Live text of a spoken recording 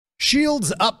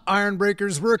Shields up,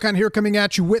 Ironbreakers. Rurikhan here coming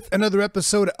at you with another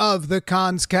episode of the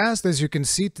Kast. As you can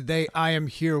see, today I am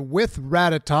here with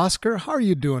Ratatoskr. How are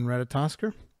you doing,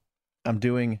 Ratatoskr? I'm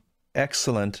doing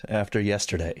excellent after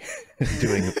yesterday.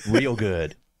 Doing real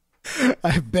good.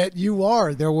 I bet you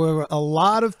are. There were a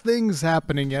lot of things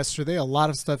happening yesterday, a lot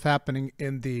of stuff happening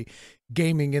in the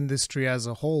gaming industry as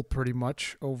a whole, pretty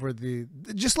much over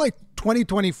just like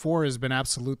 2024 has been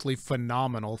absolutely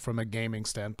phenomenal from a gaming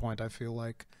standpoint, I feel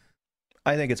like.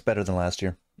 I think it's better than last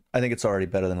year. I think it's already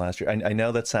better than last year. I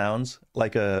know that sounds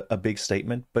like a big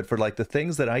statement, but for like the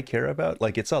things that I care about,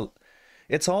 like it's all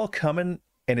coming,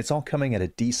 and it's all coming at a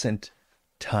decent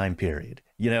time period.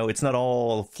 You know, it's not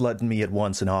all flooding me at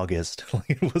once in August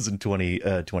like it was in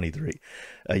 2023.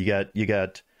 You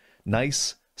got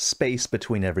nice space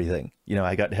between everything. You know,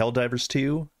 I got Helldivers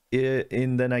 2,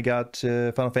 and then I got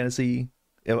Final Fantasy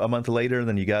a month later, and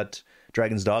then you got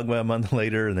Dragon's Dogma a month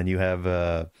later, and then you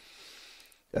have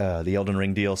the Elden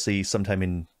Ring DLC sometime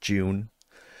in June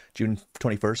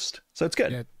 21st. So it's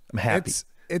good. Yeah, I'm happy.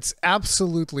 It's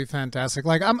absolutely fantastic.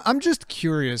 Like I'm just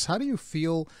curious, how do you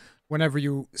feel whenever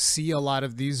you see a lot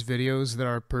of these videos that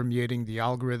are permeating the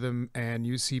algorithm and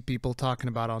you see people talking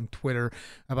about on Twitter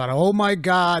about, oh my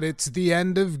God, it's the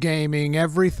end of gaming.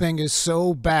 Everything is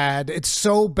so bad. It's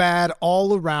so bad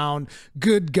all around.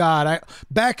 Good God.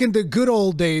 Back in the good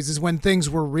old days is when things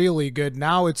were really good.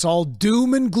 Now it's all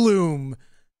doom and gloom.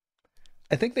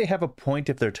 I think they have a point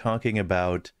if they're talking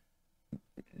about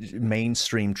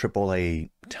mainstream AAA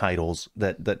titles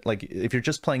that like if you're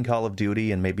just playing Call of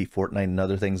Duty and maybe Fortnite and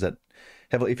other things that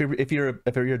have, if you're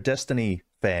a Destiny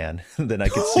fan, then I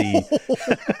could see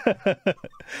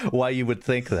why you would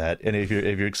think that. And if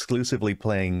you're exclusively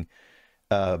playing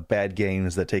bad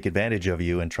games that take advantage of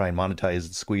you and try and monetize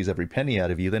and squeeze every penny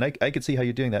out of you, then I could see how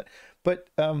you're doing that. But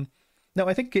no,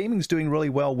 I think gaming's doing really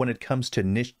well when it comes to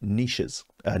niches,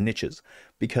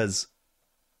 because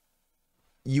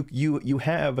you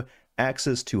have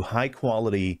access to high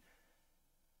quality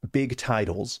big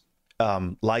titles,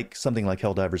 like something like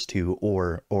Helldivers 2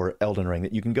 or Elden Ring,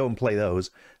 that you can go and play those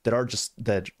that are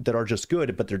just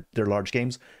good, but they're large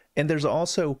games. And there's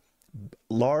also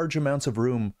large amounts of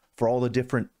room for all the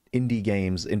different indie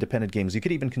games, independent games. You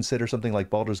could even consider something like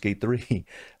Baldur's Gate 3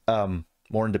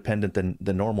 more independent than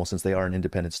normal, since they are an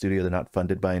independent studio. They're not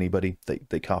funded by anybody.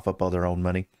 They cough up all their own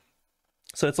money.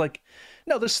 So it's like,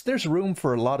 no, there's room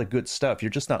for a lot of good stuff. You're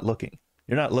just not looking.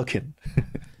 You're not looking.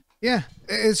 Yeah,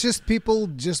 it's just people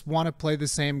just want to play the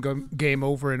same game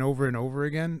over and over and over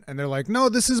again. And they're like, no,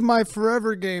 this is my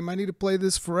forever game. I need to play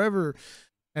this forever.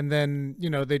 And then, you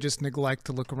know, they just neglect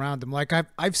to look around them. Like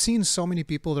I've seen so many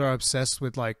people that are obsessed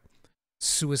with like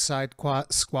Suicide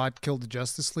Squad Killed the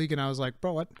Justice League. And I was like,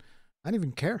 bro, what? I didn't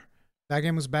even care. That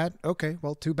game was bad. Okay,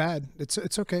 well, too bad.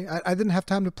 It's okay. I didn't have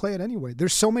time to play it anyway.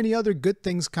 There's so many other good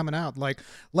things coming out. Like,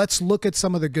 let's look at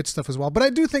some of the good stuff as well. But I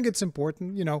do think it's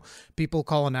important, you know, people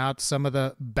calling out some of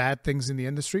the bad things in the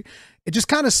industry. It just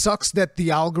kind of sucks that the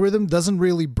algorithm doesn't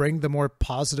really bring the more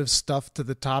positive stuff to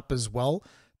the top as well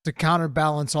to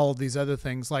counterbalance all of these other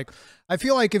things. Like, I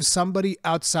feel like if somebody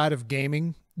outside of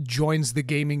gaming joins the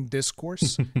gaming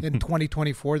discourse in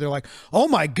 2024, they're like, oh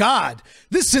my God,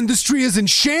 this industry is in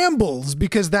shambles,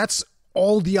 because that's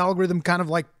all the algorithm kind of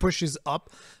like pushes up.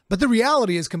 But the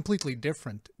reality is completely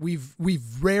different. We've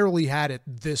rarely had it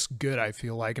this good, I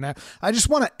feel like. And I just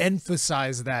want to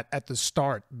emphasize that at the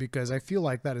start, because I feel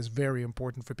like that is very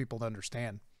important for people to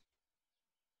understand.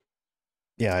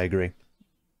 Yeah, I agree.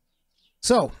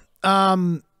 So,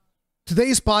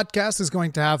 today's podcast is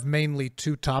going to have mainly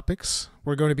two topics.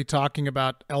 We're going to be talking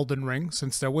about Elden Ring,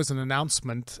 since there was an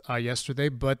announcement yesterday,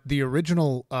 but the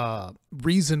original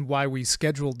reason why we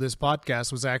scheduled this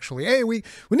podcast was actually, hey, we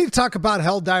need to talk about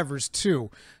Helldivers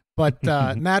 2. But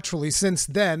naturally, since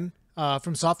then,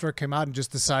 From Software came out and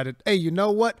just decided, hey, you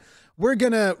know what? We're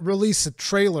going to release a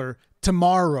trailer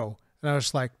tomorrow. And I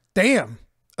was like, damn,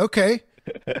 okay.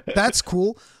 That's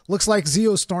cool. Looks like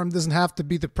Zeostorm doesn't have to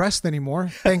be depressed anymore.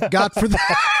 Thank God for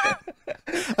that.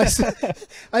 I said,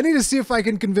 I need to see if I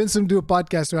can convince him to do a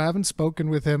podcast. I haven't spoken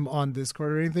with him on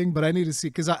Discord or anything, but I need to see,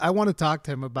 because I want to talk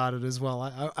to him about it as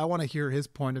well. I want to hear his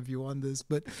point of view on this,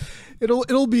 but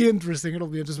it'll be interesting. It'll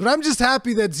be interesting. But I'm just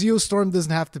happy that Zeostorm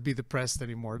doesn't have to be depressed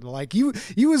anymore. Like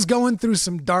he was going through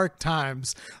some dark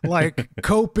times, like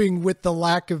coping with the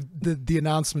lack of the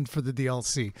announcement for the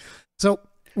DLC. So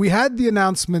we had the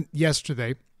announcement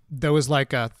yesterday. There was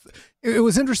like it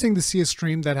was interesting to see a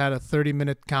stream that had a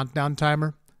 30-minute countdown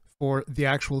timer for the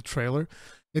actual trailer.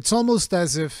 It's almost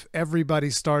as if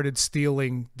everybody started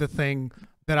stealing the thing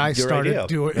that I started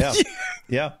doing. Yeah.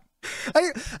 Yeah.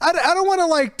 I don't want to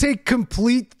like take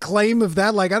complete claim of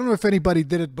that. Like, I don't know if anybody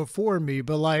did it before me,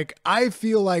 but like, I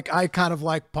feel like I kind of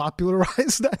like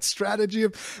popularized that strategy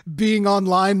of being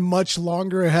online much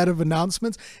longer ahead of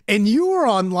announcements. And you were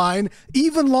online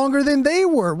even longer than they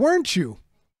were, weren't you?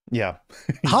 Yeah.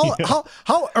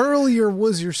 How earlier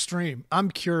was your stream?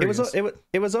 I'm curious.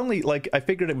 It was only like, I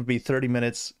figured it would be 30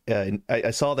 minutes. And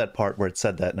I saw that part where it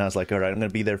said that, and I was like, all right, I'm going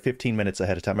to be there 15 minutes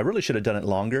ahead of time. I really should have done it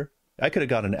longer. I could have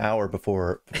gone an hour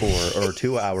before or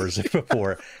 2 hours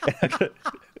before.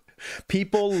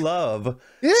 People love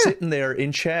sitting there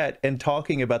in chat and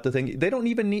talking about the thing. They don't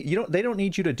even need they don't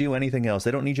need you to do anything else. They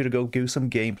don't need you to go do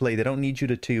some gameplay. They don't need you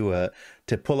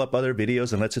to pull up other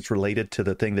videos unless it's related to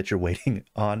the thing that you're waiting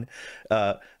on.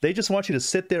 They just want you to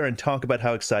sit there and talk about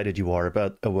how excited you are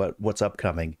about what's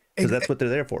upcoming, because that's what they're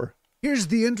there for. Here's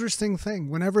the interesting thing.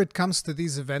 Whenever it comes to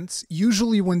these events,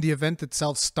 usually when the event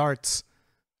itself starts,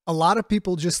 a lot of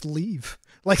people just leave.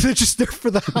 Like, they're just there for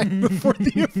the hype before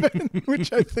the event,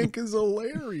 which I think is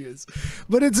hilarious.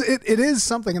 But it is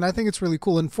something, and I think it's really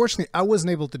cool. Unfortunately, I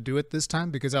wasn't able to do it this time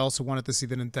because I also wanted to see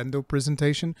the Nintendo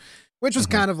presentation, which was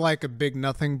kind of like a big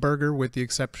nothing burger, with the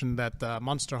exception that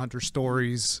Monster Hunter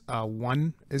Stories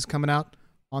 1 is coming out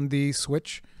on the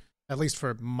Switch, at least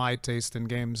for my taste in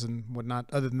games and whatnot.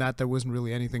 Other than that, there wasn't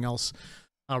really anything else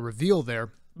revealed there.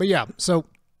 But yeah, so...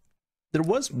 There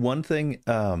was one thing,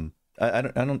 I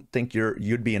don't think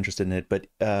you'd be interested in it, but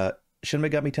Shin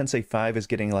Megami Tensei 5 is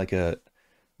getting like a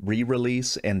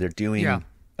re-release, and they're doing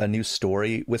a new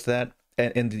story with that.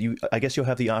 And I guess you'll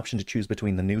have the option to choose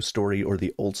between the new story or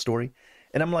the old story.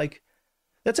 And I'm like,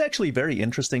 that's actually very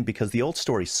interesting, because the old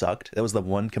story sucked. That was the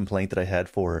one complaint that I had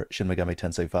for Shin Megami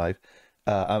Tensei 5.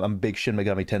 I'm a big Shin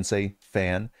Megami Tensei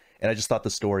fan, and I just thought the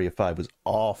story of 5 was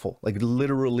awful. Like,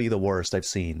 literally the worst I've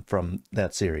seen from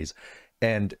that series.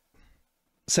 And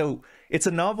so it's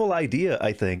a novel idea,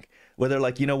 I think, where they're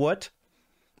like, you know what?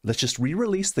 Let's just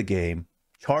re-release the game,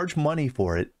 charge money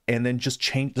for it, and then let's just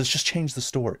change the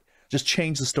story. Just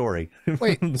change the story.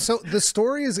 Wait, so the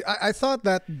story is... I thought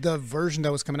that the version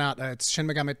that was coming out, it's Shin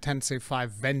Megami Tensei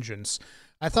 5 Vengeance.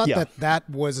 I thought that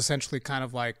was essentially kind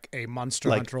of like a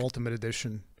Monster Hunter Ultimate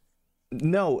Edition.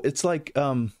 No, it's like...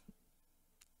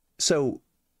 So...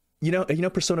 You know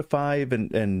Persona 5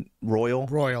 and Royal?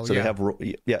 Royal, so yeah.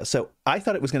 They have, so I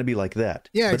thought it was going to be like that.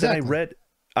 Yeah, but exactly. Then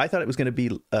I thought it was going to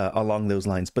be along those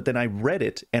lines. But then I read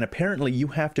it, and apparently you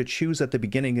have to choose at the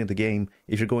beginning of the game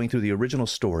if you're going through the original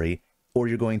story or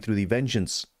you're going through the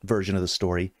Vengeance version of the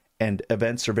story. And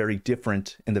events are very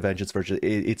different in the Vengeance version.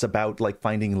 It's about like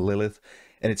finding Lilith,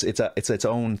 and it's its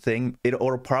own thing.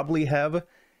 It'll probably have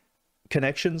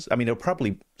connections. I mean, it'll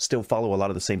probably still follow a lot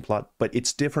of the same plot, but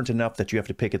it's different enough that you have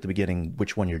to pick at the beginning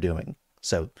which one you're doing.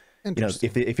 So,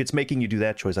 if it's making you do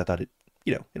that choice, I thought it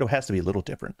has to be a little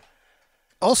different.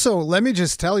 Also, let me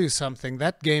just tell you something.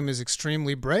 That game is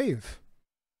extremely brave.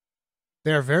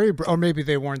 They're very, or maybe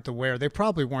they weren't aware. They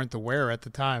probably weren't aware at the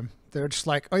time. They're just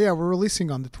like, oh yeah, we're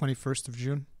releasing on the 21st of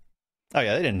June. Oh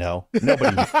yeah, they didn't know.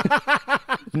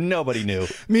 Nobody knew.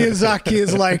 Miyazaki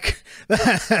is like,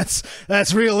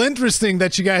 that's real interesting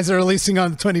that you guys are releasing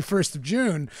on the 21st of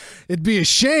June. It'd be a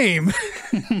shame.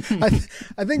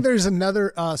 I think there's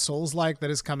another Souls-like that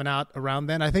is coming out around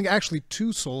then. I think actually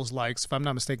 2 Souls-likes, if I'm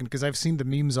not mistaken, because I've seen the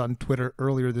memes on Twitter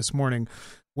earlier this morning,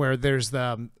 where there's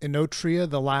the Erdtree,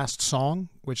 The Last Song,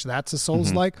 which that's a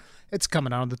Souls-like. It's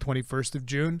coming out on the 21st of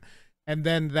June. And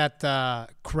then that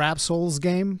Crab Souls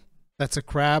game, that's a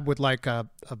crab with like a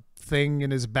thing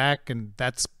in his back, and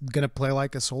that's going to play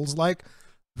like a Souls-like.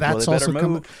 That's also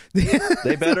coming.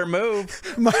 They better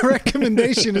move. My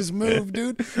recommendation is move,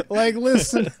 dude. Like,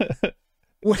 listen,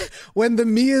 when the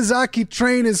Miyazaki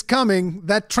train is coming,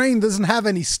 that train doesn't have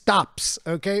any stops,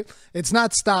 okay? It's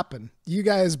not stopping. You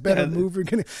guys better move.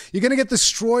 You're gonna get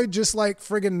destroyed just like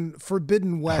friggin'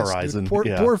 Forbidden West. Horizon.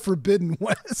 Poor Forbidden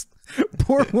West.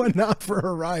 Pour one out for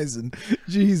Horizon.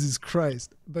 Jesus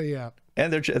Christ. But yeah.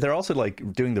 And they're also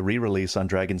like doing the re-release on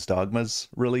Dragon's Dogma's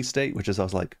release date, which is, I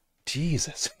was like,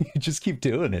 Jesus, you just keep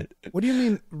doing it. What do you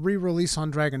mean re-release on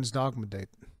Dragon's Dogma date?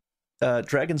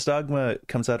 Dragon's Dogma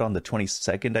comes out on the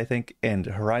 22nd, I think, and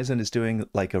Horizon is doing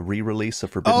like a re-release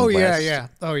of Forbidden West.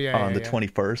 On the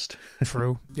 21st.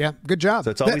 True. Yeah. Good job.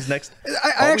 So it's always next.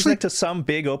 Next to some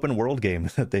big open world game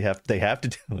that they have to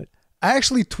do it. I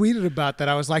actually tweeted about that.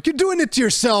 I was like, "You're doing it to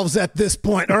yourselves at this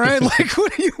point, all right? Like,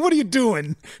 what are you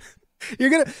doing?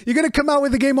 You're gonna come out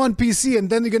with a game on PC, and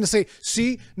then you're gonna say,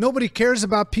 see, nobody cares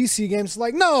about PC games.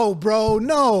 Like, no, bro,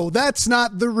 no, that's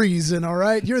not the reason, all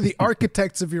right? You're the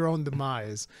architects of your own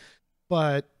demise."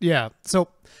 But yeah, so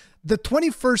the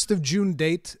 21st of June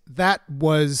date, that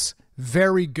was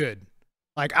very good.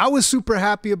 Like, I was super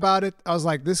happy about it. I was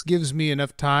like, this gives me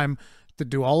enough time to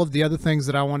do all of the other things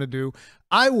that I want to do.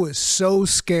 I was so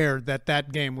scared that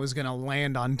that game was going to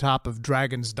land on top of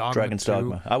Dragon's Dogma. Dragon's 2.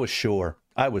 Dogma. I was sure.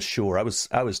 I was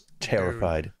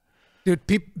terrified. Dude,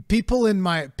 people in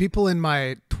my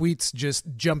tweets just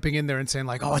jumping in there and saying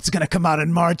like, "Oh, it's gonna come out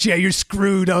in March. Yeah, you're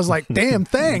screwed." I was like, "Damn,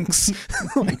 thanks.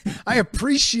 Like, I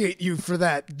appreciate you for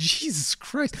that." Jesus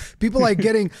Christ, people like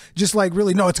getting just like,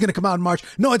 really, no, it's gonna come out in March.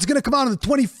 No, it's gonna come out on the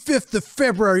 25th of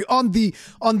February on the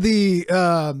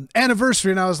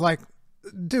anniversary. And I was like,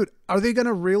 dude, are they going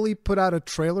to really put out a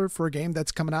trailer for a game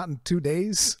that's coming out in 2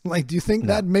 days? Like, do you think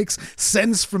that makes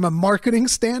sense from a marketing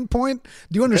standpoint?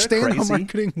 Do you understand how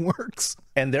marketing works?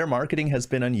 And their marketing has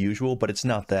been unusual, but it's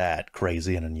not that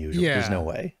crazy and unusual. Yeah. There's no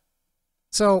way.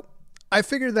 So I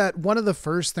figured that one of the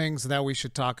first things that we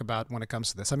should talk about when it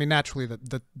comes to this, I mean, naturally,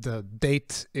 the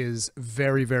date is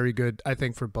very, very good, I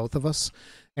think, for both of us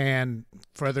and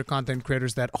for other content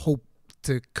creators that hope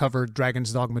to cover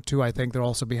Dragon's Dogma 2. I think they'll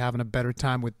also be having a better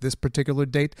time with this particular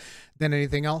date than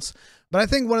anything else. But I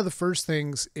think one of the first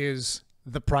things is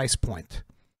the price point.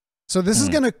 So this is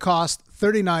going to cost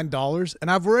 $39, and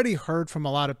I've already heard from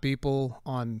a lot of people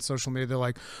on social media. They're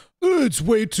like, it's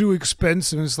way too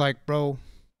expensive. And it's like, bro,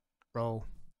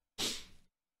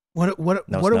 what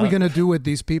are we going to do with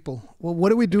these people? Well, what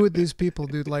do we do with these people,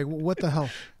 dude? Like, what the hell?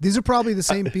 These are probably the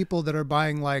same people that are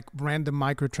buying like random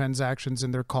microtransactions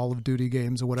in their Call of Duty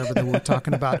games or whatever that we were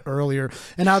talking about earlier.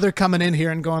 And now they're coming in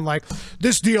here and going like,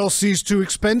 this DLC is too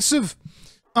expensive.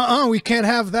 We can't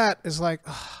have that. It's like,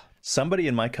 somebody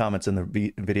in my comments in the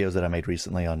videos that I made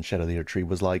recently on Shadow of the Erdtree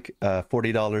was like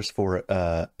 $40 for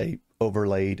a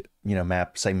overlaid,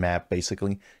 map, same map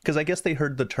basically, because I guess they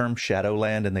heard the term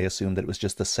Shadowland and they assumed that it was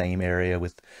just the same area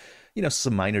with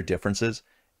some minor differences.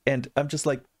 And I'm just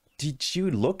like, did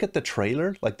you look at the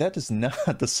trailer? Like, that is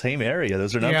not the same area.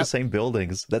 Those are not the same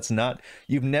buildings.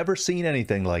 You've never seen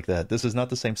anything like that. This is not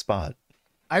the same spot.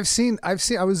 I was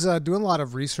doing a lot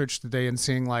of research today and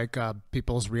seeing like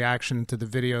people's reaction to the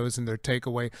videos and their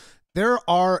takeaway. There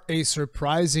are a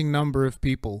surprising number of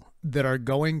people that are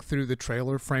going through the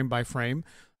trailer frame by frame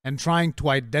and trying to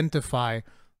identify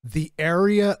the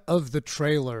area of the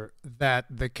trailer that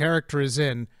the character is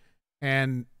in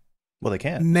and they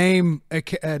can name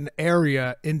an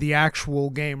area in the actual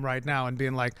game right now and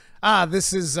being like,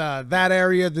 this is that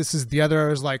area, this is the other. I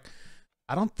was like,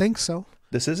 I don't think so.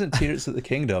 This isn't Tears of the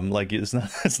Kingdom. Like, it's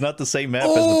not the same map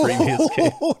as the previous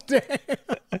game. Oh, damn.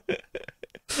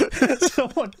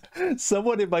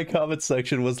 Someone in my comment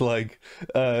section was like,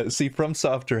 see, From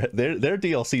Software, their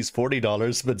DLC is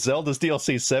 $40, but Zelda's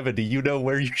DLC is $70. You know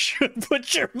where you should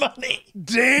put your money.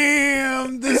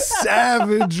 Damn, the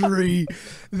savagery.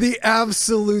 The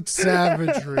absolute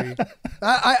savagery.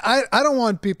 I don't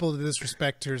want people to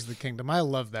disrespect Tears of the Kingdom. I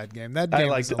love that game. That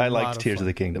game I like Tears of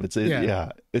the Kingdom. It's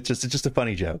just a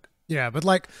funny joke. Yeah, but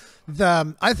like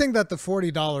I think that the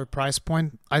 $40 price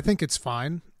point, I think it's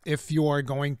fine if you are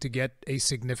going to get a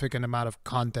significant amount of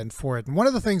content for it. And one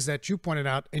of the things that you pointed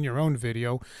out in your own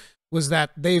video was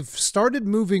that they've started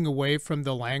moving away from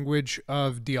the language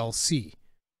of DLC.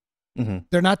 Mm-hmm.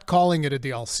 They're not calling it a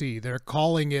DLC. They're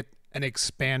calling it an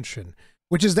expansion,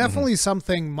 which is definitely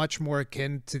something much more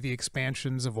akin to the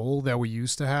expansions of old that we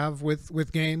used to have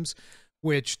with games,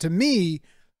 which to me,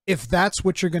 if that's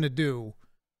what you're going to do,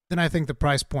 then I think the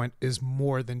price point is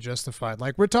more than justified.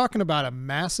 Like, we're talking about a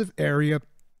massive area,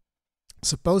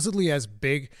 supposedly as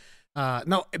big,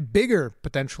 bigger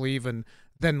potentially even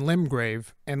than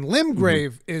Limgrave, and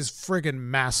Limgrave is friggin'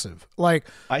 massive. Like,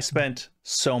 I spent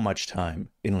so much time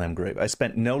in Limgrave. I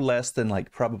spent no less than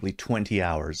like probably 20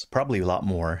 hours, probably a lot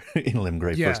more in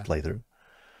Limgrave first playthrough.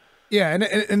 Yeah,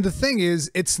 and the thing is,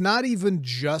 it's not even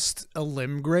just a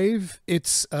Limgrave.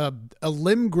 It's a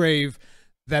Limgrave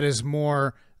that is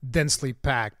more densely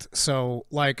packed. So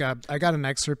like I got an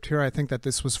excerpt here. I think that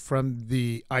this was from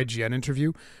the IGN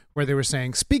interview where they were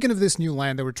saying, speaking of this new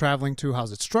land that we're traveling to,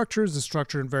 how's it structured? Is it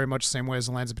structured in very much the same way as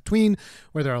the lands in between,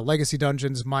 where there are legacy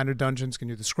dungeons, minor dungeons? Can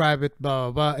you describe it?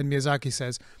 Blah, blah, blah. And Miyazaki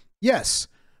says, yes,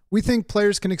 we think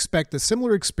players can expect a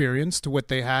similar experience to what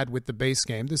they had with the base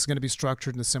game. This is going to be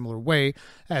structured in a similar way,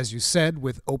 as you said,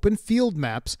 with open field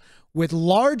maps, with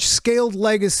large-scaled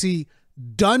legacy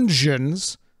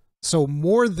dungeons. So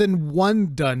more than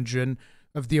one dungeon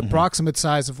of the approximate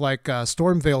size of like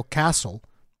Stormvale Castle,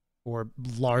 or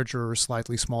larger or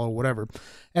slightly smaller, whatever,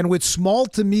 and with small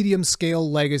to medium scale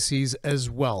legacies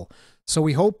as well. So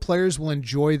we hope players will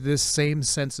enjoy this same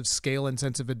sense of scale and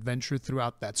sense of adventure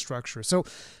throughout that structure. So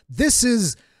this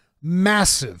is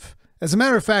massive. As a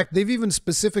matter of fact, they've even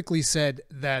specifically said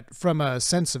that from a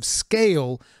sense of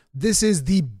scale, this is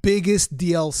the biggest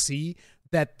DLC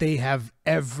that they have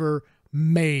ever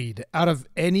made out of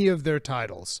any of their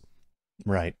titles.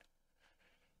 Right.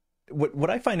 What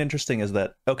I find interesting is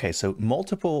that, okay, so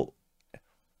multiple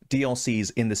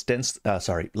DLCs in this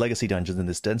legacy dungeons in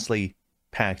this densely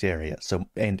packed area. So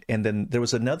and then there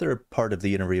was another part of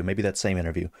the interview, maybe that same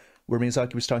interview, where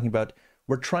Miyazaki was talking about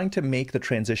we're trying to make the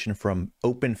transition from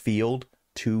open field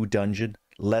to dungeon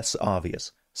less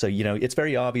obvious. So, it's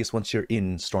very obvious once you're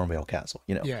in Stormveil Castle.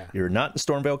 You're not in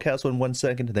Stormveil Castle in 1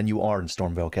 second, then you are in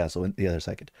Stormveil Castle in the other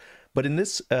second. But in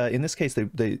this case,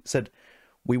 they said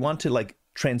we want to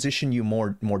transition you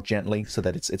more gently so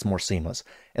that it's more seamless.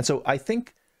 And so I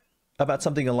think about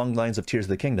something along the lines of Tears of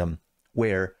the Kingdom,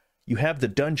 where you have the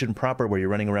dungeon proper where you're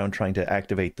running around trying to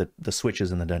activate the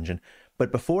switches in the dungeon.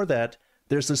 But before that,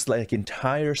 there's this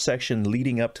entire section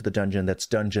leading up to the dungeon that's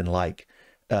dungeon-like.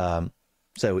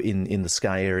 So in the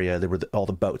sky area, there were all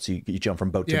the boats. You jump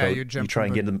from boat to boat. You try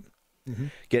and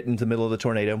get into the middle of the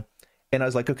tornado. And I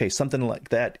was like, okay, something like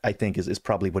that, I think, is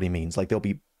probably what he means.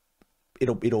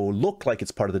 It'll look like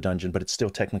it's part of the dungeon, but it's still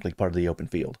technically part of the open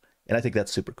field. And I think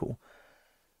that's super cool.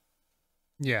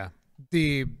 Yeah.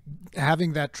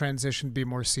 Having that transition be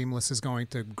more seamless is going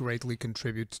to greatly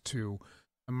contribute to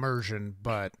immersion.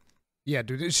 But yeah,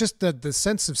 dude, it's just the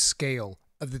sense of scale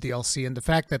of the DLC, and the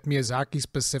fact that Miyazaki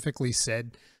specifically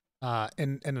said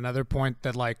in another point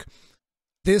that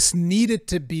this needed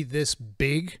to be this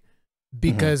big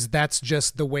because that's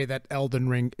just the way that Elden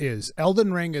Ring is.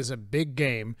 Elden Ring is a big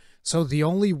game, so the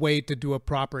only way to do a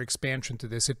proper expansion to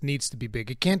this, it needs to be big.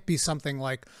 It can't be something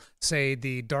like, say,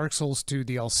 the Dark Souls 2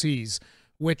 DLCs,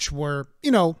 which were,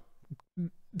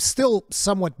 still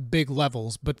somewhat big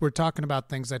levels, but we're talking about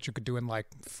things that you could do in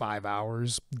 5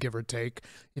 hours, give or take.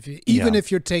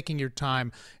 If you're taking your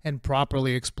time and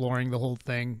properly exploring the whole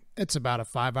thing, it's about a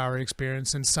 5-hour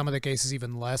experience. In some of the cases,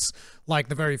 even less. Like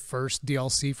the very first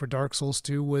DLC for Dark Souls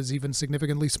 2 was even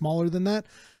significantly smaller than that.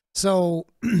 So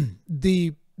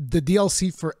the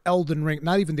DLC for Elden Ring,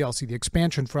 not even DLC, the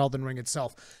expansion for Elden Ring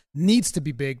itself needs to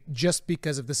be big just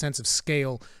because of the sense of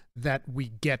scale that we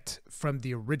get from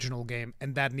the original game,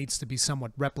 and that needs to be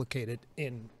somewhat replicated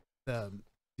in the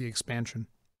expansion.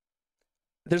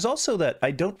 There's also that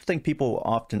I don't think people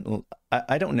often,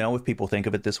 I don't know if people think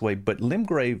of it this way, but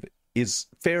Limgrave is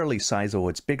fairly sizable.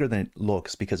 It's bigger than it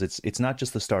looks because it's not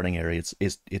just the starting area.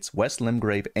 It's West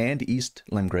Limgrave and East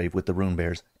Limgrave with the Rune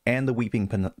Bears and the Weeping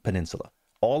Peninsula.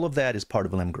 All of that is part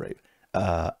of Limgrave.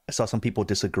 I saw some people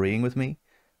disagreeing with me,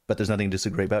 but there's nothing to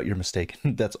disagree about. You're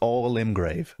mistaken. That's all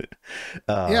Limgrave.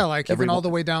 Even all the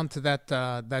way down to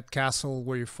that castle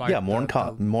where you fight. Yeah, Morn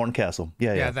Castle.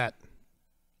 Yeah. That.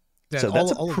 So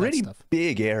that's a pretty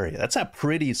big area. That's a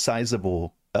pretty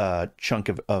sizable chunk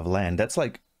of land. That's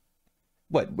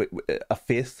what, a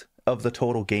fifth of the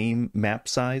total game map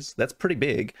size? That's pretty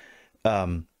big,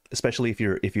 especially if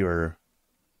you're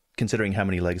considering how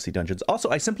many legacy dungeons. Also,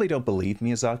 I simply don't believe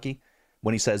Miyazaki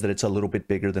when he says that it's a little bit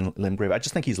bigger than Limgrave. I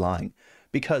just think he's lying,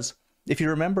 because if you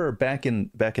remember back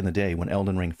in the day when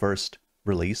Elden Ring first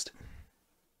released,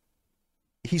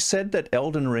 he said that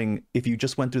Elden Ring, if you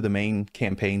just went through the main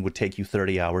campaign, would take you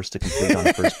 30 hours to complete on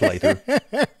the first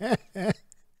playthrough.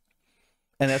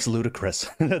 And that's ludicrous.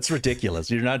 That's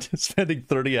ridiculous. You're not spending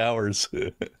 30 hours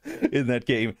in that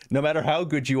game, no matter how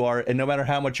good you are, and no matter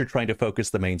how much you're trying to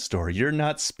focus the main story. You're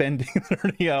not spending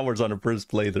 30 hours on a first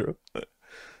playthrough.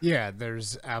 Yeah,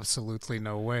 there's absolutely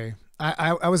no way.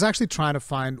 I was actually trying to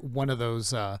find one of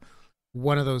those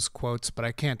quotes, but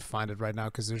I can't find it right now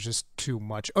because there's just too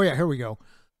much. Oh yeah, here we go.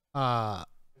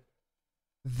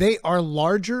 They are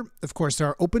larger. Of course, there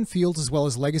are open fields as well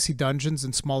as legacy dungeons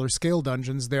and smaller scale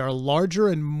dungeons. They are larger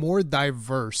and more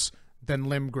diverse than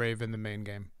Limgrave in the main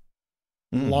game.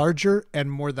 Larger and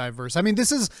more diverse. I mean,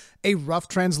 this is a rough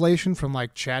translation from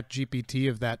ChatGPT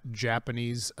of that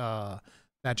Japanese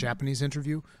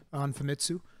interview on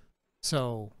Famitsu.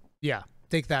 So yeah,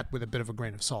 take that with a bit of a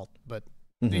grain of salt. But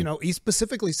he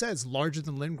specifically says larger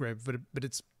than Limgrave, but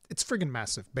it's friggin'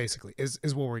 massive, basically, is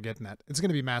what we're getting at. It's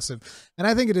going to be massive. And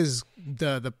I think it is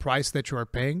the price that you are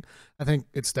paying. I think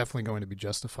it's definitely going to be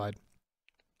justified.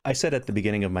 I said at the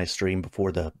beginning of my stream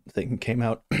before the thing came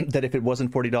out that if it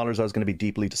wasn't $40, I was going to be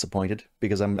deeply disappointed,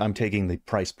 because I'm taking the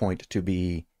price point to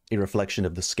be a reflection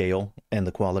of the scale and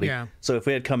the quality. Yeah. So if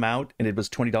it had come out and it was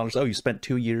 $20, oh, you spent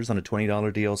 2 years on a $20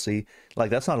 DLC,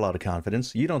 that's not a lot of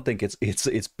confidence. You don't think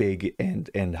it's big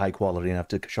and high quality enough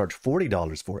to charge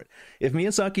 $40 for it. If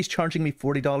Miyazaki's charging me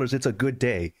 $40, it's a good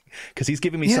day, because he's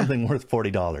giving me something worth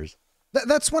 $40.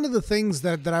 That's one of the things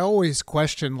that I always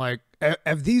question.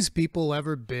 Have these people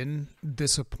ever been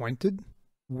disappointed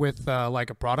with like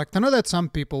a product. I know that some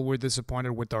people were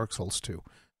disappointed with Dark Souls 2.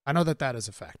 I know that that is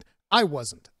a fact. I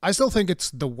wasn't. I still think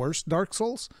it's the worst Dark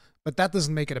Souls, but that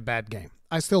doesn't make it a bad game.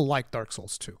 I still like Dark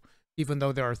Souls 2, even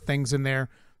though there are things in there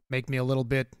make me a little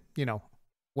bit,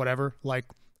 whatever, like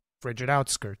frigid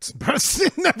outskirts. But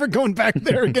never going back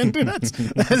there again, dude.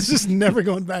 That's just never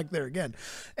going back there again.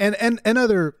 And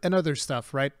other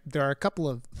stuff, right? There are a couple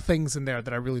of things in there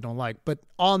that I really don't like, but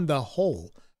on the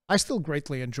whole, I still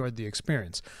greatly enjoyed the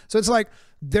experience. So it's like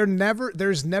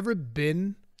there's never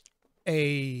been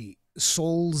a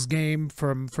Souls game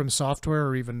from Software,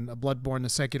 or even a Bloodborne, a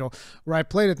Sekiro, where I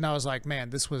played it and I was like,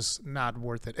 man, this was not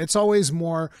worth it. It's always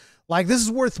more like, this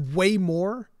is worth way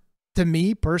more to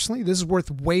me personally. This is worth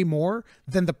way more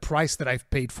than the price that I've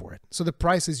paid for it. So the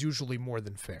price is usually more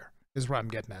than fair, is what I'm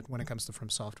getting at when it comes to From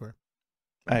Software.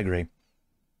 I agree.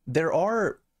 There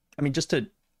are, just to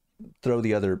throw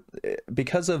the other,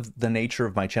 because of the nature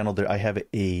of my channel, I have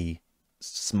a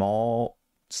small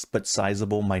but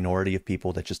sizable minority of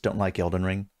people that just don't like Elden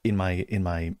Ring in my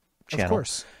channel. Of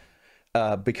course.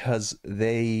 Because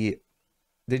they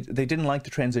didn't like the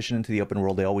transition into the open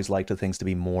world. They always liked the things to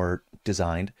be more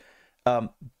designed.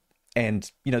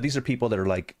 And these are people that are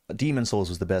like, Demon Souls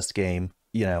was the best game,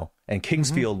 and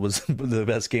Kingsfield was the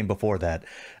best game before that.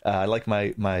 I like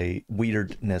my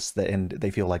weirdness, and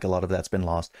they feel like a lot of that's been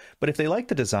lost. But if they like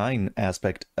the design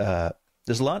aspect,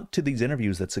 there's a lot to these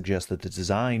interviews that suggest that the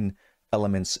design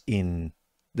elements in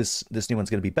this new one's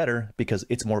going to be better because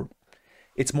it's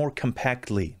more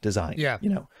compactly designed. Yeah.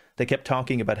 They kept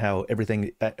talking about how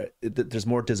everything, there's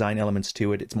more design elements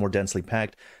to it. It's more densely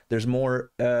packed. There's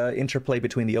more interplay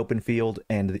between the open field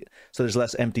so there's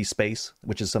less empty space,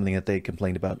 which is something that they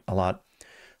complained about a lot.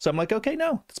 So I'm like, okay,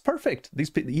 no, that's perfect.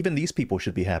 Even these people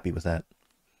should be happy with that.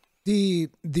 The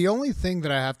only thing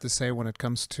that I have to say when it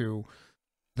comes to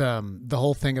the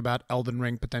whole thing about Elden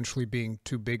Ring potentially being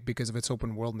too big because of its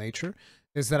open world nature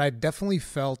is that I definitely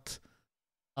felt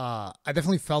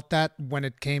that when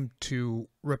it came to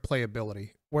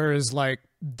replayability. Whereas like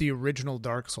the original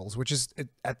Dark Souls, which is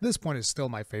at this point is still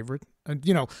my favorite. And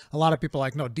a lot of people are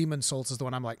like, no, Demon Souls is the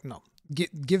one. I'm like, no,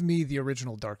 give me the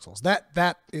original Dark Souls.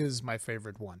 That is my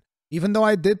favorite one. Even though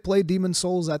I did play Demon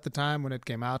Souls at the time when it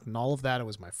came out and all of that, it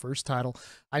was my first title,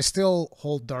 I still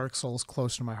hold Dark Souls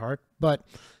close to my heart. But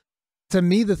to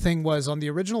me, the thing was, on the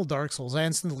original Dark Souls, I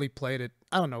instantly played it,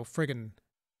 I don't know, friggin'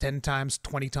 10 times,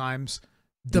 20 times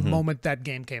the moment that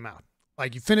game came out.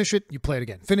 Like, you finish it, you play it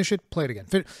again. Finish it, play it again.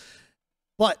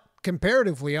 But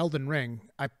comparatively, Elden Ring,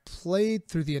 I played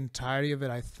through the entirety of it,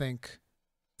 I think,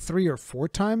 3 or 4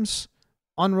 times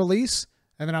on release.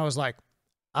 And then I was like,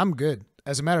 I'm good.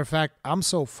 As a matter of fact, I'm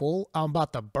so full, I'm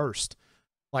about to burst.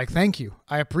 Like, thank you.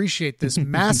 I appreciate this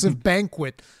massive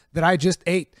banquet that I just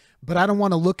ate, but I don't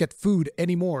want to look at food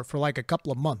anymore for like a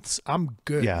couple of months. I'm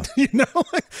good. Yeah.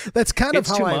 That's kind of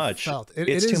how I felt.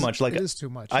 It's too much. Like, it is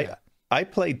too much. I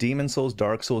played Demon Souls,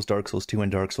 Dark Souls 2,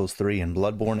 and Dark Souls 3, and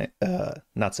Bloodborne,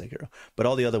 not Sekiro, but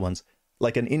all the other ones,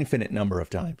 like an infinite number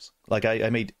of times. Like, I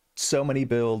made so many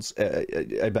builds.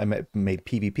 I made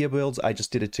PvP builds. I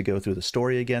just did it to go through the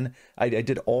story again. I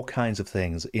did all kinds of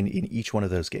things in each one of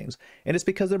those games. And it's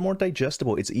because they're more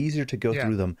digestible. It's easier to go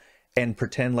through them and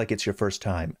pretend like it's your first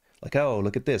time. Like, oh,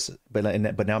 look at this. But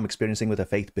now I'm experiencing with a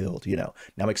faith build, Now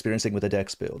I'm experiencing with a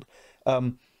dex build.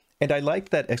 And I liked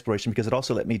that exploration because it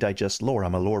also let me digest lore.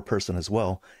 I'm a lore person as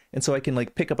well. And so I can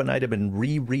like pick up an item and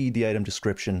reread the item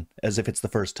description as if it's the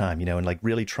first time, and like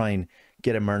really try and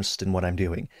get immersed in what I'm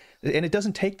doing. And it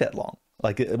doesn't take that long.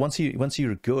 Like once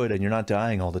you're good and you're not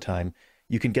dying all the time,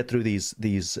 you can get through these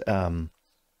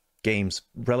games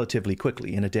relatively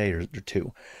quickly in a day or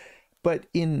two. But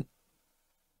in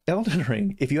Elden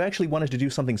Ring, if you actually wanted to do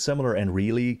something similar and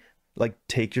really like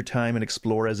take your time and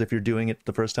explore as if you're doing it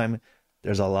the first time,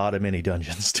 there's a lot of mini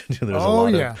dungeons to do.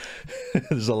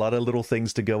 There's a lot of little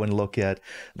things to go and look at.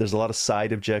 There's a lot of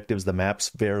side objectives. The map's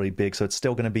very big, so it's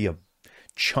still going to be a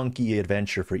chunky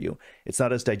adventure for you. It's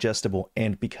not as digestible,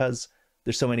 and because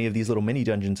there's so many of these little mini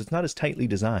dungeons, it's not as tightly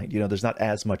designed. There's not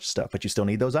as much stuff, but you still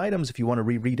need those items if you want to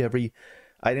reread every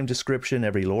item description,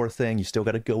 every lore thing. You still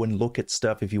got to go and look at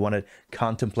stuff if you want to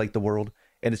contemplate the world,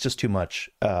 and it's just too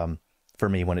much for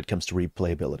me when it comes to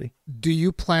replayability. Do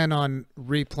you plan on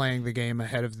replaying the game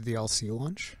ahead of the DLC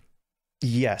launch?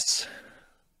 Yes.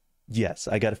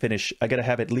 I got to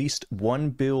have at least one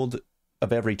build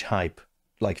of every type,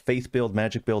 like faith build,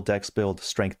 magic build, dex build,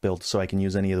 strength build, so I can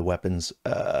use any of the weapons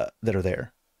that are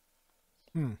there.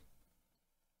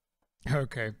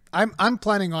 Okay. I'm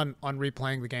planning on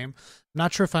replaying the game.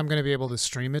 Not sure if I'm going to be able to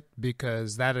stream it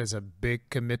because that is a big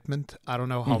commitment. I don't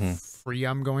know how Hmm. free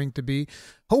I'm going to be.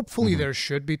 Hopefully Hmm. there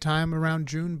should be time around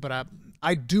June, but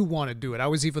I do want to do it. I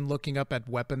was even looking up at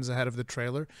weapons ahead of the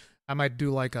trailer. I might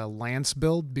do like a lance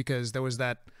build because there was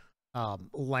that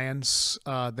lance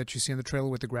that you see in the trailer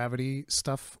with the gravity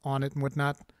stuff on it and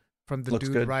whatnot from the Looks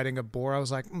dude good. riding a boar. I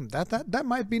was like, that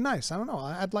might be nice. I don't know.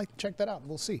 I'd like to check that out.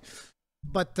 We'll see.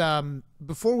 But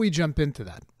before we jump into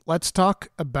that, let's talk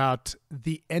about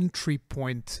the entry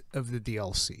point of the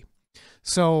DLC.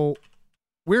 So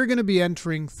we're going to be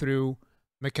entering through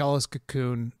Michaela's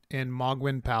Cocoon in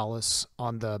Mogwyn Palace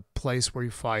on the place where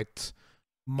you fight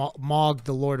Mog,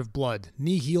 the Lord of Blood.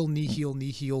 Nihil, Nihil,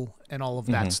 Nihil, and all of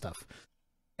that Hmm. stuff.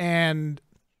 And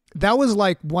that was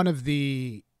like one of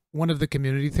the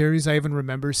community theories. I even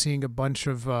remember seeing a bunch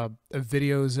of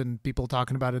videos and people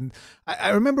talking about it. And I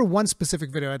remember one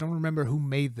specific video. I don't remember who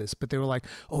made this, but they were like,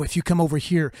 "Oh, if you come over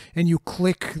here and you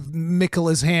click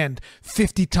Michaela's hand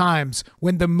 50 times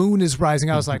when the moon is rising,"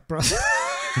 I was like, "Bro."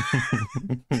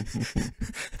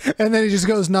 And then he just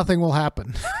goes, "Nothing will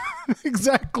happen."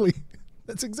 Exactly.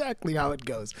 That's exactly how it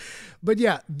goes. But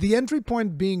yeah, the entry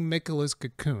point being Michaela's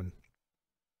Cocoon.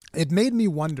 It made me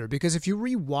wonder because if you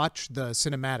rewatch the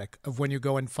cinematic of when you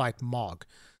go and fight Mog,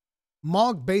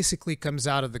 Mog basically comes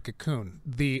out of the cocoon.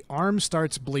 The arm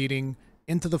starts bleeding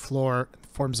into the floor,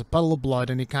 forms a puddle of blood,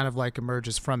 and he kind of like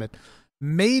emerges from it.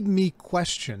 Made me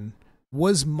question,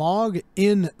 was Mog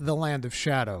in the Land of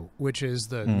Shadow, which is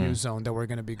the new zone that we're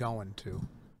going to be going to?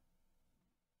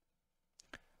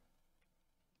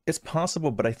 It's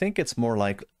possible, but I think it's more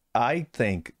like I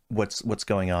think what's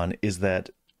going on is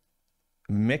that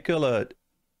Miquella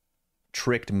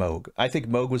tricked Moog. I think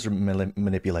Moog was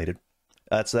manipulated.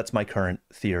 That's my current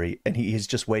theory, and he's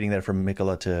just waiting there for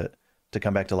Miquella to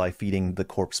come back to life, feeding the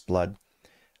corpse blood.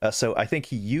 So I think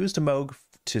he used Moog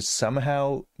to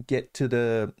somehow get to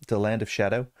the Land of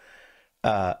Shadow,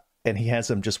 and he has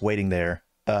him just waiting there,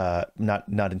 not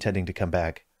intending to come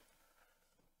back.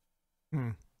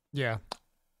 Yeah,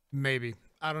 maybe.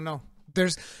 I don't know.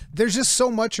 There's just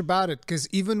so much about it because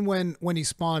even when he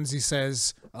spawns, he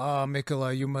says, "Oh,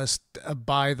 Miquella, you must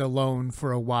abide alone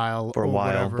for a while For a or while,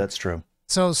 whatever." that's true.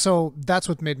 So that's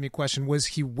what made me question: was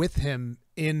he with him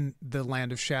in the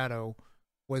Land of Shadow?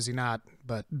 Was he not?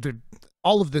 But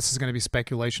all of this is going to be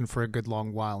speculation for a good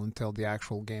long while until the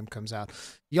actual game comes out.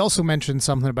 He also mentioned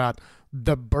something about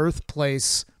the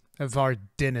birthplace of our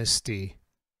dynasty.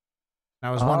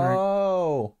 I was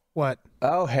wondering what.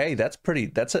 Oh, hey, that's a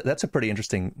pretty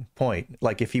interesting point.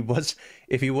 Like if he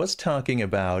was talking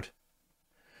about,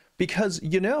 because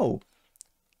in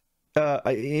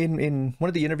one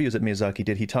of the interviews that Miyazaki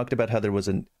did, he talked about how there was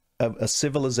a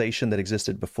civilization that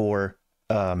existed before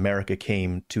Marika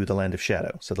came to the Land of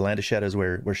Shadow. So the Land of Shadow is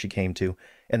where she came to,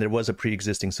 and there was a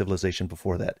pre-existing civilization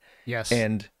before that. Yes.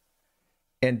 And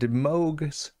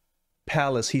Moog's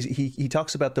palace, he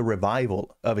talks about the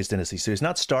revival of his dynasty. So he's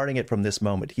not starting it from this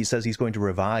moment. He says he's going to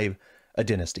revive a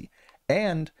dynasty.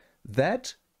 And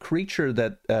that creature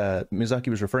that Miyazaki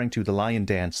was referring to, the lion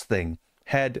dance thing,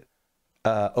 had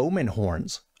omen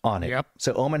horns on it. Yep.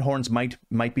 So omen horns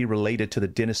might be related to the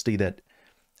dynasty that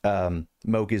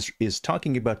Moog is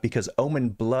talking about, because omen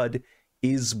blood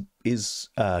is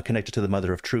connected to the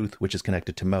Mother of Truth, which is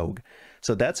connected to Moog.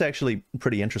 So that's actually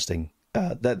pretty interesting.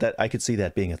 That I could see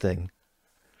that being a thing.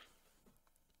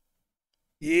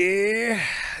 Yeah,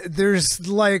 there's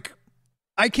like,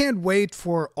 I can't wait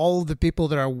for all of the people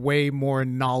that are way more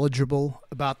knowledgeable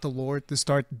about the lore to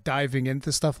start diving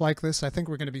into stuff like this. I think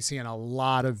we're going to be seeing a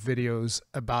lot of videos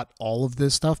about all of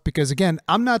this stuff because, again,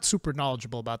 I'm not super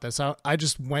knowledgeable about this. I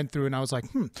just went through and I was like,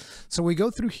 so we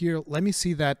go through here. Let me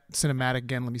see that cinematic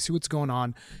again. Let me see what's going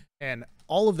on. And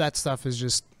all of that stuff is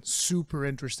just super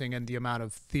interesting, and the amount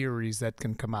of theories that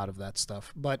can come out of that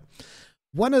stuff. But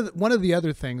one of the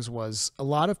other things was a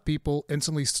lot of people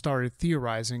instantly started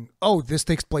theorizing, oh, this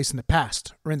takes place in the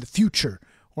past or in the future,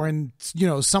 or in,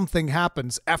 something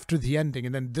happens after the ending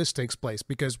and then this takes place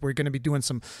because we're going to be doing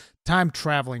some time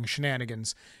traveling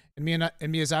shenanigans. And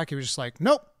Miyazaki was just like,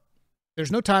 nope,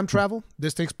 there's no time travel.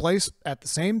 This takes place at the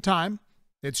same time.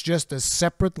 It's just a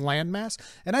separate landmass.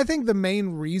 And I think the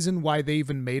main reason why they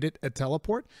even made it a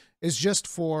teleport is just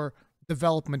for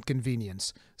development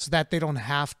convenience, so that they don't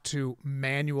have to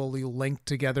manually link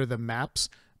together the maps,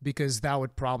 because that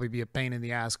would probably be a pain in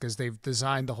the ass because they've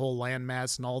designed the whole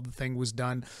landmass and all the thing was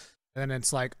done. And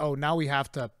it's like, oh, now we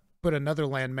have to put another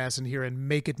landmass in here and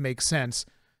make it make sense.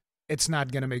 It's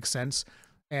not going to make sense.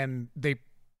 And they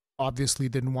obviously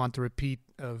didn't want the repeat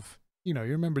of you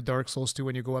remember Dark Souls 2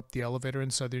 when you go up the elevator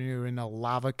and suddenly you're in a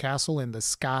lava castle in the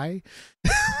sky?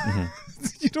 Mm-hmm.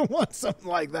 You don't want something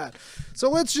like that. So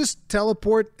let's just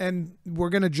teleport, and we're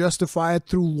going to justify it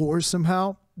through lore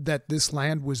somehow that this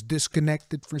land was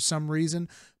disconnected for some reason.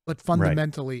 But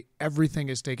fundamentally, everything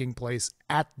is taking place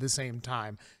at the same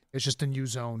time. It's just a new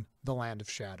zone, the Land of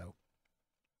Shadow.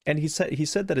 And he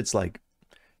said that it's like,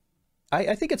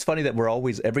 I think it's funny that we're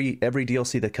always every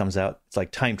DLC that comes out, it's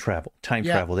like time travel.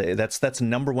 That's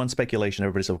number one speculation.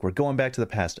 Everybody's like, we're going back to the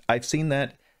past. I've seen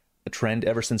that a trend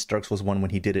ever since Dark Souls 1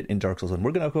 when he did it in Dark Souls 1.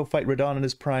 We're going to go fight Radahn in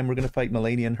his prime. We're going to fight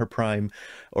Melania in her prime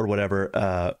or whatever.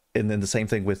 And then the same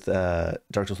thing with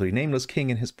Dark Souls 3, Nameless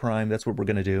King in his prime. That's what we're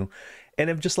going to do. And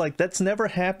I'm just like, that's never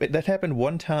happened. That happened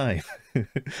one time.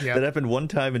 That happened one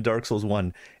time in Dark Souls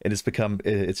 1. And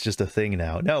it's just a thing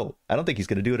now. No, I don't think he's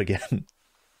going to do it again.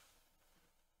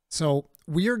 So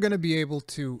we are going to be able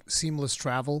to seamless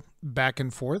travel back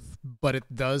and forth, but it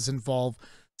does involve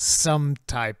some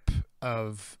type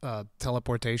of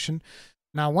teleportation.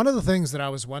 Now, one of the things that I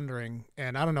was wondering,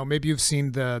 and I don't know, maybe you've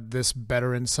seen this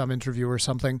better in some interview or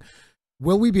something,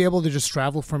 will we be able to just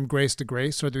travel from grace to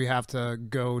grace, or do we have to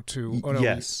go to... Oh, no,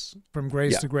 yes. From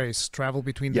grace to grace, travel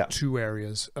between the two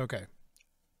areas. Okay.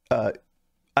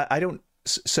 I don't...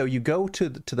 So you go to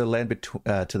the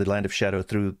land of Shadow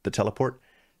through the teleport.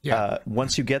 Yeah.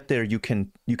 Once you get there, you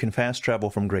can fast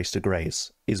travel from grace to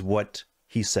grace, is what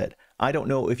he said. I don't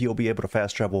know if you'll be able to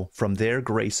fast travel from their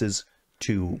graces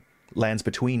to lands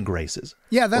between graces.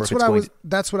 Yeah, that's what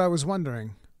I was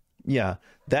wondering. Yeah,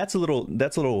 that's a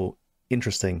little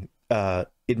interesting.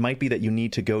 It might be that you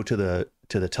need to go to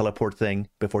the teleport thing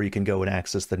before you can go and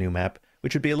access the new map,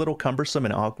 which would be a little cumbersome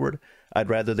and awkward. I'd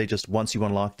rather they just, once you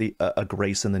unlock a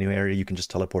grace in the new area, you can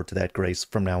just teleport to that grace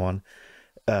from now on.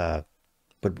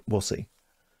 But we'll see.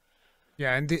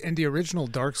 Yeah, and in the original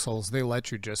Dark Souls, they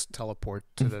let you just teleport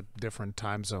to the different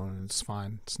time zone, and it's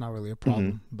fine. It's not really a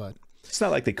problem, but it's not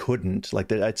like they couldn't.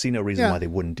 Like, I'd see no reason why they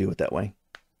wouldn't do it that way.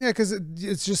 Yeah, because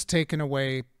it's just taking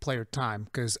away player time.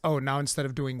 Because, now instead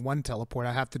of doing one teleport,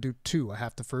 I have to do two. I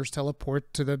have to first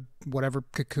teleport to the whatever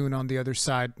cocoon on the other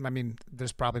side. I mean,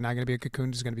 there's probably not going to be a cocoon.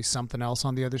 There's going to be something else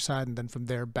on the other side. And then from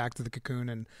there, back to the cocoon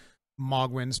and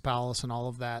Mogwin's palace and all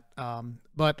of that.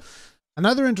 But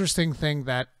another interesting thing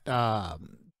that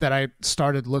I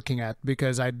started looking at,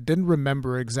 because I didn't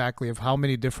remember exactly of how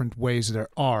many different ways there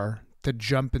are to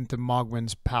jump into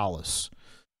Mogwin's palace.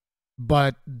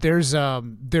 But there's a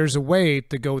way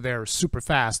to go there super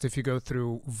fast. If you go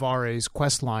through Vare's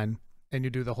quest line and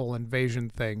you do the whole invasion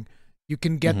thing, you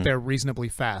can get there reasonably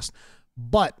fast.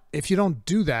 But if you don't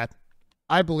do that,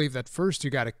 I believe that first you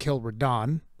got to kill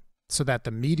Radahn so that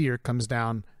the meteor comes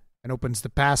down and opens the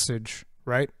passage,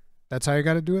 right? That's how you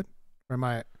got to do it? Or am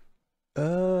I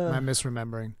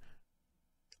misremembering?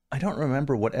 I don't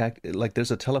remember what like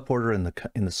there's a teleporter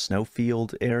in the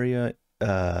snowfield area.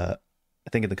 I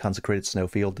think in the consecrated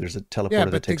snowfield, there's a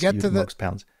teleporter that takes you to Monk's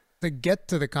Pounds. To get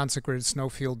to the consecrated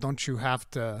snowfield, don't you have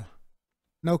to...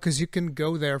 No, because you can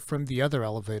go there from the other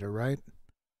elevator, right?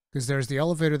 Because there's the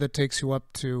elevator that takes you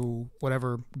up to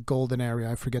whatever golden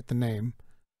area. I forget the name.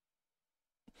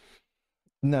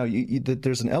 No,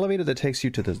 there's an elevator that takes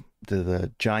you to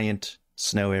the giant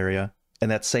snow area, and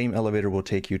that same elevator will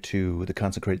take you to the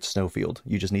consecrated snowfield.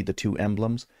 You just need the two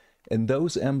emblems, and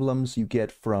those emblems you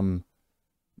get from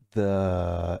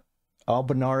the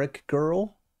Albinauric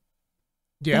girl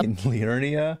in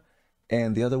Liurnia,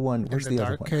 and the other one, where's the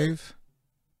other one? Dark Cave.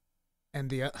 And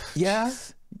the yeah,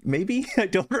 maybe I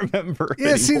don't remember. Yeah,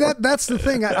 anymore. See that's the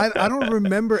thing. I don't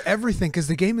remember everything because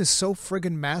the game is so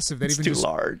friggin' massive that it's even too just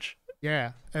large.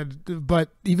 Yeah, but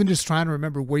even just trying to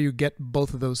remember where you get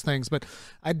both of those things. But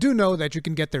I do know that you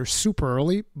can get there super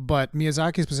early, but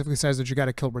Miyazaki specifically says that you got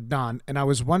to kill Radahn. And I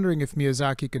was wondering if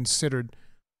Miyazaki considered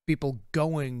people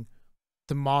going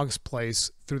to Mog's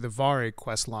place through the Vare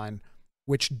quest line,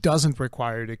 which doesn't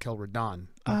require you to kill Radahn.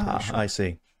 Sure. I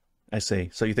see.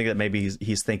 So you think that maybe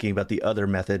he's thinking about the other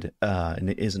method and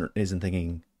isn't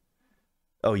thinking,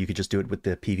 oh, you could just do it with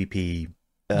the PvP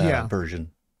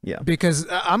version. Yeah. Because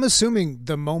I'm assuming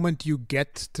the moment you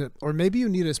get to, or maybe you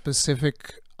need a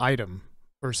specific item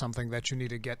or something that you need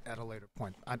to get at a later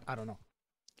point. I don't know.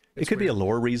 It could be a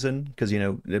lore reason, because,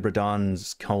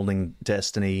 Radahn's holding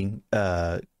Destiny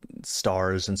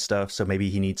stars and stuff, so maybe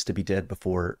he needs to be dead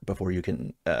before you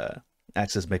can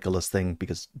access Miquella's thing,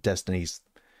 because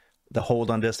the hold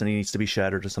on Destiny needs to be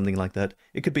shattered or something like that.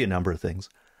 It could be a number of things.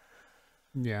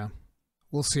 Yeah.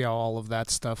 We'll see how all of that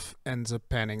stuff ends up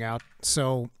panning out.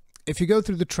 So if you go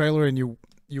through the trailer and you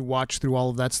watch through all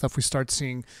of that stuff, we start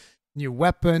seeing new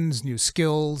weapons, new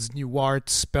skills, new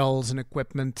arts, spells, and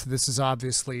equipment. This is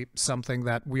obviously something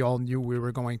that we all knew we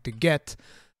were going to get.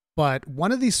 But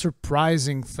one of the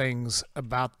surprising things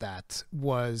about that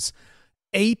was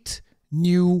 8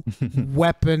 new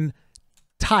weapon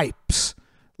types.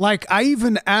 Like, I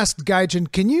even asked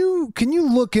Gaijin, can you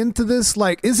look into this?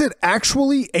 Like, is it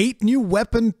actually 8 new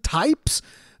weapon types?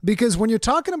 Because when you're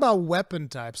talking about weapon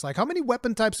types, like, how many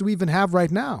weapon types do we even have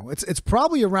right now? It's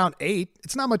probably around 8.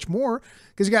 It's not much more,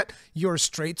 because you got your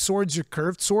straight swords, your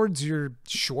curved swords, your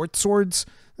short swords.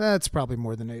 That's probably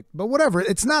more than 8, but whatever.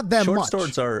 It's not that much.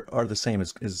 Short swords are the same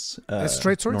as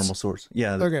straight swords, normal swords.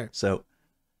 Yeah. Okay. So,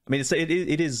 I mean,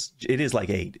 it is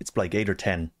like 8. It's like 8 or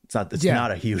 10. It's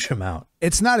not a huge amount.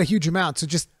 It's not a huge amount. So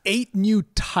just 8 new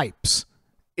types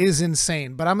is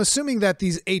insane. But I'm assuming that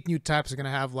these 8 new types are going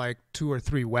to have like 2 or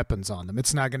 3 weapons on them.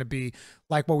 It's not going to be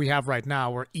like what we have right now,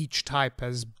 where each type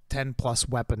has 10 plus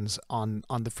weapons on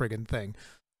the friggin' thing.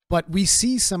 But we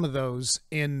see some of those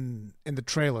in the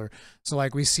trailer. So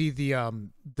like we see the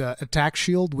attack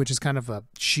shield, which is kind of a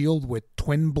shield with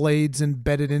twin blades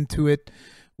embedded into it.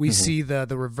 We see the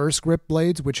reverse grip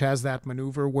blades, which has that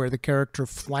maneuver where the character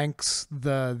flanks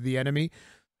the enemy,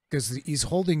 because he's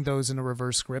holding those in a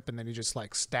reverse grip, and then he just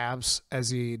like stabs as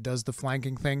he does the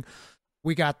flanking thing.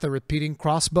 We got the repeating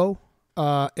crossbow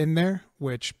in there,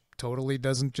 which totally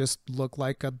doesn't just look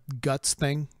like a guts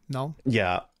thing. No.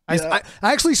 Yeah. I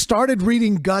actually started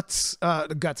reading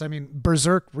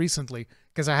Berserk recently,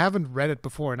 because I haven't read it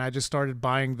before, and I just started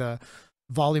buying the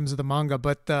volumes of the manga,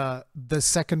 but the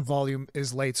second volume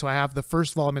is late, so I have the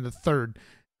first volume and the third.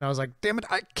 And I was like, damn it,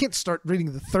 I can't start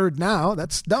reading the third now.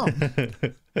 That's dumb.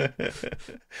 But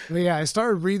yeah, I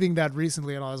started reading that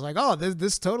recently, and I was like, oh,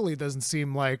 this totally doesn't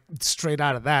seem like straight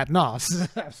out of that. No,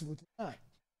 absolutely not.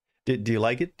 Do you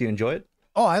like it? Do you enjoy it?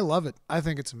 Oh, I love it. I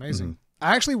think it's amazing.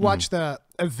 I actually watched a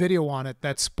video on it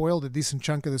that spoiled a decent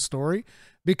chunk of the story,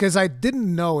 because I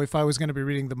didn't know if I was going to be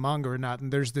reading the manga or not.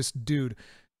 And there's this dude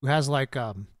who has like,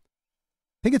 I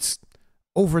think it's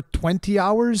over 20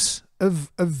 hours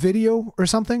of video or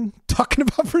something talking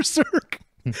about Berserk.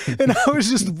 And I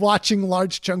was just watching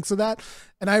large chunks of that.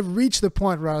 And I reached the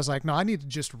point where I was like, no, I need to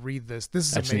just read this. This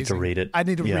is amazing. I need to read it. I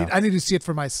need to read. I need to see it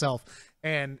for myself.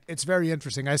 And it's very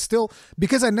interesting.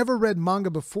 Because I never read manga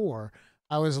before,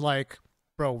 I was like,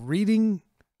 bro, reading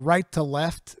right to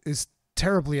left is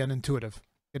terribly unintuitive.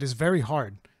 It is very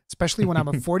hard, especially when I'm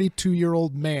a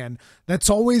 42-year-old man that's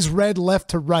always read left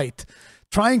to right.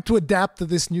 Trying to adapt to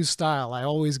this new style, I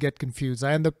always get confused.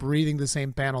 I end up reading the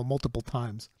same panel multiple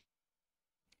times.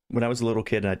 When I was a little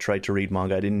kid and I tried to read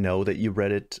manga, I didn't know that you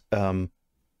read it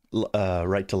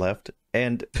right to left.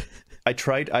 And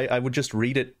I would just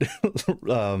read it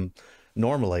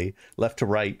normally, left to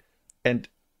right. And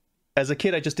as a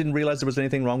kid, I just didn't realize there was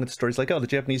anything wrong with the stories. Like, oh, the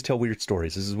Japanese tell weird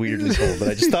stories. This is weirdly told. But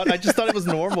I just thought it was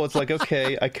normal. It's like,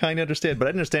 okay, I kind of understand, but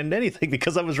I didn't understand anything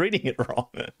because I was reading it wrong.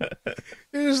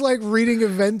 It was like reading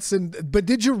events, but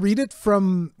did you read it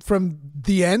from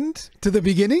the end to the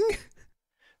beginning?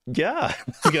 Yeah,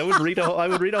 like I would read a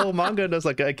whole manga, and I was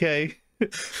like, okay,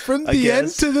 from the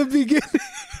end to the beginning.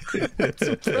 That's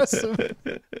impressive.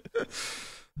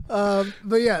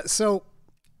 But yeah, so.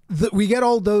 We get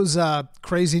all those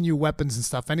crazy new weapons and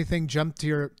stuff. Anything jump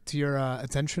to your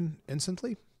attention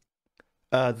instantly?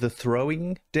 The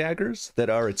throwing daggers that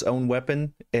are its own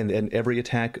weapon, and every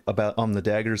attack on the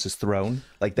daggers is thrown.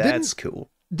 Like, that's cool.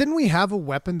 Didn't we have a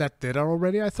weapon that did that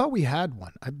already? I thought we had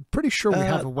one. I'm pretty sure we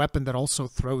have a weapon that also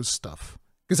throws stuff.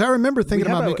 Because I remember thinking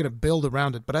about making a build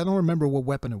around it, but I don't remember what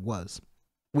weapon it was.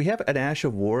 We have an Ash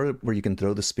of War where you can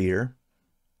throw the spear.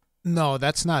 No,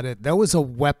 that's not it. That was a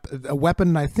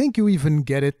weapon. I think you even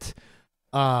get it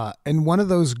in one of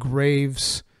those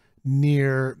graves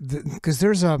near, because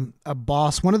there's a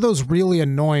boss, one of those really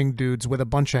annoying dudes with a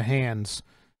bunch of hands,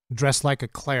 dressed like a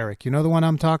cleric. You know the one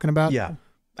I'm talking about? Yeah,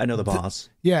 I know the boss.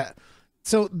 Yeah.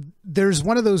 So there's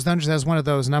one of those dungeons that has one of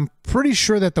those, and I'm pretty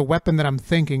sure that the weapon that I'm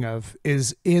thinking of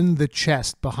is in the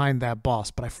chest behind that boss,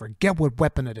 but I forget what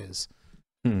weapon it is.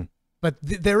 But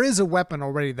there is a weapon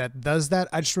already that does that.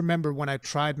 I just remember when I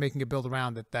tried making a build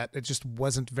around it, that it just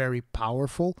wasn't very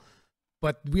powerful.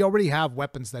 But we already have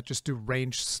weapons that just do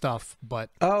ranged stuff.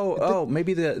 But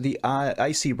maybe the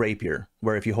icy rapier,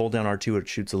 where if you hold down R2, it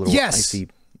shoots a little icy.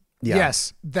 Yeah.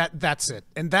 Yes, that's it.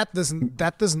 And that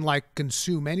doesn't like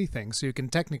consume anything. So you can,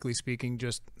 technically speaking,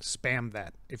 just spam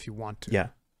that if you want to.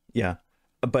 Yeah.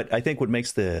 But I think what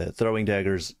makes the throwing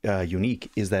daggers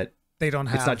unique is that they don't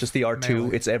have. It's not just the R2;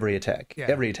 melee. It's every attack. Yeah.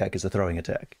 Every attack is a throwing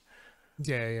attack.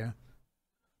 Yeah.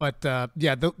 But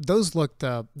those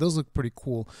look pretty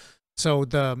cool. So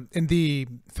in the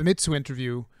Famitsu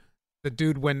interview, The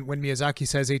dude, when Miyazaki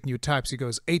says 8 new types, he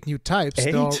goes, 8 new types?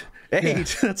 Eight? Yeah.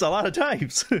 That's a lot of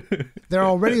types. There are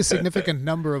already a significant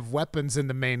number of weapons in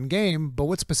the main game, but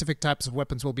what specific types of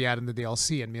weapons will be added in the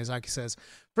DLC? And Miyazaki says,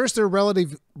 first, there are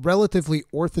relatively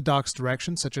orthodox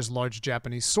directions, such as large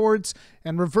Japanese swords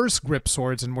and reverse grip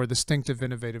swords in more distinctive,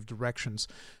 innovative directions.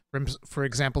 For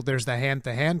example, there's the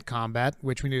hand-to-hand combat,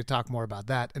 which we need to talk more about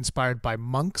that, inspired by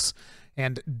monks,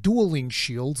 and dueling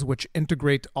shields, which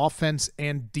integrate offense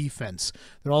and defense.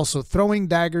 There are also throwing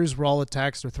daggers, where all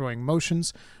attacks are throwing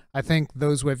motions. I think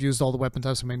those who have used all the weapon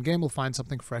types in the main game will find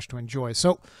something fresh to enjoy.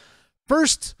 So,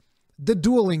 first, the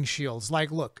dueling shields.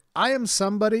 Like, look, I am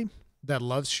somebody that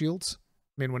loves shields.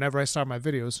 I mean, whenever I start my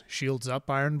videos, shields up,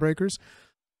 iron breakers.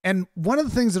 And one of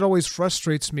the things that always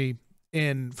frustrates me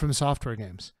from software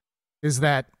games is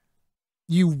that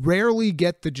you rarely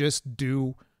get to just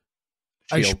do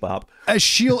Shield pop. a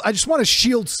shield. I just want a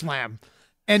shield slam.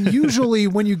 And usually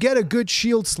when you get a good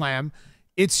shield slam,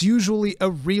 it's usually a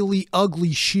really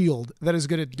ugly shield that is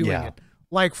good at doing it.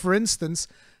 Like, for instance,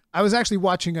 I was actually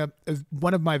watching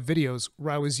one of my videos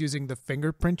where I was using the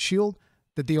fingerprint shield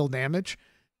to deal damage.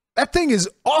 That thing is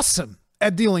awesome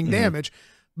at dealing damage,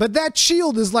 but that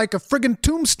shield is like a friggin'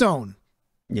 tombstone.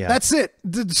 Yeah. That's it.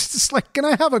 It's just like, can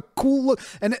I have a cool look?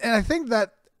 And I think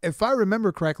that, if I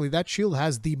remember correctly, that shield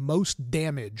has the most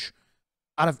damage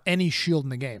out of any shield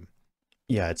in the game.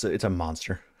 Yeah, it's a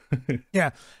monster. Yeah,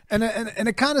 and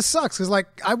it kind of sucks because, like,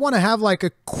 I want to have like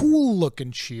a cool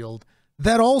looking shield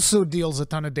that also deals a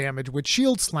ton of damage with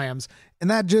shield slams, and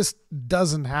that just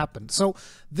doesn't happen. So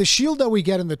the shield that we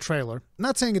get in the trailer, I'm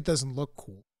not saying it doesn't look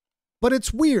cool, but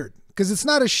it's weird because it's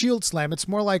not a shield slam. It's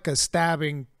more like a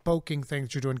stabbing, poking thing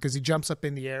that you're doing, because he jumps up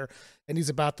in the air and he's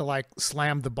about to like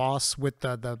slam the boss with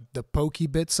the pokey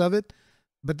bits of it.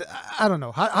 But I don't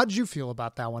know. How did you feel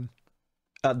about that one?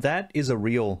 That is a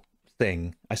real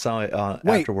thing. I saw it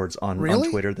afterwards on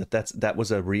Twitter that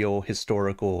was a real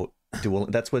historical duel.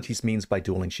 That's what he means by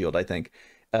dueling shield, I think.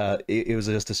 It was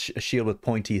just a shield with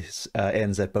pointy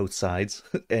ends at both sides,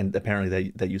 and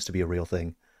apparently that used to be a real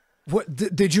thing. What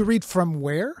did you read from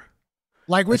where?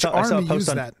 Like, which army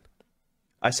used that?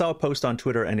 I saw a post on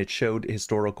Twitter, and it showed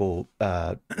historical,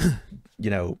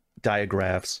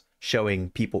 diagraphs showing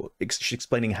people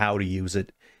explaining how to use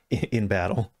it in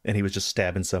battle, and he was just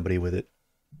stabbing somebody with it.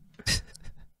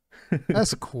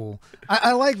 That's cool.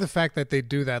 I like the fact that they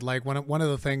do that. Like, one of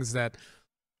the things that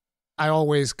I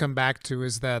always come back to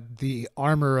is that the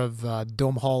armor of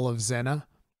Dome Hall of Zena,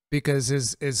 because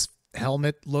his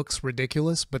helmet looks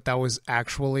ridiculous, but that was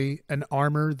actually an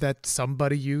armor that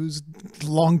somebody used a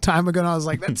long time ago, and I was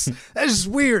like, that's just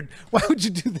weird. Why would you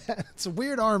do that? It's a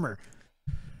weird armor.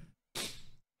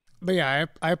 But yeah,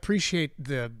 I appreciate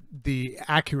the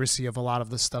accuracy of a lot of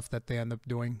the stuff that they end up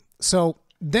doing. So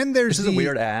then there's this is a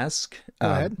weird ask, Go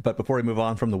ahead. But before we move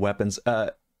on from the weapons,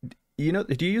 have you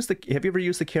ever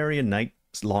used the Carrion Knight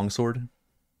longsword?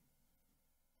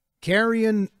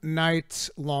 Carrion Knight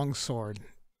longsword.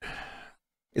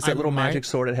 It's that little magic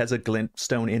sword that has a glint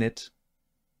stone in it.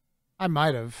 I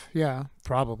might have. Yeah,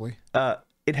 probably.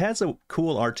 It has a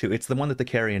cool R2. It's the one that the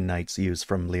Carrion Knights use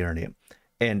from Liurnia.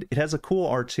 And it has a cool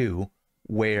R2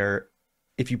 where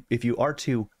if you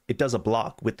R2, it does a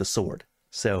block with the sword.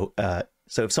 So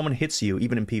if someone hits you,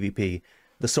 even in PvP,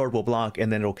 the sword will block,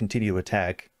 and then it'll continue to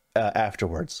attack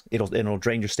afterwards. It'll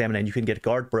drain your stamina, and you can get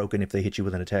guard broken if they hit you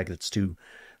with an attack that's too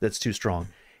strong.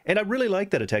 And I really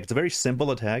like that attack. It's a very simple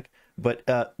attack, but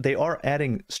they are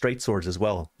adding straight swords as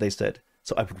well, they said.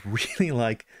 So I would really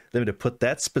like them to put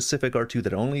that specific R2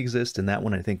 that only exists in that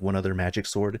one, I think one other magic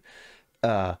sword,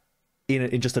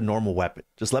 in just a normal weapon.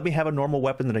 Just let me have a normal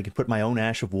weapon that I can put my own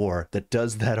Ash of War that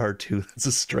does that R2. That's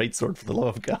a straight sword, for the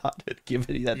love of God. Give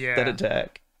it that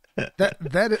attack.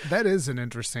 that is an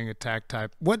interesting attack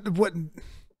type. What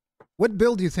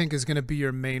build do you think is going to be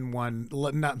your main one?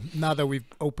 Now that we've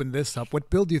opened this up, what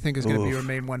build do you think is going to be your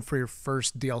main one for your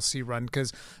first DLC run?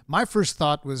 Because my first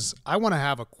thought was I want to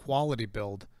have a quality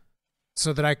build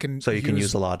so that I can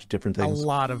use a lot of different things. A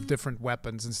lot of different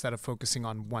weapons instead of focusing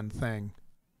on one thing.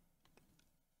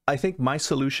 I think my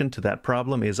solution to that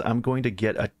problem is I'm going to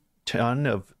get a ton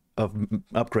of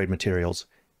upgrade materials,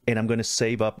 and I'm going to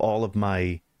save up all of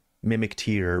my Mimic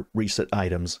Tier reset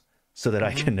items so that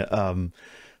I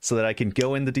can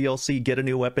go in the DLC, get a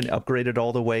new weapon, upgrade it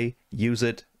all the way, use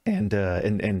it, and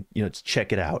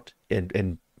check it out,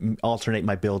 and alternate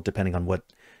my build depending on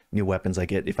what new weapons I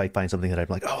get. If I find something that I'm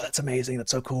like, oh, that's amazing,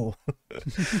 that's so cool.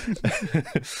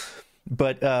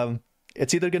 But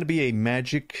it's either going to be a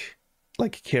magic,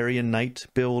 like Carrion Knight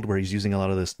build where he's using a lot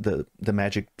of the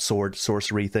magic sword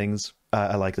sorcery things.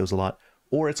 I like those a lot.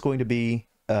 Or it's going to be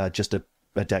just a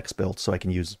a dex build so I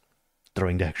can use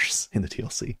throwing daggers in the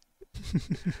DLC.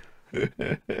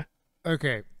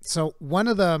 Okay, so one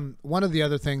of the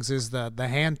other things is the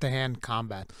hand-to-hand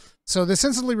combat. So this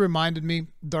instantly reminded me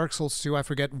Dark Souls 2. I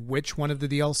forget which one of the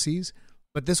DLCs,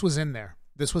 but this was in there.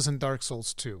 This was in Dark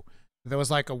Souls 2. There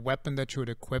was like a weapon that you would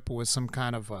equip with some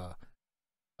kind of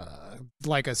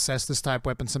like a Cestus type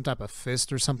weapon, some type of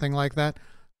fist or something like that,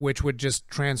 which would just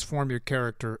transform your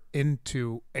character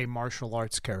into a martial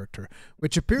arts character,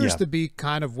 which appears to be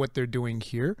kind of what they're doing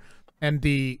here. And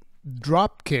the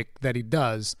drop kick that he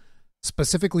does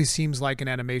specifically seems like an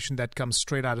animation that comes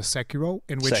straight out of Sekiro,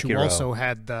 in which you also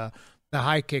had the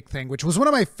high kick thing, which was one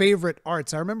of my favorite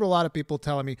arts. I remember a lot of people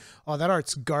telling me, oh, that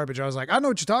art's garbage. I was like, I know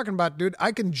what you're talking about, dude.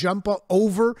 I can jump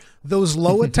over those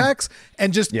low attacks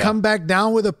and just come back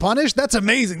down with a punish. That's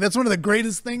amazing. That's one of the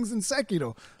greatest things in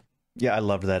Sekiro. Yeah, I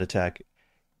loved that attack.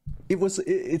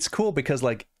 It's cool because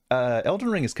like Elden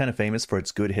Ring is kind of famous for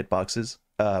its good hitboxes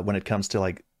when it comes to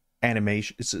like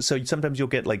animation. So sometimes you'll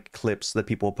get like clips that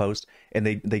people post and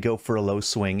they go for a low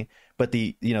swing, but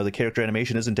the character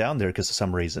animation isn't down there because of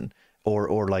some reason,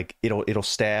 or like it'll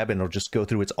stab and it'll just go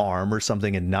through its arm or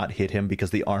something and not hit him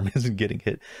because the arm isn't getting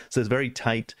hit. So it's very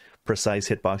tight, precise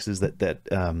hitboxes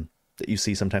that you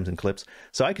see sometimes in clips.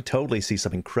 So I could totally see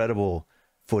some incredible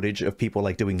footage of people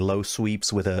like doing low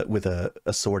sweeps with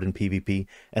a sword in PvP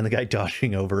and the guy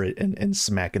dodging over it and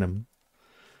smacking him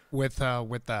with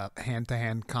the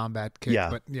hand-to-hand combat kick.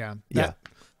 But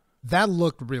that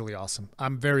looked really awesome.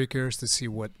 I'm very curious to see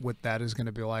what that is going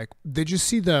to be like. Did you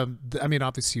see I mean,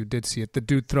 obviously you did see it, the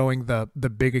dude throwing the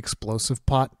big explosive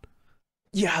pot?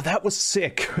 Yeah, that was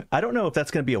sick. I don't know if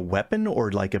that's going to be a weapon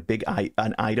or like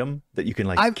an item that you can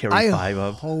like carry 5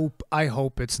 of. I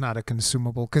hope it's not a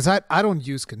consumable, because I don't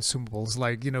use consumables,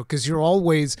 like, because you're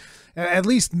always, at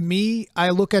least me,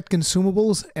 I look at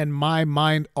consumables and my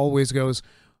mind always goes,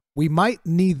 we might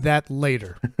need that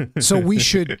later. So we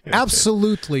should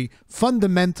absolutely,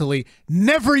 fundamentally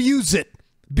never use it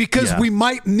because we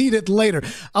might need it later.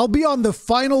 I'll be on the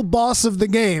final boss of the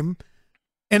game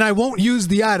and I won't use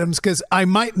the items because I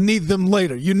might need them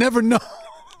later. You never know.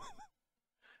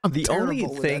 The only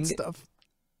thing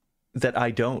that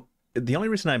the only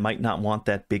reason I might not want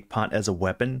that big pot as a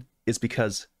weapon is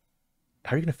because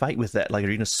how are you going to fight with that? Like, are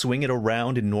you going to swing it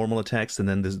around in normal attacks and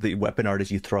then the weapon art is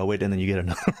you throw it and then you get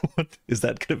another one? Is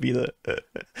that going to be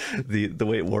the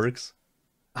way it works?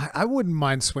 I wouldn't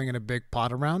mind swinging a big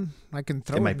pot around. I can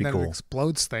throw it and then it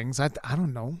explodes things. I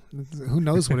don't know. Who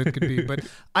knows what it could be? But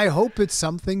I hope it's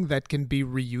something that can be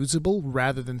reusable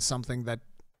rather than something that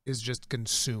is just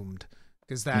consumed,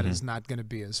 because that is not going to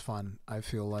be as fun, I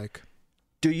feel like.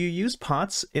 Do you use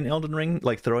pots in Elden Ring,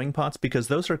 like throwing pots? Because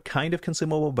those are kind of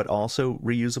consumable, but also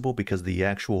reusable because the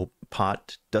actual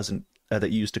pot doesn't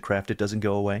that you use to craft it doesn't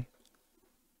go away.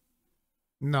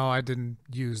 No, I didn't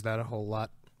use that a whole lot.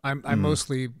 I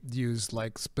mostly used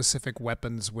like specific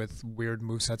weapons with weird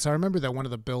movesets. I remember that one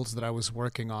of the builds that I was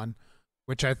working on,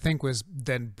 which I think was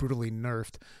then brutally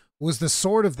nerfed, was the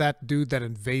sword of that dude that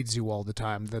invades you all the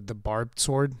time, the barbed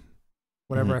sword,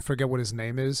 whatever, I forget what his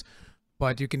name is.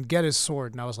 But you can get his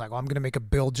sword, and I was like, I'm going to make a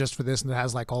build just for this, and it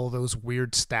has like all those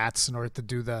weird stats in order to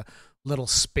do the little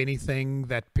spinny thing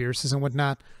that pierces and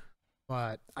whatnot.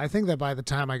 But I think that by the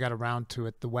time I got around to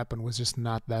it, the weapon was just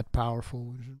not that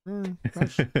powerful.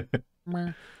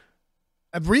 A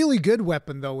really good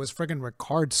weapon, though, was friggin'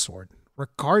 Ricard's sword.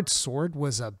 Ricard's sword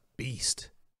was a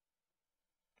beast.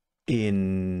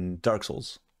 In Dark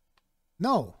Souls?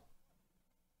 No.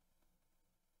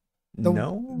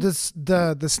 No? The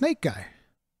snake guy.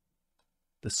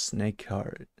 The snake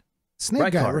card.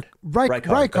 Snake Ricard. guy.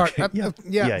 Ricard. Okay.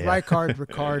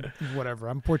 Ricard, whatever.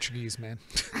 I'm Portuguese, man.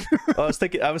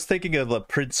 I was thinking of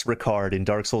Prince Ricard in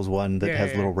Dark Souls 1 that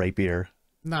has a little rapier.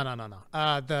 No.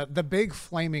 The big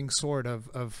flaming sword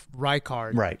of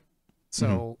Ricard. Right.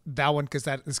 So that one, because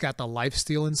it's got the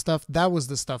lifesteal and stuff. That was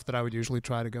the stuff that I would usually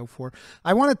try to go for.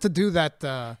 I wanted to do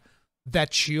that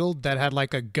shield that had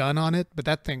like a gun on it, but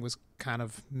that thing was kind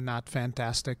of not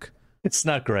fantastic. It's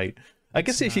not great. I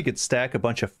guess if you could stack a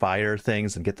bunch of fire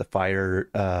things and get the fire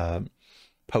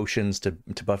potions to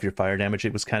buff your fire damage,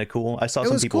 it was kind of cool. I saw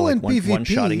some people like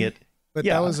one-shotting it. But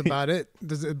that was about it.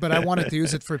 But I wanted to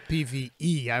use it for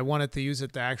PvE. I wanted to use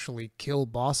it to actually kill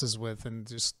bosses with and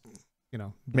just,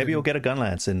 Maybe you'll get a gun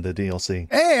lance in the DLC.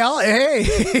 Hey,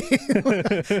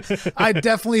 I'd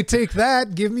definitely take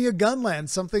that. Give me a gun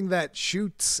lance, something that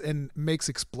shoots and makes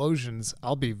explosions.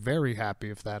 I'll be very happy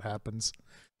if that happens.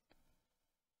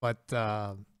 But,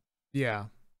 yeah.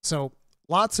 So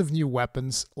lots of new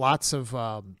weapons, lots of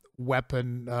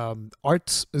weapon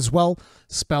arts as well,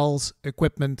 spells,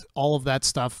 equipment, all of that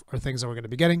stuff are things that we're going to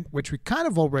be getting, which we kind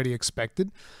of already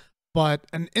expected. But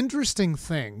an interesting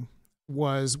thing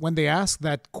was when they asked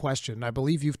that question, I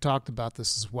believe you've talked about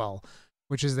this as well,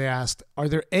 which is they asked, are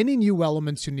there any new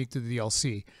elements unique to the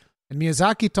DLC? And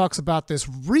Miyazaki talks about this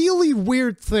really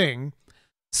weird thing.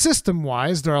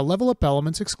 System-wise, there are level-up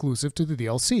elements exclusive to the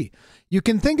DLC. You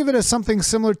can think of it as something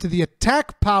similar to the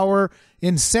attack power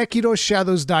in Sekiro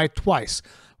Shadows Die Twice,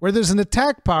 where there's an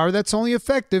attack power that's only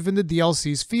effective in the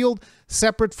DLC's field,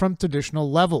 separate from traditional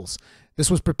levels.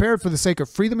 This was prepared for the sake of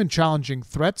freedom and challenging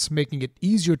threats, making it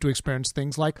easier to experience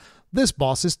things like, this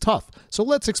boss is tough, so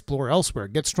let's explore elsewhere,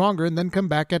 get stronger, and then come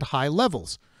back at high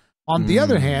levels. On the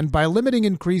other hand, by limiting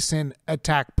increase in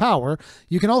attack power,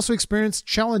 you can also experience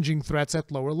challenging threats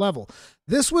at lower level.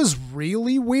 This was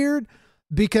really weird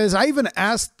because I even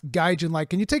asked Gaijin, like,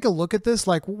 can you take a look at this?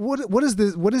 Like, what is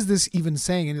this? What is this even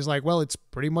saying? And he's like, well, it's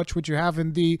pretty much what you have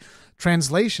in the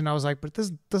translation. I was like, but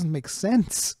this doesn't make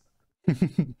sense.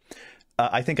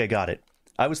 I think I got it.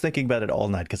 I was thinking about it all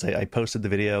night because I posted the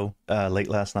video late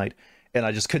last night and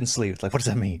I just couldn't sleep. It's like, what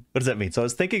does that mean? What does that mean? So I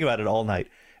was thinking about it all night.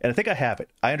 And I think I have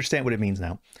it. I understand what it means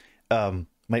now.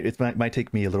 It might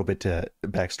take me a little bit to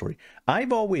backstory.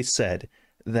 I've always said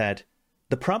that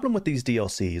the problem with these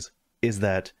DLCs is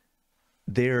that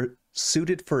they're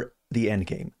suited for the end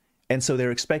game, and so they're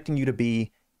expecting you to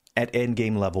be at end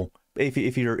game level. If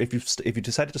you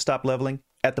decided to stop leveling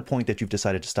at the point that you've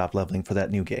decided to stop leveling for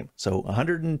that new game, so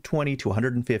 120 to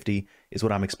 150 is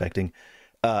what I'm expecting,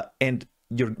 and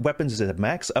your weapons is at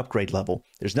max upgrade level.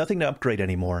 There's nothing to upgrade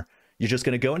anymore. You're just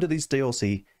going to go into these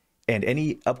DLC, and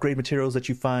any upgrade materials that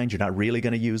you find, you're not really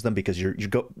going to use them because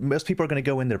most people are going to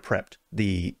go in there prepped.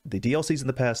 The DLCs in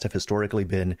the past have historically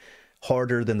been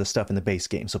harder than the stuff in the base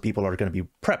game, so people are going to be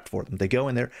prepped for them. They go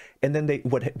in there, and then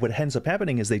what ends up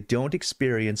happening is they don't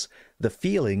experience the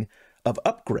feeling of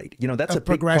upgrade. You know, that's a big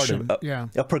progression, part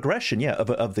of a progression,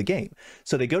 of the game.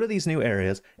 So they go to these new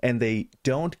areas, and they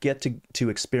don't get to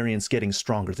experience getting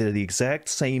stronger. They're the exact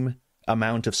same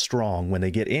amount of strong when they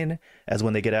get in as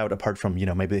when they get out, apart from,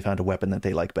 maybe they found a weapon that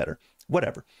they like better,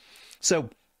 whatever.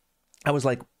 So I was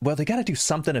like, well, they got to do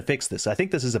something to fix this. I think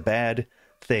this is a bad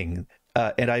thing.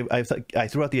 And I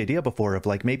threw out the idea before of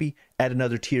like maybe add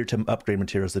another tier to upgrade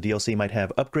materials. The DLC might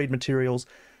have upgrade materials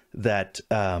that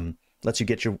lets you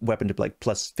get your weapon to like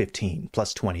plus 15,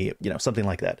 plus 20, something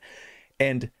like that.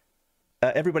 And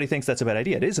everybody thinks that's a bad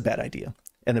idea. It is a bad idea.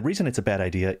 And the reason it's a bad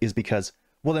idea is because,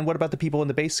 well, then what about the people in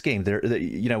the base game?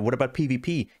 What about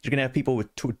PvP? You're going to have people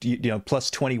with plus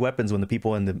 20 weapons when the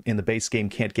people in the base game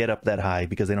can't get up that high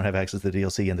because they don't have access to the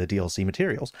DLC and the DLC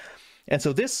materials. And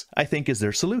so this, I think, is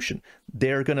their solution.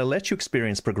 They're going to let you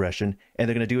experience progression, and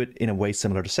they're going to do it in a way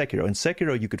similar to Sekiro. In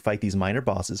Sekiro, you could fight these minor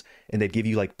bosses, and they'd give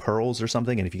you like pearls or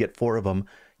something, and if you get 4 of them,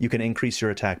 you can increase your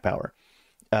attack power.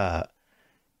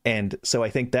 And so I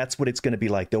think that's what it's going to be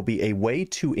like. There'll be a way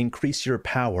to increase your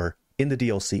power in the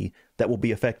DLC that will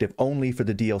be effective only for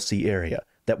the DLC area,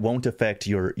 that won't affect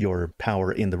your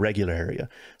power in the regular area.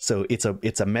 So it's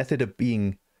a method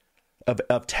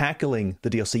of tackling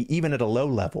the DLC even at a low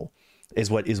level is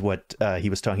what he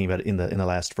was talking about in the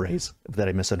last phrase that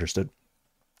I misunderstood.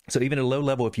 So even at a low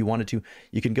level, if you wanted to,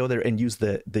 you can go there and use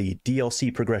the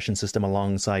DLC progression system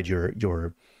alongside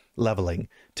your leveling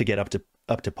to get up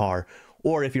to par.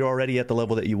 Or if you're already at the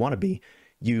level that you want to be,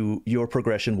 your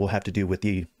progression will have to do with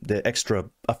the extra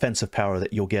offensive power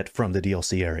that you'll get from the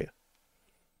DLC area.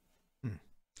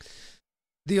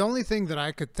 The only thing that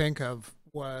I could think of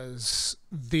was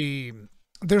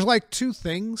there's like 2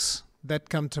 things that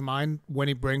come to mind when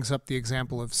he brings up the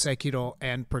example of Sekiro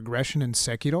and progression in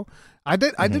Sekiro. I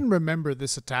didn't remember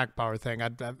this attack power thing.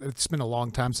 It's been a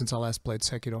long time since I last played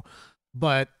Sekiro.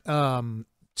 But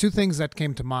 2 things that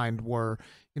came to mind were,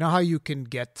 how you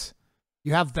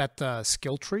have that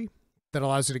skill tree that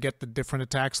allows you to get the different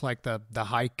attacks, like the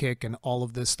high kick and all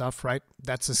of this stuff, right?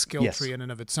 That's a skill tree in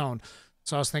and of its own.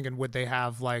 So I was thinking, would they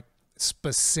have like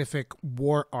specific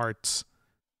war arts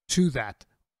to that?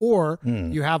 Or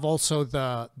you have also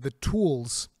the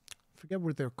tools, I forget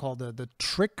what they're called, the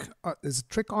trick, is it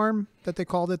trick arm that they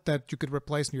called it, that you could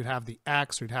replace, and you'd have the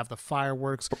axe, or you'd have the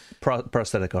fireworks.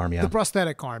 Prosthetic arm, yeah. The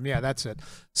prosthetic arm, yeah, that's it.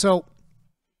 So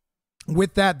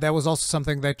with that was also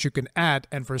something that you can add,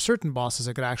 and for certain bosses,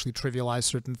 it could actually trivialize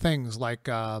certain things, like,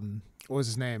 what was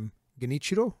his name?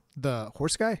 Genichiro? The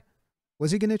horse guy? Was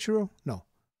he Genichiro? No.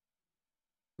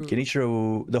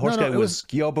 Genichiro, the horse guy was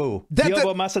Gyobu.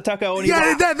 Gyobu Masataka Oniwa.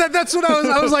 Yeah, that's what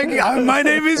I was like, my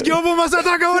name is Gyobu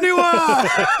Masataka Oniwa.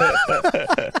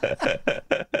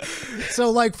 So,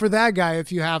 like, for that guy,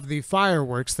 if you have the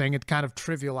fireworks thing, it kind of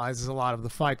trivializes a lot of the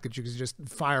fight because you can just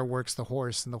fireworks the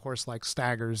horse and the horse, like,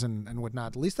 staggers and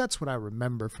whatnot. At least that's what I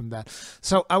remember from that.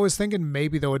 So I was thinking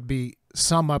maybe there would be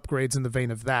some upgrades in the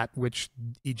vein of that, which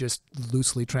he just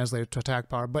loosely translated to attack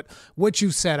power. But what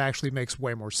you said actually makes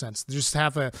way more sense. Just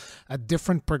have a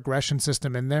different progression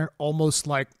system in there, almost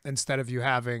like instead of you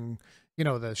having, you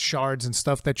know, the shards and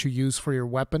stuff that you use for your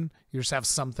weapon, you just have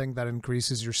something that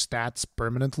increases your stats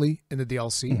permanently in the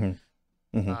DLC.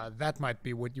 That might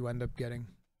be what you end up getting.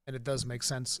 And it does make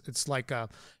sense. It's like a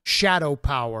shadow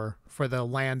power for the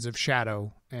lands of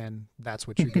shadow, and that's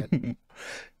what you get.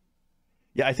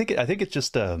 Yeah, I think it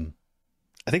just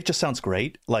sounds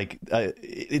great. Like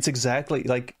it's exactly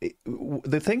like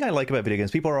the thing I like about video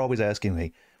games. People are always asking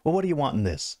me, "Well, what do you want in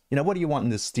this? You know, what do you want in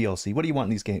this DLC? What do you want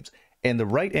in these games?" And the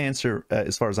right answer,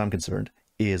 as far as I'm concerned,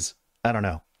 is I don't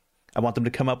know. I want them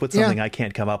to come up with something I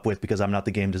can't come up with because I'm not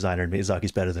the game designer and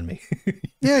Miyazaki's better than me.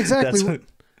 Yeah, exactly.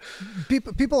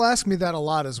 People ask me that a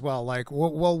lot as well. Like,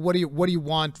 well, what do you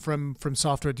want from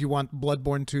software? Do you want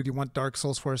Bloodborne 2? Do you want Dark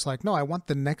Souls 4? It's like, no, I want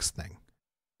the next thing.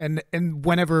 And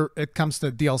whenever it comes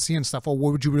to DLC and stuff, well,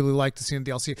 what would you really like to see in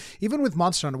DLC? Even with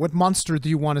Monster Hunter, what monster do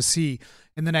you want to see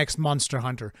in the next Monster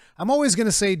Hunter? I'm always going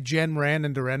to say Genran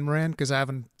and Duranran because I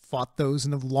haven't fought those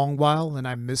in a long while and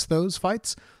I miss those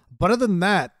fights. But other than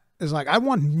that, it's like I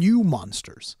want new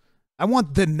monsters. I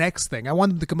want the next thing. I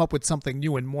want them to come up with something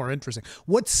new and more interesting.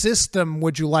 What system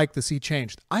would you like to see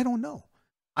changed? I don't know.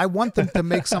 I want them to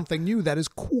make something new that is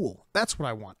cool. That's what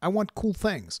I want. I want cool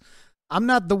things. I'm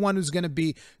not the one who's going to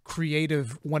be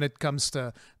creative when it comes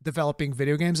to developing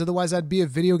video games. Otherwise, I'd be a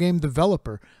video game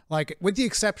developer. Like, with the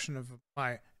exception of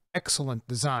my excellent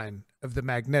design of the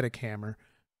magnetic hammer,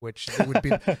 which it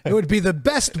would be the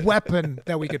best weapon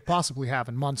that we could possibly have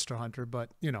in Monster Hunter. But,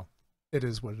 you know, it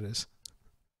is what it is.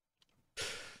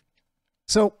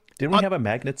 So, didn't we have a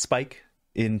magnet spike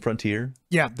in Frontier?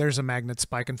 Yeah, there's a magnet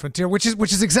spike in Frontier, which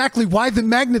is exactly why the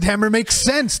magnet hammer makes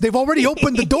sense. They've already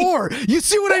opened the door. You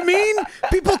see what I mean?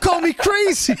 People call me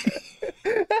crazy.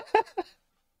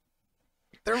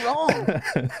 They're wrong.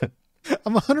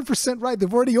 I'm 100% right.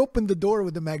 They've already opened the door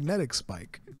with the magnetic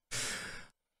spike.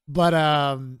 But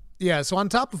yeah, so on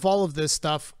top of all of this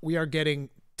stuff, we are getting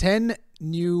 10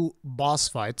 new boss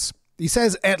fights. He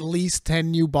says at least 10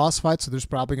 new boss fights, so there's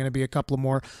probably going to be a couple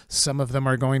more. Some of them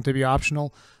are going to be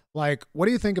optional. Like, what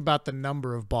do you think about the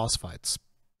number of boss fights?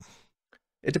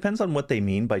 It depends on what they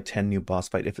mean by 10 new boss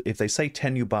fights. If they say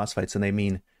 10 new boss fights and they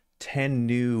mean 10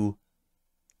 new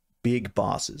big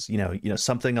bosses, you know,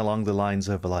 something along the lines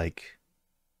of like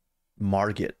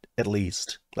Margit, at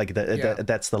least. Like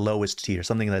that's the lowest tier,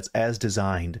 something that's as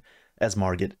designed as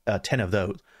Margit, 10 of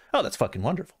those. Oh, that's fucking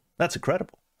wonderful. That's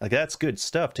incredible. Like, that's good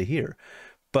stuff to hear.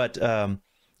 But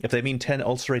if they mean 10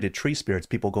 ulcerated tree spirits,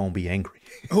 people going to be angry.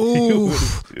 Ooh,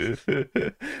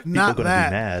 not going to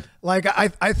be mad. Like,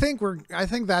 I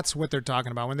think that's what they're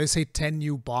talking about. When they say 10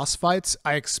 new boss fights,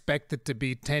 I expect it to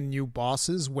be 10 new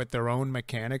bosses with their own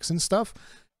mechanics and stuff.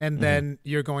 And then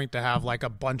you're going to have like a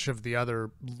bunch of the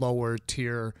other lower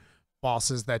tier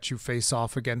bosses that you face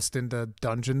off against in the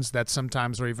dungeons that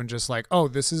sometimes are even just like, oh,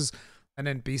 this is an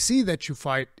NPC that you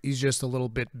fight. He's just a little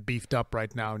bit beefed up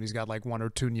right now, and he's got like 1 or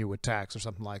 2 new attacks or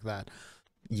something like that.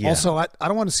 Yeah. Also, I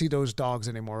don't want to see those dogs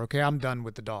anymore. Okay, I'm done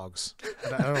with the dogs.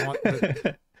 I don't want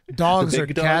the dogs or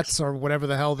cats or whatever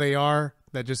the hell they are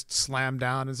that just slam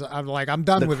down. I'm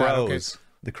done with that. Okay.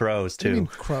 The crows too. What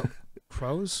do you mean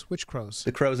crows? Which crows?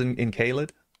 The crows in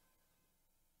Caelid.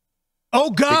 Oh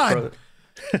God!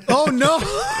 Oh no!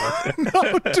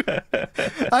 No, dude.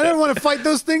 I don't want to fight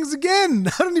those things again.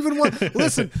 I don't even want.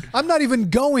 Listen, I'm not even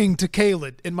going to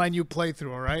Caelid in my new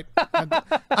playthrough. All right,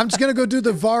 I'm just gonna go do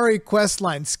the Vari quest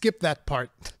line. Skip that part.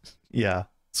 Yeah.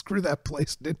 Screw that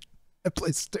place, dude. That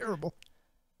place is terrible.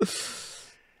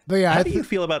 But yeah, how do you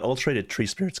feel about ulcerated tree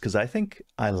spirits? Because I think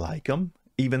I like them,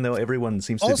 even though everyone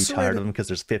seems to be tired of them because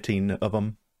there's 15 of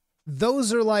them.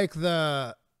 Those are like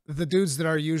the dudes that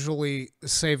are usually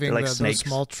saving like the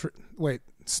small wait,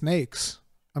 snakes.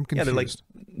 I'm confused.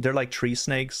 Yeah, they're like tree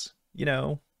snakes, you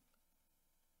know.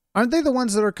 Aren't they the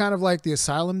ones that are kind of like the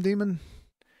asylum demon?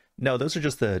 No, those are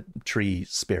just the tree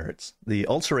spirits. The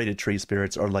ulcerated tree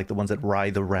spirits are like the ones that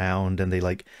writhe around and they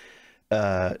like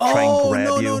try and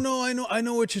grab you. No, I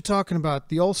know what you're talking about.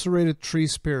 The ulcerated tree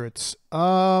spirits.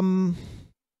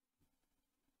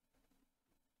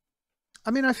 I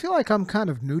mean, I feel like I'm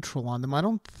kind of neutral on them. I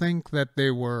don't think that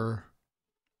they were.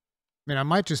 I mean, I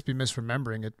might just be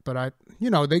misremembering it, but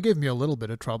they gave me a little bit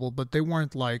of trouble, but they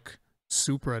weren't like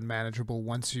super unmanageable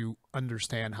once you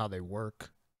understand how they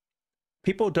work.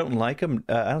 people don't like them.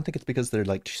 I don't think it's because they're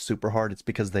like super hard. It's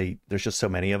because there's just so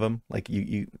many of them. Like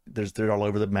they're all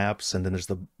over the maps, and then there's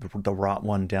the rot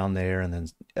one down there, and then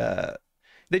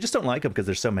they just don't like them because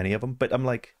there's so many of them. But I'm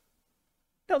like,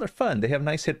 no, they're fun. They have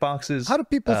nice hitboxes. How do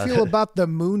people feel about the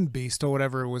Moon Beast or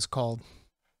whatever it was called?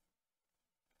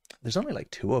 There's only like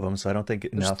 2 of them, so I don't think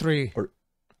enough.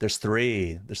 There's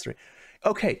 3. There's three.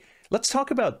 Okay, let's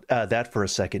talk about that for a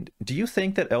second. Do you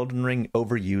think that Elden Ring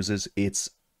overuses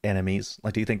its enemies?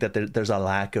 Like, do you think that there's a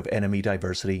lack of enemy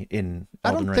diversity in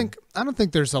Elden Ring? I don't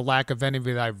think there's a lack of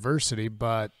enemy diversity,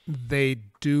 but they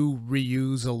do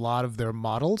reuse a lot of their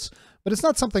models. But it's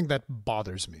not something that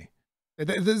bothers me.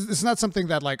 It's not something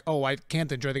that like, oh, I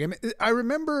can't enjoy the game. I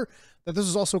remember that this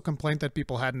was also a complaint that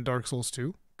people had in Dark Souls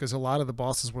 2, because a lot of the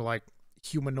bosses were like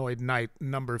humanoid knight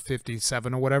number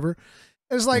 57 or whatever.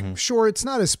 It's like, sure, it's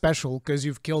not as special because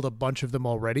you've killed a bunch of them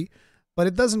already, but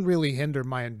it doesn't really hinder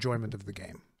my enjoyment of the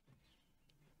game.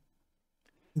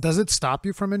 Does it stop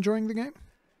you from enjoying the game?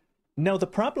 No, the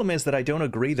problem is that I don't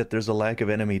agree that there's a lack of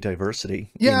enemy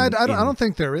diversity. Yeah, I don't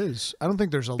think there is. I don't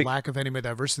think there's a lack of enemy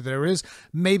diversity. There is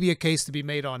maybe a case to be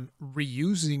made on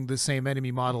reusing the same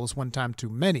enemy models one time too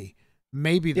many.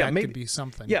 Maybe that could be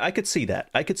something. Yeah, I could see that.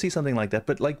 I could see something like that.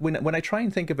 But like when I try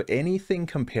and think of anything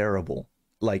comparable,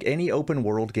 like any open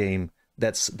world game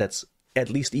that's at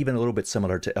least even a little bit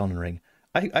similar to Elden Ring,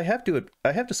 I have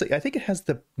to say I think it has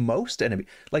the most enemy.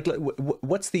 Like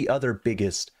what's the other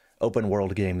biggest open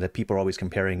world game that people are always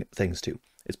comparing things to?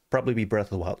 It's probably be Breath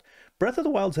of the Wild. Breath of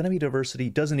the Wild's enemy diversity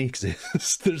doesn't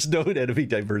exist. There's no enemy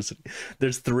diversity.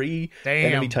 There's 3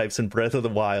 enemy types in Breath of the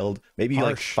Wild, maybe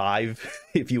like 5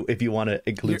 if you want to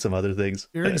include some other things.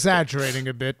 You're exaggerating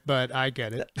a bit, but I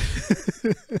get it.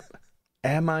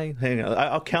 Am I? Hang on,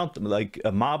 I'll count them. Like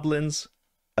moblins,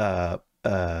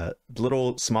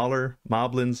 little smaller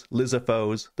moblins,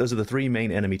 Lizafos. Those are the 3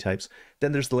 main enemy types.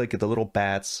 Then there's the little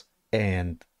bats,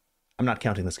 and I'm not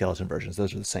counting the skeleton versions.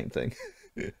 Those are the same thing.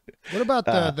 What about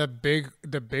the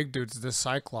big dudes, the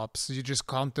Cyclops? You just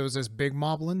count those as big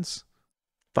moblins?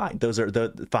 Fine, those are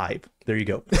the 5. There you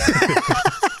go.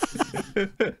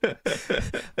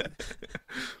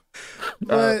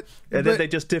 And then they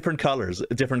just different colors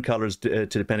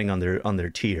depending on their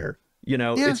tier. You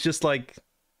know, yeah. It's just like,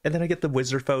 and then I get the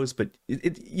wizard foes, but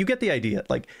you get the idea.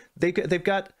 Like they've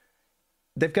got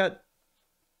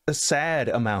a sad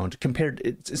amount compared.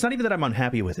 It's not even that I'm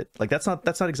unhappy with it. Like that's not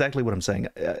exactly what I'm saying.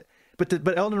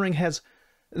 But Elden Ring has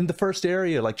in the first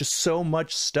area like just so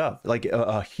much stuff, like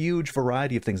a huge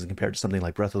variety of things compared to something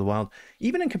like Breath of the Wild,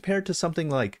 even in compared to something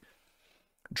like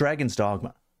Dragon's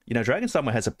Dogma. You know, Dragon's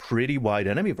Dogma has a pretty wide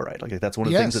enemy variety. Like that's one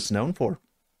of the things it's known for.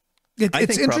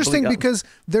 It's interesting because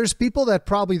there's people that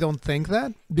probably don't think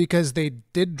that because they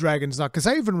did Dragon's Dogma. Because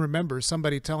I even remember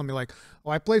somebody telling me like, "Oh,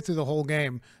 I played through the whole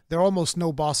game. There are almost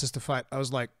no bosses to fight." I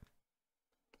was like,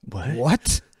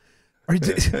 "What?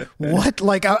 What?"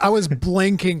 Like I was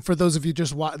blanking. For those of you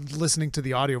just listening to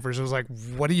the audio version, I was like,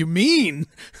 "What do you mean?"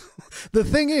 The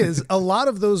thing is, a lot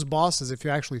of those bosses, if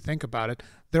you actually think about it,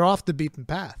 they're off the beaten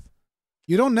path.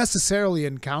 You don't necessarily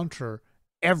encounter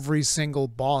every single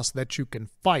boss that you can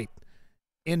fight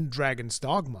in Dragon's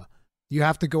Dogma. You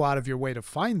have to go out of your way to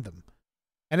find them.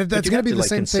 And if that's going to be the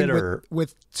same thing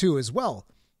with 2 as well.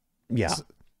 Yeah.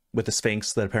 With the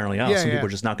Sphinx that apparently, some people are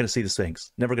just not going to see the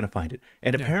Sphinx. Never going to find it.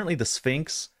 And apparently the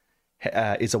Sphinx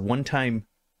is a one-time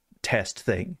test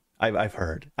thing. I've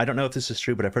heard. I don't know if this is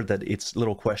true, but I've heard that it's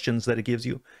little questions that it gives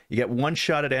you. You get one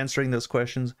shot at answering those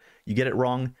questions. You get it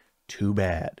wrong, too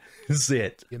bad. That's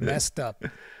it. You messed up.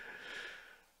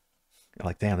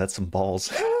 Like, damn, that's some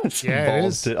balls.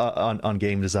 Balls on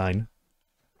game design.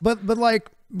 But like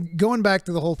going back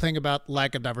to the whole thing about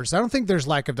lack of diversity, I don't think there's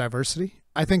lack of diversity.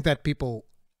 I think that people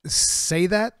say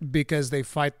that because they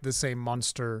fight the same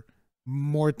monster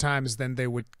more times than they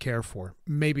would care for.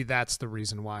 Maybe that's the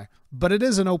reason why. But it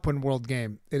is an open world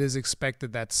game. It is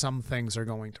expected that some things are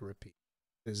going to repeat.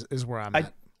 Is where I'm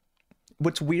at.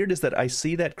 What's weird is that I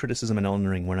see that criticism in Elden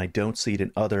Ring when I don't see it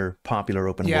in other popular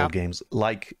open world games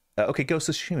like Ghost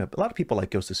of Tsushima. A lot of people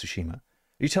like Ghost of Tsushima. Are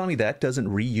you telling me that doesn't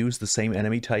reuse the same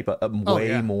enemy type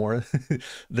way more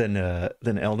than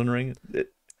Elden Ring?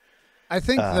 I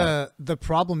think the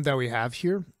problem that we have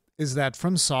here is that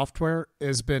From Software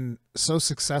has been so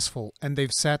successful and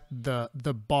they've set the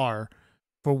bar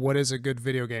for what is a good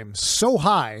video game so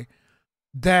high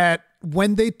that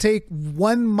when they take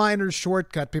one minor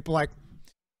shortcut, people are like,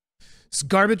 it's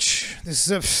garbage.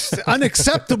 This is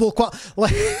unacceptable.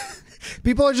 Like,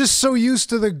 people are just so used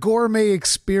to the gourmet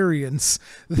experience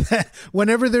that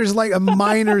whenever there's like a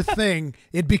minor thing,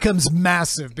 it becomes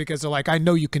massive because they're like, I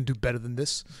know you can do better than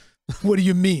this. What do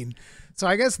you mean? So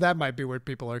I guess that might be where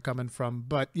people are coming from.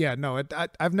 But yeah, no,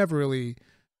 I've never really.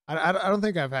 I don't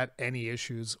think I've had any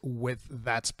issues with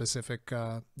that specific.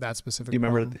 You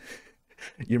remember? Problem.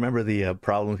 You remember the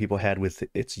problem people had with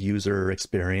its user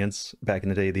experience back in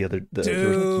the day? There was like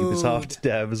Ubisoft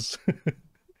devs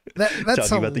that's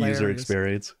talking about the hilarious. user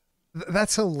experience.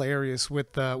 That's hilarious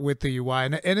with the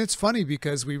UI, and it's funny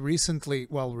because we recently,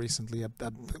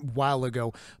 a while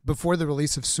ago, before the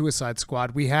release of Suicide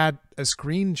Squad, we had a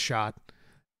screenshot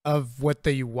of what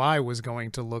the UI was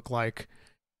going to look like,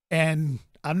 and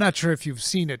I'm not sure if you've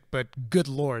seen it, but good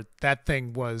Lord, that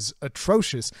thing was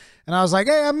atrocious. And I was like,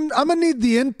 hey, I'm gonna need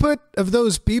the input of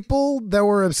those people that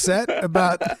were upset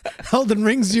about Elden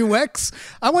Ring's UX.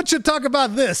 I want you to talk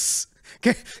about this.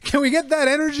 Can we get that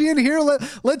energy in here?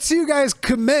 Let's see you guys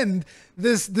commend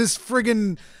this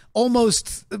friggin'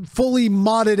 almost fully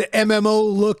modded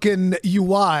MMO looking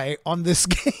UI on this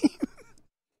game.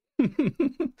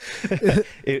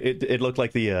 it looked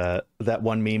like the that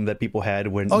one meme that people had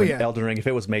when Elden Ring, if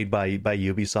it was made by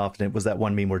Ubisoft, and it was that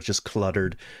one meme where it's just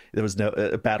cluttered. There was no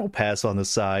battle pass on the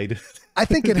side. I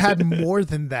think it had more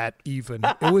than that even.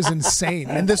 It was insane.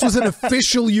 And this was an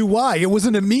official UI. It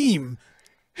wasn't a meme.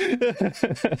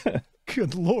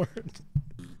 Good Lord.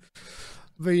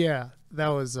 But yeah, that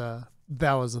was a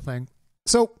thing.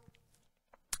 So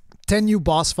 10 new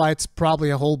boss fights, probably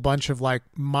a whole bunch of like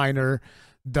minor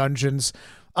dungeons.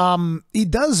 He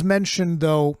does mention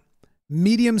though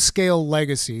medium scale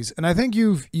legacies, and I think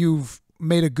you've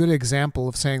made a good example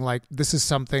of saying like this is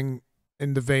something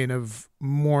in the vein of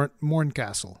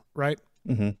Morncastle, right?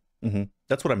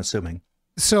 That's what I'm assuming.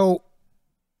 So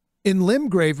in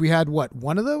Limgrave, we had what,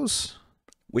 one of those?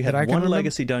 We had one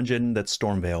legacy dungeon that's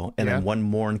Stormvale, and then one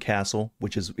Morncastle,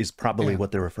 which is probably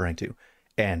what they're referring to.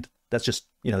 And that's just,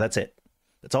 that's it.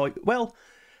 That's all. Well,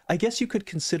 I guess you could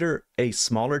consider a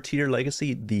smaller tier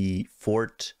legacy the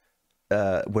fort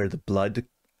where the Blood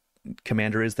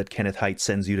commander is that Kenneth Haidt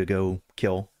sends you to go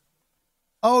kill.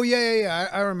 Oh yeah.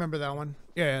 I remember that one.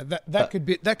 Yeah, that could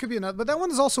be another, but that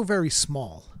one is also very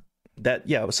small.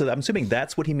 So I'm assuming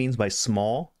that's what he means by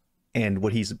small. And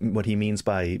what he means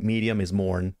by medium is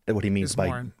Morn. And what he means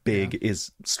by big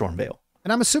is Stormvale.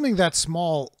 And I'm assuming that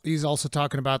small, he's also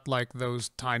talking about like those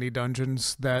tiny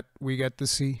dungeons that we get to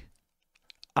see.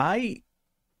 I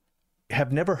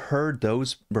have never heard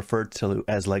those referred to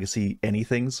as legacy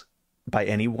anythings by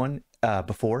anyone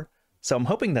before. So I'm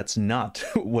hoping that's not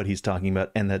what he's talking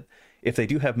about. And that if they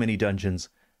do have mini dungeons,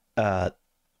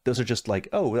 those are just like,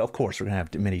 oh, well, of course we're going to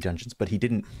have mini dungeons. But he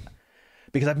didn't,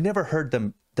 because I've never heard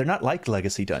them. They're not like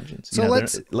legacy dungeons. So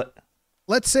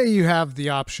let's say you have the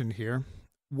option here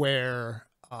where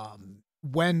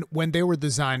when they were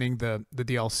designing the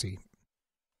DLC,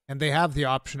 and they have the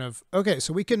option of, okay,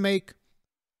 so we can make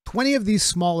 20 of these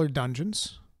smaller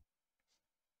dungeons.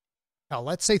 Now,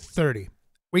 let's say 30.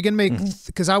 We can make,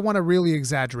 because I want to really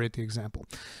exaggerate the example.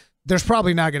 There's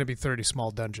probably not going to be 30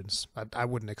 small dungeons. I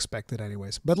wouldn't expect it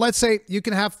anyways. But let's say you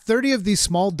can have 30 of these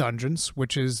small dungeons,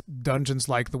 which is dungeons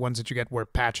like the ones that you get where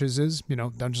Patches is,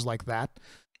 dungeons like that.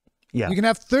 Yeah. You can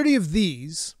have 30 of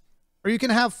these, or you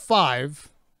can have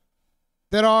 5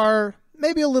 that are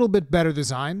maybe a little bit better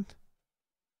designed,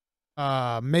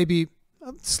 maybe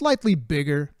slightly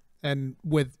bigger and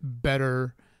with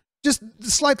better, just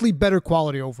slightly better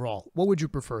quality overall. What would you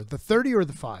prefer, the 30 or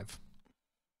the 5?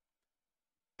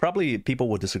 Probably people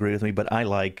will disagree with me, but I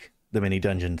like the mini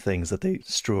dungeon things that they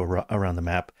strew around the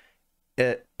map.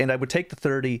 And I would take the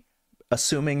 30,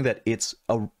 assuming that it's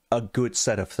a good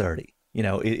set of 30.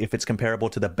 If it's comparable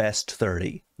to the best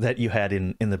 30 that you had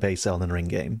in the base Elden Ring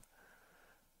game.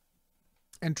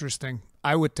 Interesting.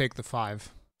 I would take the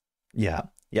 5. Yeah.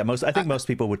 I think most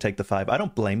people would take the 5. I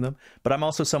don't blame them, but I'm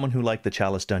also someone who liked the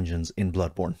Chalice dungeons in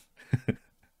Bloodborne.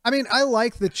 I mean, I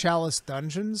like the Chalice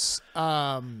dungeons,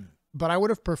 but I would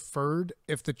have preferred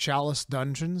if the Chalice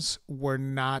dungeons were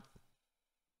not...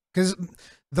 Because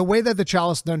the way that the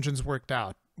Chalice dungeons worked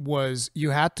out was you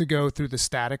had to go through the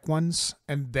static ones,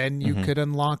 and then you could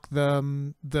unlock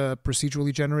the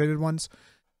procedurally generated ones.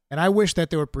 And I wish that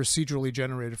they were procedurally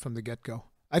generated from the get-go.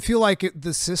 I feel like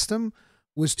the system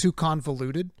was too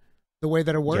convoluted, the way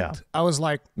that it worked. Yeah. I was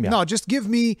like, no, just give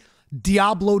me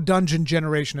Diablo dungeon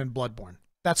generation in Bloodborne.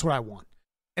 That's what I want.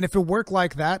 And if it worked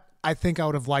like that, I think I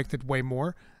would have liked it way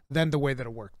more than the way that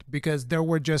it worked, because there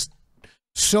were just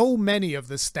so many of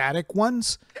the static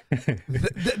ones.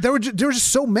 There were just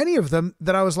so many of them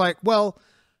that I was like, well,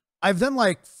 I've done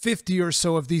like 50 or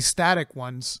so of these static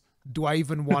ones. Do I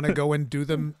even want to go and do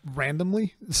them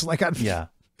randomly? It's like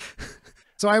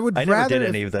So I would. I never did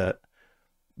any of the.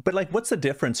 But like, what's the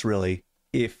difference really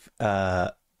if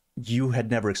you had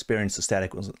never experienced the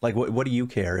static ones. Like, what do you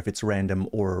care if it's random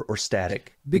or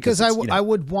static? Because I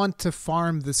would want to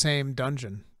farm the same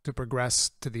dungeon to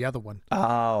progress to the other one.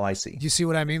 Oh, I see. You see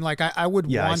what I mean? Like I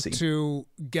would want to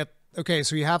get, okay,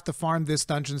 so you have to farm this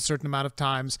dungeon a certain amount of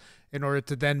times in order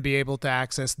to then be able to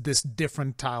access this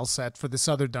different tile set for this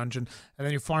other dungeon. And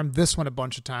then you farm this one a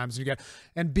bunch of times.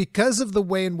 And because of the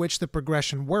way in which the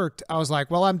progression worked, I was like,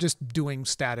 well, I'm just doing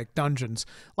static dungeons.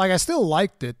 Like I still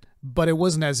liked it, but it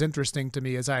wasn't as interesting to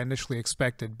me as I initially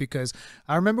expected, because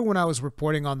I remember when I was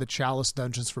reporting on the Chalice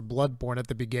dungeons for Bloodborne at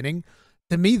the beginning,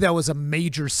 to me, that was a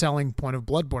major selling point of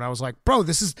Bloodborne. I was like, bro,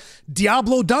 this is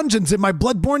Diablo dungeons in my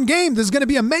Bloodborne game. This is going to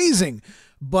be amazing.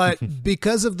 But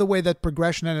because of the way that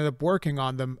progression ended up working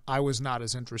on them, I was not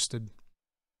as interested.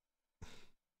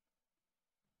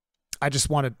 I just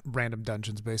wanted random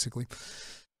dungeons, basically.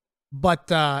 But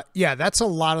yeah, that's a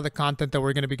lot of the content that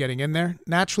we're going to be getting in there.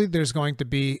 Naturally, there's going to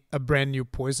be a brand new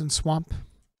poison swamp.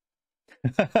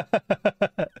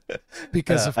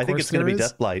 Because of course I think it's going to be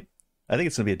is. Deathblight. I think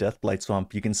it's going to be a Deathblight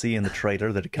swamp. You can see in the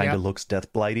trailer that it kind of looks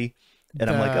Deathblighty. And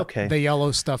I'm like, okay. The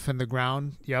yellow stuff in the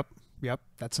ground. Yep.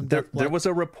 That's some There was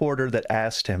a reporter that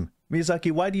asked him,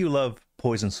 Miyazaki, why do you love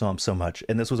poison swamps so much?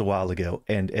 And this was a while ago.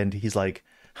 And he's like,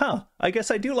 I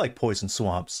guess I do like poison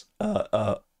swamps.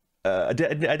 I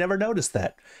never noticed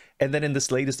that. And then in this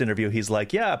latest interview, he's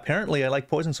like, yeah, apparently I like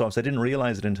poison swamps. I didn't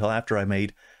realize it until after I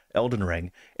made Elden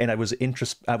Ring, and I was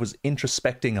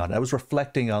introspecting on it. I was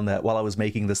reflecting on that while I was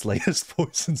making this latest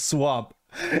poison swamp.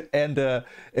 And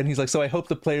he's like, so I hope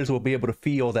the players will be able to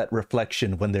feel that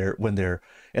reflection when they're.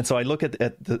 And so I look at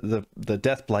the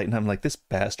Deathblight, and I'm like, this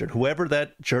bastard, whoever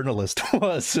that journalist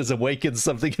was, has awakened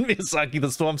something in Miyazaki. The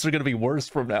swamps are going to be worse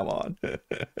from now on.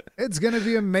 It's going to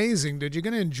be amazing, dude. You're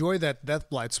going to enjoy that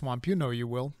Deathblight swamp. You know you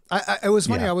will. It was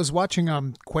funny. Yeah. I was watching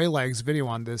Quaylag's video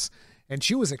on this, and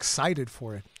she was excited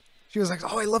for it. She was like,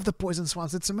 oh, I love the poison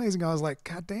swamps. It's amazing. I was like,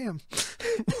 God damn.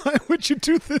 Why would you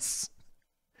do this?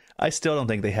 I still don't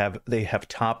think they have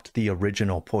topped the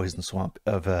original poison swamp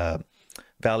of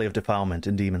Valley of Defilement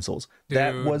in Demon Souls. Dude.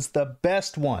 That was the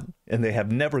best one, and they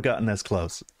have never gotten as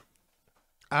close.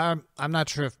 I'm not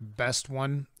sure if best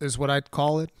one is what I'd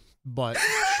call it, but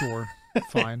sure,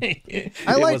 fine. It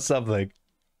was something.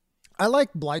 I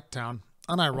like Blighttown,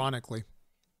 unironically.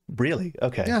 Really?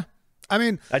 Okay. Yeah. I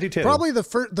mean, I do too. Probably the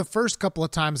first couple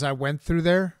of times I went through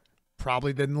there,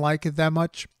 probably didn't like it that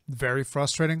much. Very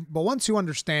frustrating. But once you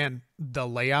understand the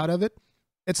layout of it,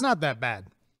 it's not that bad.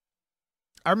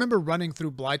 I remember running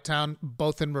through Blighttown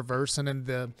both in reverse and in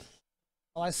the...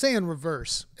 Well, I say in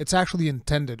reverse. It's actually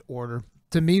intended order.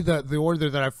 To me, the order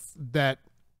that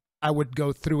I would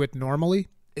go through it normally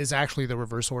is actually the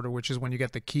reverse order, which is when you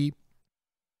get the key.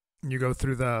 You go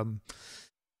through the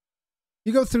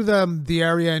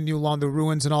area and you along the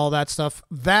ruins and all that stuff.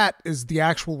 That is the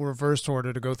actual reverse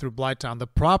order to go through Blighttown. The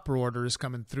proper order is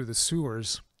coming through the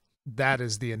sewers. That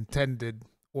is the intended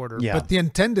order. Yeah. But the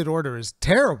intended order is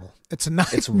terrible. It's a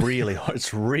nightmare. It's really hard.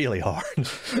 It's really hard.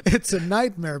 It's a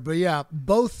nightmare. But yeah,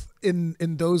 both in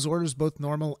those orders, both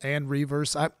normal and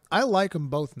reverse. I like them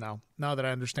both now that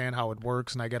I understand how it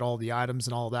works and I get all the items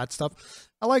and all that stuff.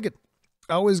 I like it.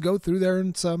 I always go through there and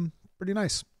it's pretty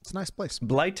nice. It's a nice place.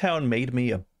 Blighttown made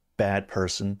me a bad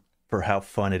person for how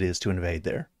fun it is to invade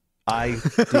there. I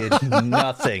did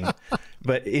nothing.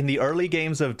 But in the early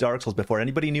games of Dark Souls, before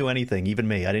anybody knew anything, even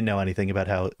me, I didn't know anything about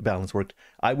how balance worked.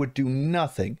 I would do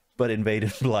nothing but invade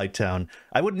Blighttown.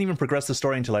 I wouldn't even progress the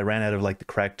story until I ran out of like the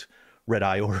cracked red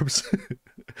eye orbs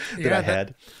that I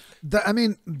had. I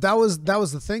mean, that was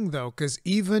the thing though, because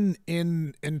even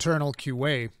in internal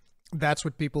QA, that's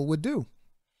what people would do.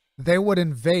 They would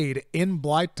invade in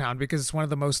Blighttown because it's one of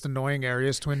the most annoying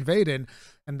areas to invade in.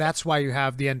 And that's why you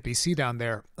have the NPC down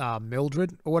there,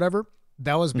 Mildred or whatever.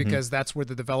 That was because that's where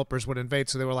the developers would invade.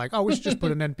 So they were like, oh, we should just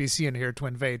put an NPC in here to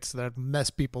invade so that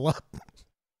mess people up.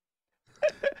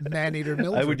 Man-eater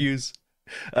Mildred.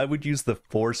 I would use the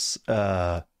force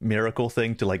miracle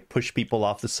thing to like push people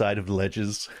off the side of the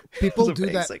ledges. People do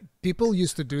that. People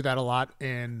used to do that a lot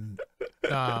in,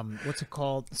 what's it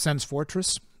called? Sense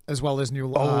Fortress. As well as and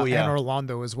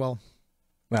Orlando as well.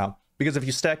 Wow, because if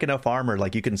you stack enough armor,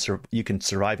 like you can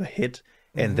survive a hit,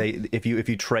 and if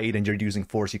you trade and you're using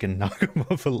force, you can knock them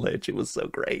off a ledge. It was so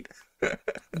great,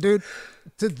 dude.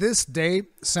 To this day,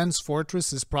 Sense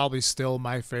Fortress is probably still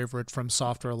my favorite from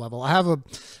Software level. I have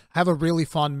a really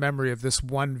fond memory of this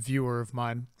one viewer of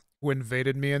mine who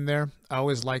invaded me in there. I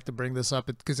always like to bring this up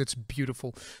because it's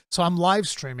beautiful. So I'm live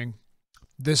streaming.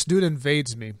 This dude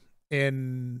invades me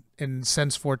in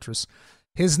Sense Fortress.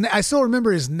 I still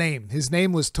remember his name. His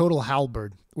name was Total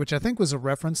Halberd, which I think was a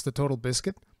reference to Total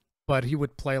Biscuit. but he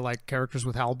would play like characters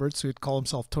with halberds, so he'd call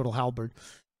himself Total Halberd.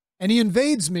 And he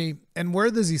invades me, and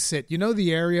where does he sit? You know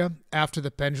the area after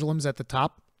the pendulums at the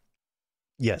top?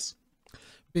 Yes.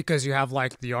 Because you have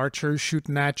like the archers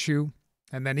shooting at you,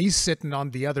 and then he's sitting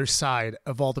on the other side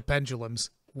of all the pendulums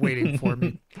waiting for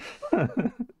me.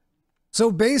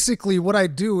 So basically what I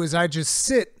do is I just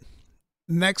sit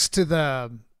next to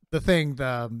the thing,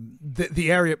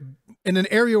 the area, in an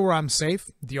area where I'm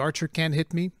safe. The archer can't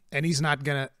hit me, and he's not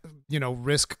gonna,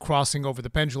 risk crossing over the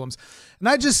pendulums. And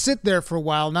I just sit there for a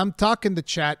while, and I'm talking to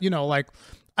chat, like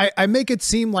I make it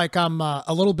seem like I'm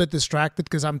a little bit distracted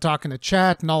because I'm talking to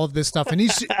chat and all of this stuff, and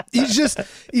he's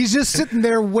just sitting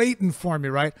there waiting for me,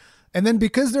 right? And then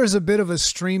because there's a bit of a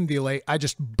stream delay, I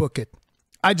just book it.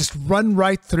 I just run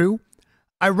right through.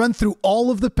 I run through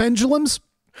all of the pendulums,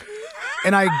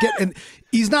 and and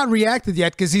he's not reacted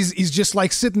yet because he's just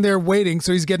like sitting there waiting,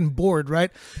 so he's getting bored,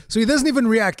 right? So he doesn't even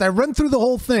react. I run through the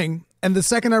whole thing, and the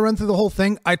second I run through the whole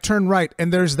thing, I turn right,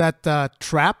 and there's that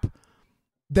trap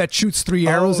that shoots 3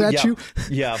 arrows at you.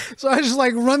 Yeah. So I just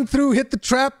like run through, hit the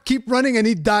trap, keep running, and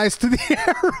he dies to the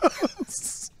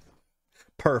arrows.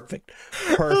 Perfect.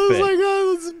 I was like,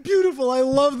 oh, this is beautiful. I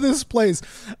love this place.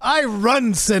 I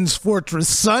run Sen's Fortress,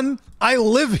 son. I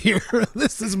live here.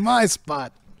 This is my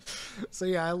spot. So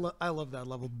yeah, I love that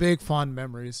level. Big fond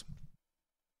memories.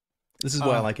 This is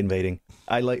why I like invading.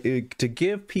 I like to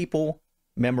give people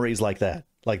memories like that.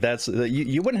 Like that's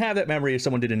you wouldn't have that memory if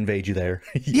someone didn't invade you there.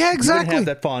 Yeah, exactly. You wouldn't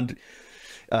have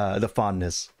that the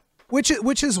fondness.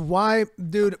 Which is why,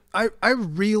 dude, I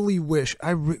really wish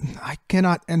I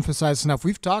cannot emphasize enough.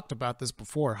 We've talked about this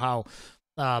before. How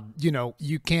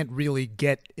you can't really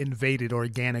get invaded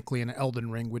organically in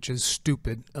Elden Ring, which is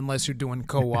stupid unless you're doing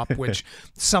co-op, which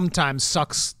sometimes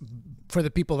sucks for the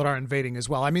people that are invading as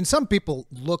well. I mean, some people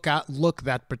look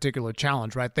that particular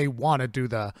challenge, right? They want to do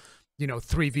the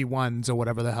 3v1s or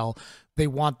whatever the hell they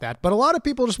want that. But a lot of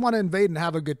people just want to invade and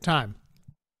have a good time.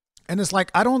 And it's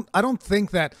like, I don't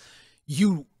think that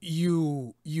you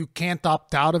can't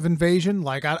opt out of invasion.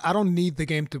 Like, I don't need the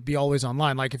game to be always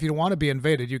online. Like, if you don't want to be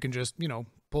invaded, you can just,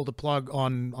 pull the plug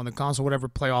on the console, whatever,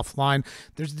 play offline.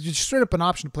 There's just straight up an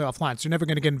option to play offline. So you're never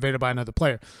going to get invaded by another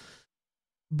player.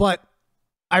 But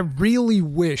I really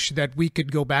wish that we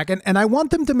could go back, and I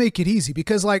want them to make it easy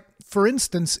because, like, for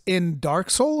instance, in Dark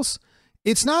Souls,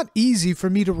 it's not easy for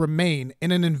me to remain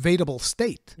in an invadable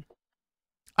state.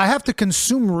 I have to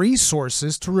consume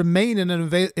resources to remain in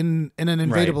an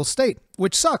invadable state,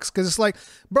 which sucks because it's like,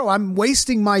 bro, I'm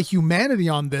wasting my humanity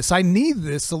on this. I need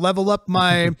this to level up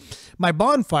my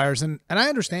bonfires, and I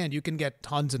understand you can get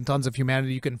tons and tons of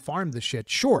humanity. You can farm the shit,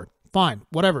 sure. Fine,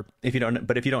 whatever. If you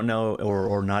don't know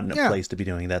or not in a place to be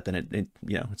doing that, then it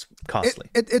it's costly.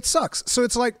 It sucks. So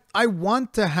it's like, I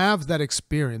want to have that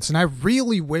experience, and I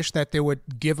really wish that they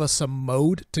would give us a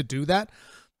mode to do that.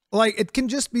 Like, it can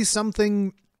just be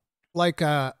something like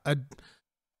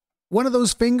one of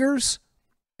those fingers,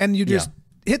 and you just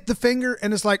hit the finger,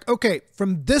 and it's like, okay,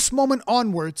 from this moment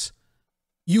onwards,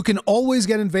 you can always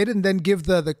get invaded, and then give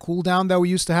the cooldown that we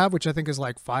used to have, which I think is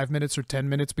like 5 minutes or 10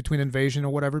 minutes between invasion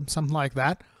or whatever, something like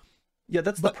that. Yeah,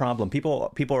 that's the problem.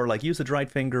 People are like, use the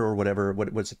dried finger or whatever.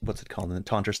 What's it called? The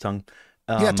Taunter's Tongue.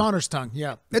 Taunter's Tongue.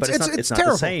 Yeah, it's not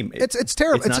terrible. The same. It's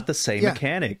terrible. It's not the same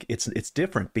mechanic. It's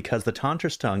different because the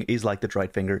Taunter's Tongue is like the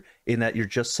dried finger in that you're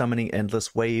just summoning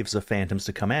endless waves of phantoms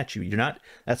to come at you. You're not.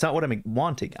 That's not what I'm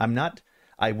wanting. I'm not.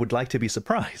 I would like to be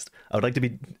surprised. I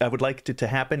would like it to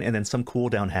happen, and then some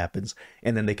cooldown happens,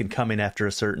 and then they can come in after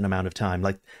a certain amount of time.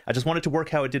 Like, I just want it to work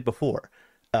how it did before,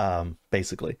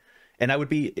 basically. And I would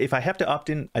be, if I have to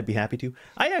opt in, I'd be happy to.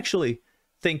 I actually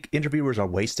think interviewers are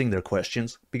wasting their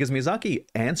questions because Miyazaki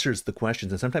answers the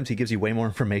questions, and sometimes he gives you way more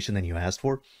information than you asked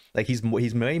for. Like, he's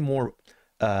way more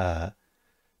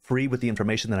free with the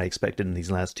information than I expected in these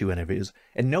last 2 interviews.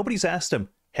 And nobody's asked him,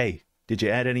 hey, did you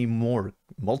add any more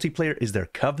multiplayer? Is there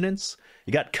covenants?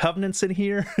 You got covenants in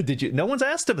here? Did you? No one's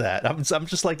asked him that. I'm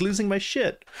just like losing my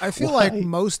shit. I feel like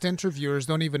most interviewers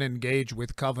don't even engage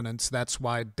with covenants. That's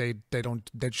why they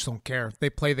just don't care. They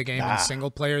play the game in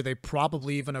single player. They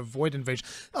probably even avoid invasion.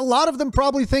 A lot of them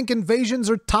probably think invasions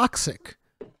are toxic.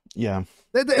 Yeah.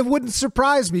 It wouldn't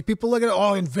surprise me. People look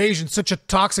at, invasion, such a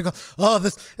toxic.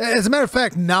 This. As a matter of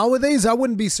fact, nowadays, I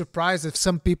wouldn't be surprised if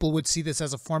some people would see this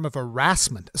as a form of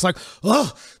harassment. It's like,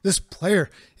 this player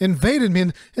invaded me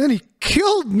and then he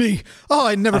killed me.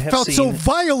 I never felt so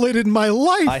violated in my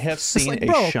life. I have seen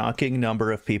a shocking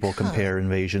number of people compare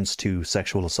invasions to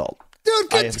sexual assault.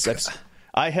 Dude,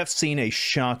 I have seen a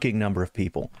shocking number of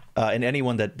people. And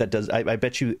anyone that does, I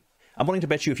bet you, I'm willing to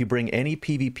bet you if you bring any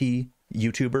PvP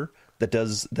YouTuber that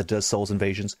does Souls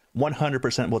invasions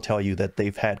 100% will tell you that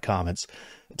they've had comments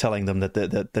telling them that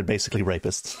they're basically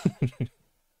rapists.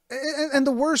 And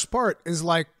the worst part is,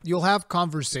 like, you'll have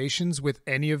conversations with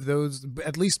any of those,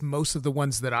 at least most of the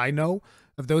ones that I know,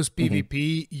 of those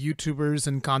PvP YouTubers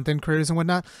and content creators and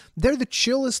whatnot. They're the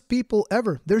chillest people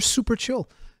ever. They're super chill.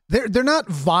 They're not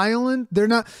violent. They're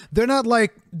not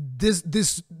like this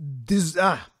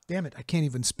damn it, I can't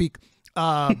even speak.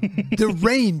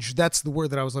 Deranged, that's the word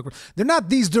that I was looking for. They're not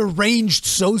these deranged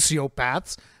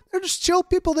sociopaths. They're just chill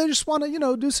people. They just want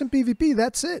to, do some PvP.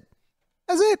 That's it.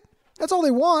 That's all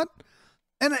they want.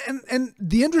 And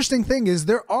the interesting thing is,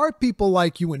 there are people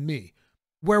like you and me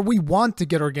where we want to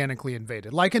get organically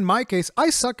invaded. Like in my case, I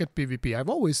suck at PvP. I've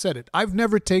always said it. I've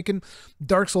never taken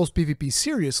Dark Souls PvP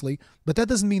seriously, but that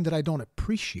doesn't mean that I don't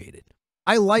appreciate it.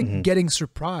 I like getting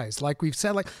surprised. Like we've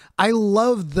said, like I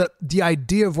love the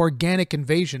idea of organic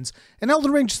invasions, and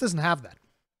Elden Ring just doesn't have that.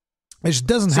 It just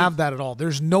doesn't have that at all.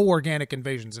 There's no organic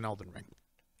invasions in Elden Ring.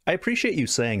 I appreciate you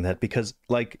saying that, because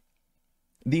like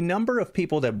the number of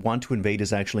people that want to invade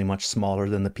is actually much smaller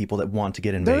than the people that want to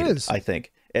get invaded. There is. I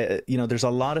think there's a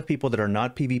lot of people that are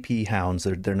not PvP hounds.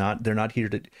 They're not here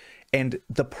to. And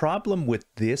the problem with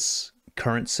this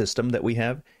current system that we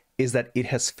have is that it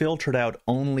has filtered out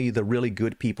only the really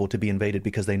good people to be invaded,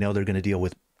 because they know they're going to deal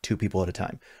with 2 people at a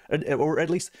time, or at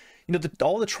least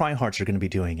all the tryhards are going to be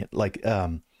doing it. Like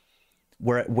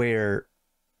where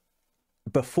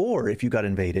before, if you got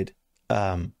invaded,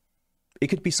 it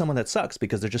could be someone that sucks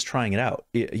because they're just trying it out.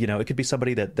 It could be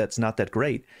somebody that's not that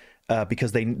great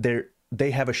because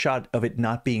they have a shot of it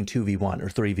not being 2v1 or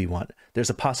 3v1. There's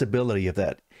a possibility of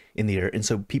that in the air, and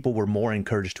so people were more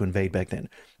encouraged to invade back then.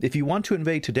 If you want to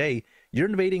invade today, you're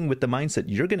invading with the mindset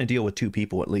you're going to deal with 2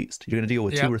 people at least. You're going to deal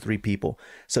with 2 or 3 people.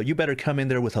 So you better come in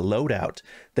there with a loadout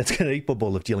that's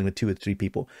capable of dealing with 2 or 3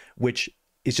 people, which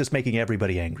is just making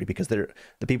everybody angry, because they're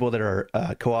the people that are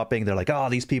co-oping. They're like, oh,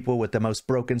 these people with the most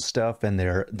broken stuff, and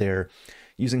they're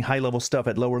using high level stuff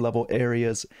at lower level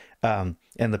areas. And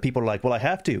the people are like, well, I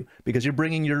have to, because you're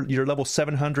bringing your level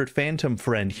 700 Phantom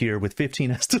friend here with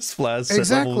 15 Estus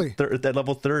Flasks at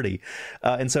level 30.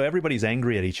 And so everybody's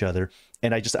angry at each other.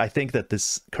 And I think that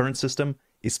this current system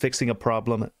is fixing a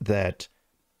problem that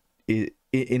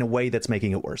in a way that's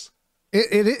making it worse.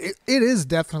 It is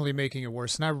definitely making it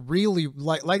worse. And I really,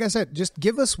 like I said, just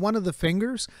give us one of the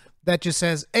fingers that just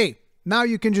says, hey, now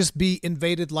you can just be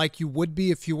invaded like you would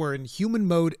be if you were in human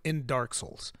mode in Dark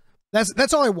Souls.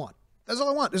 That's all I want. That's all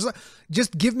I want. Like,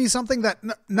 just give me something that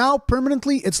now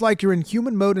permanently it's like you're in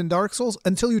human mode in Dark Souls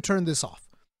until you turn this off.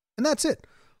 And that's it.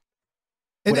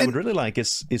 What I would really like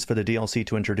is for the DLC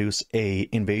to introduce a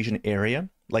invasion area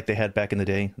like they had back in the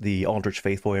day, the Aldrich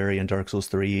Faithful area in Dark Souls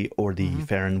 3 or the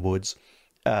Farron Woods.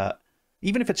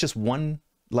 Even if it's just one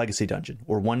legacy dungeon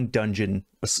or one dungeon,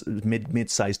 a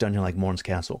mid-sized dungeon like Morn's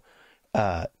Castle,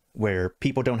 where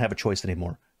people don't have a choice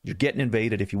anymore. You're getting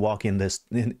invaded if you walk in this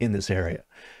area.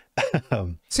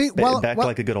 Back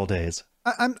like the good old days.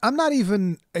 I'm not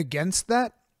even against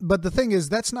that, but the thing is,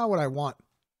 that's not what I want.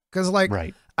 Because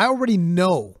I already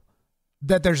know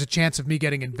that there's a chance of me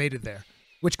getting invaded there,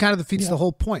 which kind of defeats the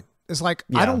whole point. It's like,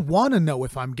 I don't want to know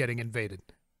if I'm getting invaded.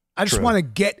 I just want to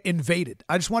get invaded.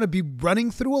 I just want to be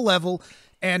running through a level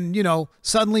and,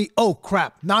 suddenly, oh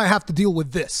crap, now I have to deal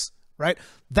with this, right?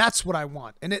 That's what I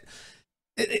want. And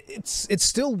it's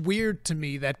still weird to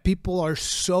me that people are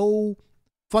so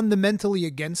fundamentally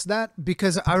against that,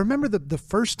 because I remember the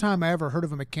first time I ever heard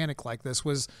of a mechanic like this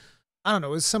was, I don't know,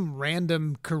 it was some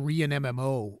random Korean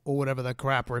MMO or whatever the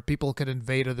crap where people could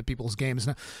invade other people's games.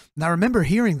 And I remember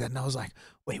hearing that and I was like,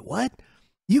 wait, what?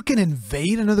 You can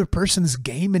invade another person's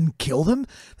game and kill them?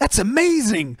 That's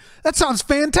amazing. That sounds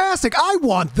fantastic. I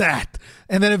want that.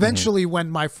 And then eventually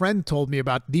when my friend told me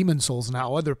about Demon Souls and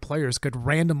how other players could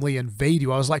randomly invade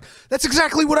you, I was like, that's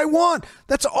exactly what I want.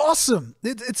 That's awesome.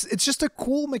 It's just a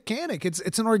cool mechanic.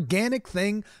 It's an organic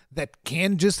thing that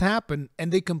can just happen,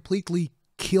 and they completely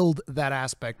killed that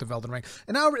aspect of Elden Ring.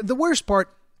 And now the worst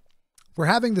part, we're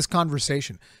having this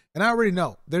conversation, and I already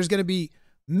know there's going to be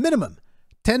minimum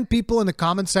 10 people in the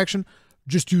comment section,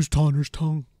 just use Tanner's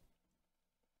tongue.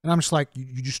 And I'm just like,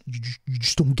 you just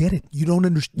don't get it. You don't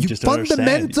understand. You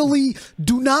fundamentally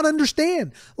do not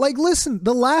understand. Like, listen,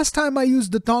 the last time I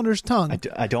used the Tanner's tongue,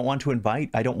 I don't want to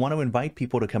invite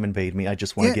people to come invade me. I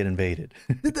just want to get invaded.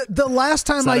 The last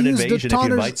time I used the Tanner's, if you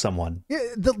invite someone.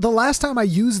 The last time I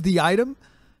used the item,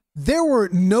 there were,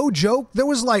 no joke, there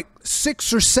was like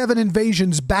 6 or 7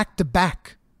 invasions back to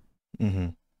back. Mm-hmm.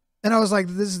 And I was like,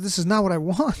 this is not what I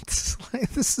want. Like,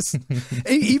 this is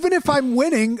even if I'm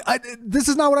winning, this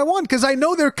is not what I want, because I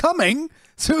know they're coming.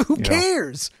 So who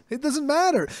cares? It doesn't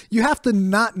matter. You have to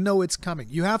not know it's coming.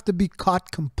 You have to be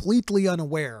caught completely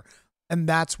unaware. And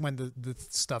that's when the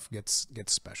stuff gets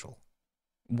special.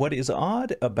 What is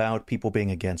odd about people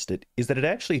being against it is that it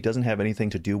actually doesn't have anything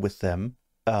to do with them,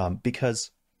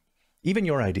 because even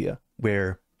your idea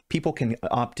where people can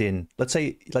opt in, let's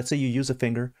say you use a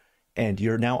finger and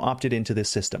you're now opted into this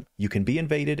system. You can be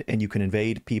invaded, and you can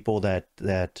invade people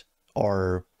that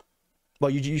are,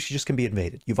 well, you just can be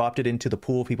invaded. You've opted into the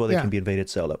pool of people that can be invaded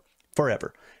solo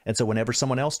forever. And so whenever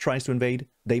someone else tries to invade,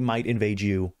 they might invade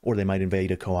you, or they might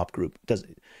invade a co-op group.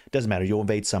 Doesn't matter. You'll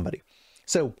invade somebody.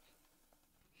 So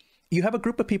you have a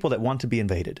group of people that want to be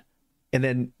invaded, and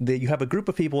then you have a group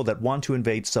of people that want to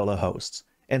invade solo hosts.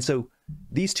 And so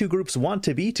these two groups want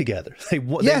to be together. They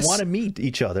want to meet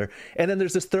each other. And then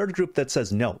there's this third group that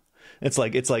says no. It's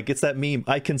that meme,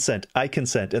 I consent.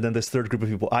 And then this third group of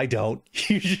people, I don't.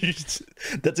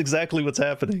 That's exactly what's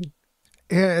happening.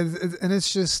 Yeah, and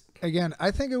it's just, again,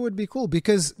 I think it would be cool,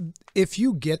 because if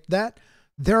you get that,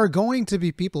 there are going to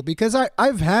be people, because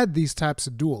I've had these types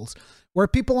of duels where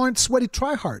people aren't sweaty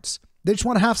tryhards. They just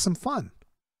want to have some fun.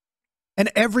 And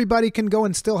everybody can go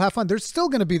and still have fun. There's still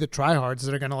going to be the tryhards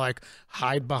that are going to like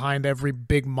hide behind every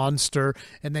big monster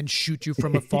and then shoot you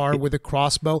from afar with a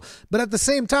crossbow. But at the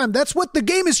same time, that's what the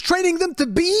game is training them to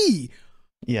be.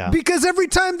 Yeah. Because every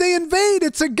time they invade,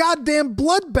 it's a goddamn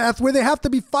bloodbath where they have to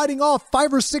be fighting off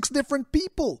 5 or 6 different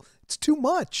people. It's too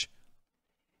much.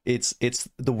 It's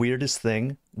the weirdest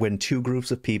thing when two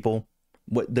groups of people,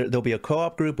 there'll be a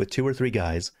co-op group with 2 or 3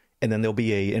 guys, and then there'll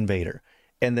be a invader.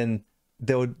 And then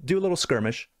they'll do a little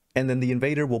skirmish, and then the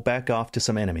invader will back off to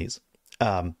some enemies.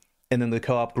 And then the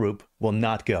co-op group will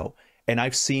not go. And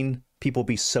I've seen people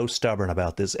be so stubborn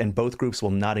about this, and both groups will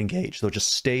not engage. They'll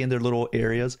just stay in their little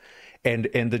areas, and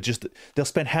they'll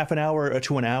spend half an hour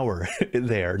to an hour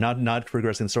there, not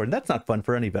progressing the story. And that's not fun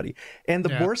for anybody. And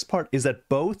the worst part is that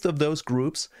both of those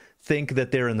groups think that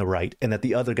they're in the right, and that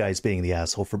the other guy's being the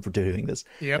asshole for doing this.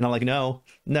 Yep. And I'm like,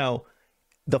 no,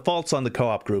 the fault's on the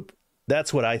co-op group.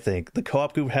 That's what I think. The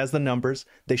co-op group has the numbers.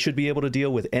 They should be able to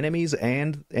deal with enemies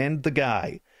and the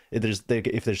guy.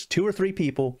 If there's 2 or 3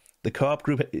 people, the co-op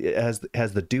group has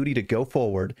the duty to go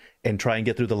forward and try and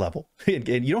get through the level. And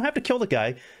you don't have to kill the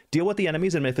guy. Deal with the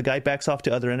enemies, and if the guy backs off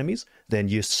to other enemies, then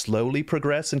you slowly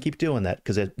progress and keep doing that,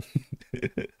 because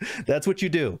that's what you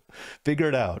do. Figure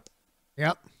it out.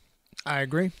 Yep, I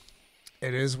agree.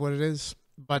 It is what it is.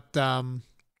 But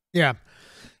yeah.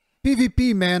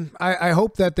 PvP, man, I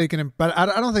hope that they can, but I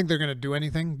don't think they're going to do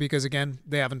anything, because, again,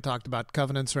 they haven't talked about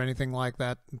covenants or anything like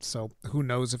that, so who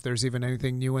knows if there's even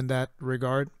anything new in that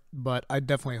regard, but I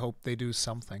definitely hope they do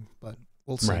something, but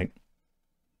we'll see. Right.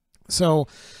 So,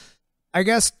 I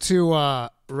guess to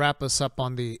wrap us up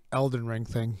on the Elden Ring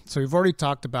thing, so we've already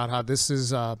talked about how this is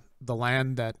the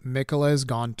land that Miquella has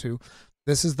gone to.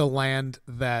 This is the land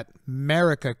that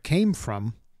Marika came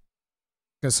from,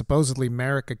 because supposedly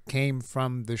Marika came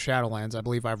from the Shadowlands. I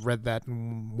believe I've read that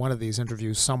in one of these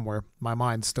interviews somewhere. My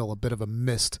mind's still a bit of a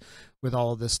mist with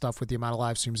all of this stuff, with the amount of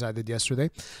live streams I did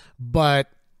yesterday.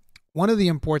 But one of the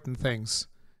important things,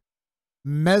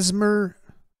 I don't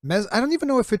even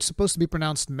know if it's supposed to be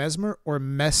pronounced Mesmer or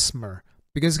Mesmer,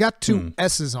 because it's got 2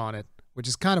 S's on it, which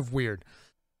is kind of weird.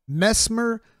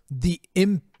 Mesmer the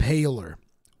Impaler.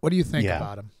 What do you think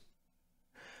about him?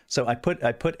 So I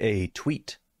put a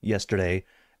tweet yesterday.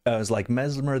 It was like,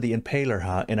 Mesmer the Impaler,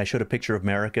 huh? And I showed a picture of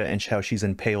Marika and how she's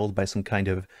impaled by some kind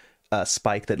of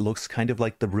spike that looks kind of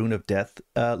like the Rune of Death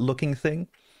looking thing.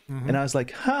 Mm-hmm. And I was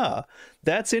like,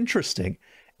 that's interesting.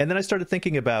 And then I started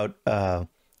thinking about,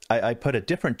 I put a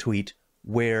different tweet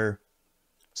where,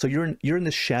 so you're in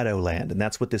this Shadowland, and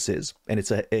that's what this is. And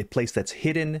it's a place that's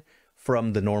hidden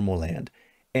from the normal land.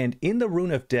 And in the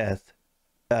Rune of Death,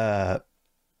 the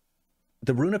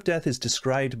Rune of Death is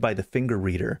described by the finger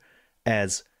reader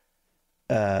as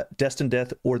destined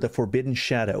death, or the forbidden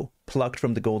shadow plucked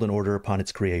from the Golden Order upon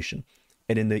its creation.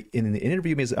 And in the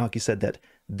interview, Miyazaki said that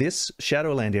this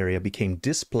Shadowland area became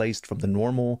displaced from the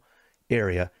normal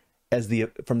area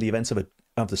from the events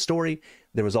of the story.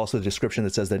 There was also a description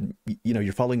that says that,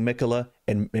 you're following Miquella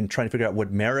and trying to figure out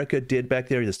what Marika did back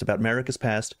there, just about Marika's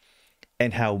past,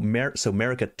 and how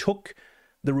Marika took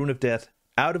the Rune of Death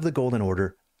out of the Golden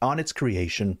Order on its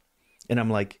creation. And I'm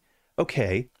like,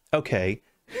 okay.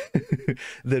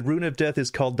 The Rune of Death is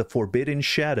called the Forbidden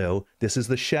Shadow. This is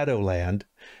the Shadowland.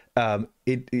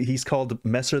 He's called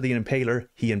Messer the Impaler.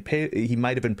 He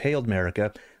might have impaled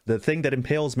Marika. The thing that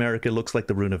impales Marika looks like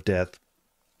the Rune of Death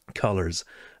colors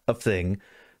of thing.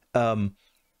 I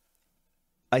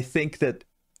think that,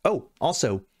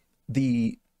 also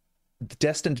the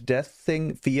Destined Death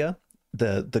thing, Fia,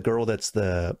 the girl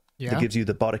that gives you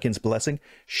the Bodikin's blessing,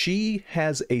 she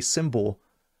has a symbol.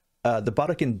 The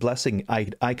Bodikin blessing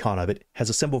icon of it has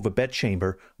a symbol of a bed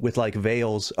chamber with like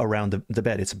veils around the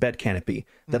bed. It's a bed canopy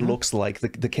that looks like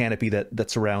the canopy that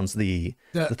surrounds the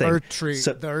thing. Erdtree,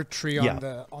 so, the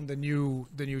Erdtree on the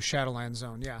new Shadowland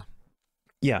zone.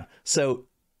 Yeah. So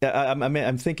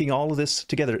I'm thinking all of this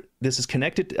together. This is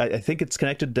connected. I think it's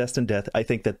connected to Destined Death. I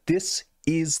think that this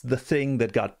is the thing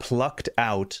that got plucked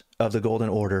out of the Golden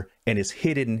Order and is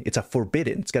hidden. It's got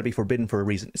to be forbidden for a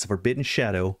reason. It's a forbidden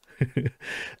shadow.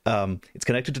 It's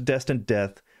connected to Destined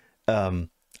Death.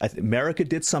 America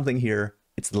did something here.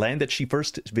 It's the land that she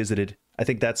first visited. I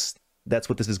think that's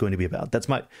what this is going to be about. The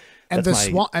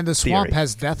swamp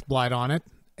has death blight on it,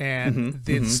 and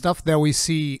the stuff that we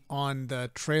see on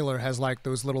the trailer has like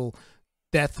those little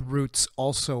death roots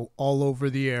also all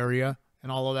over the area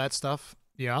and all of that stuff.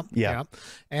 Yeah.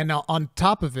 And on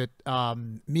top of it,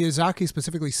 Miyazaki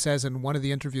specifically says in one of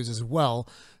the interviews as well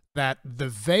that the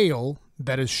veil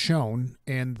that is shown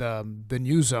in the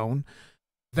new zone,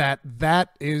 that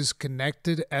is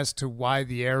connected as to why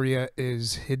the area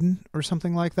is hidden or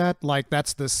something like that. Like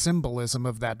that's the symbolism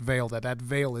of that veil, that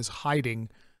veil is hiding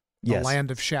the land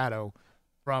of shadow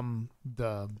from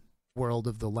the world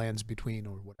of the lands between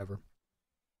or whatever.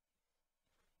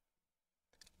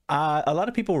 A lot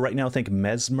of people right now think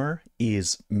Mesmer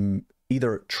is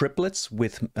either triplets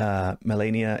with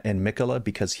Melania and Mikola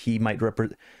because he might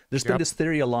represent. There's been this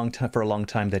theory for a long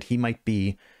time that he might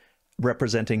be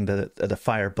representing the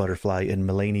fire butterfly, and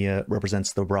Melania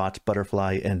represents the rot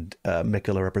butterfly, and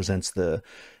Mikola represents the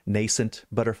nascent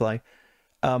butterfly.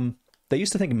 They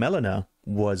used to think Melina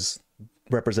was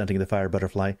representing the fire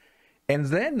butterfly, and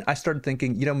then I started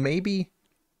thinking, maybe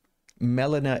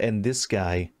Melina and this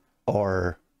guy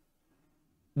are.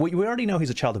 We already know he's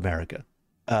a child of America,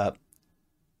 but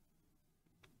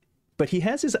he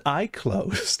has his eye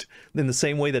closed in the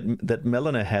same way that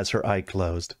Melina has her eye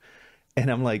closed. And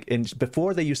I'm like, and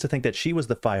before they used to think that she was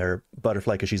the fire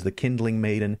butterfly because she's the kindling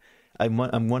maiden.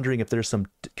 I'm wondering if there's some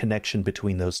connection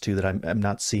between those two that I'm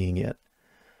not seeing yet.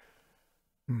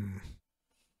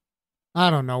 I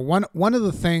don't know. One of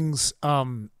the things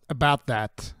about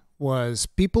that was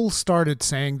people started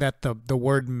saying that the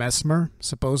word Mesmer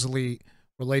supposedly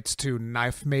relates to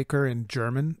knife maker in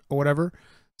German or whatever.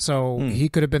 So he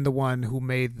could have been the one who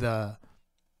made the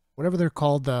whatever they're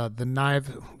called, the knife.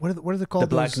 What are they called? The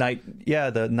Black Knight.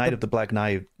 Yeah, the Knight of the Black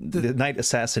Knife, the Knight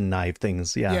Assassin knife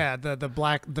things. Yeah. Yeah, the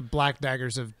black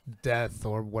daggers of death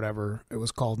or whatever it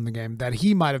was called in the game. That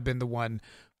he might have been the one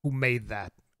who made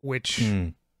that, which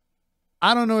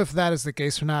I don't know if that is the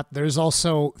case or not. There's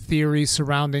also theories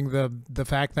surrounding the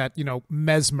fact that,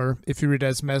 mesmer, if you read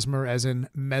as mesmer as in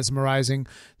mesmerizing,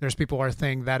 there's people who are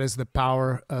saying that is the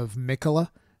power of Mikola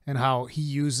and how he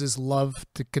uses love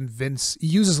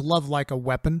like a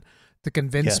weapon to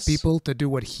convince people to do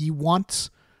what he wants.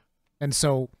 And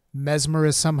so mesmer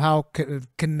is somehow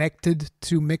connected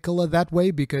to Mikola that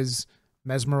way because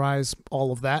mesmerize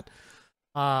all of that.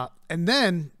 And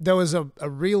then there was a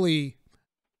really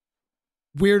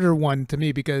weirder one to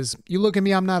me because you look at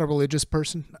me, I'm not a religious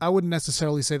person. I wouldn't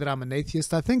necessarily say that I'm an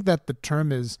atheist. I think that the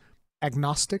term is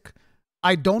agnostic.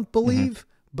 I don't believe,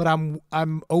 but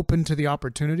I'm open to the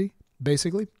opportunity,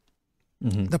 basically.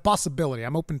 The possibility.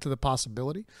 I'm open to the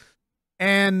possibility.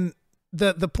 And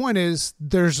the point is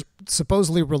there's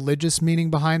supposedly religious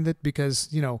meaning behind it because,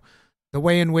 the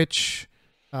way in which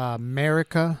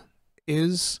America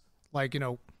is like,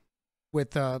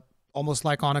 with almost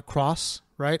like on a cross,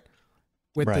 right?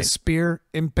 With the spear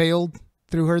impaled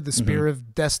through her, the spear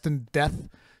of destined death.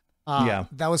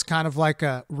 That was kind of like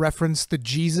a reference to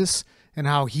Jesus and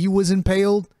how he was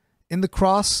impaled in the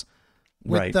cross.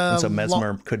 Right. And so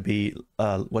Mesmer could be,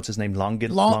 what's his name?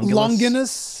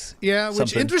 Longinus. Yeah,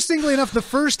 which interestingly enough, the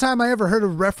first time I ever heard a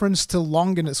reference to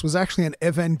Longinus was actually an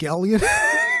Evangelion.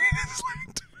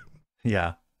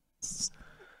 Yeah.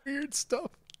 Weird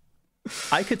stuff.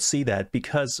 I could see that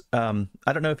because I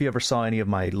don't know if you ever saw any of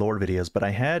my lore videos, but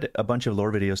I had a bunch of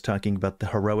lore videos talking about the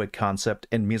heroic concept,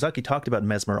 and Miyazaki talked about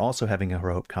Mesmer also having a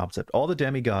heroic concept. All the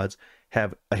demigods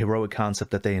have a heroic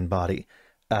concept that they embody.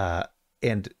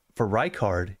 And for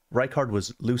Rykard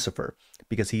was Lucifer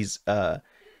because he's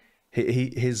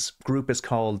his group is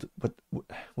called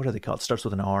what are they called? It starts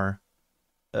with an R.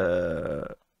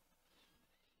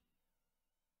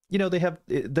 They have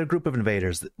their group of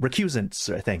invaders,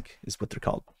 recusants, I think, is what they're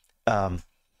called. And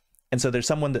so there's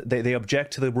someone that they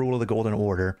object to the rule of the Golden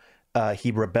Order.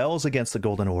 He rebels against the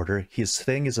Golden Order. His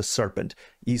thing is a serpent.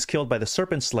 He's killed by the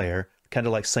Serpent Slayer, kind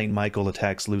of like Saint Michael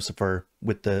attacks Lucifer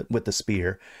with the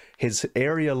spear. His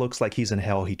area looks like he's in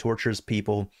hell. He tortures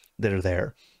people that are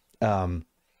there.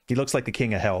 He looks like the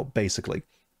king of hell, basically.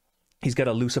 He's got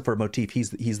a Lucifer motif.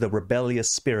 He's the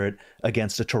rebellious spirit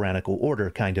against a tyrannical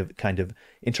order kind of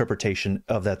interpretation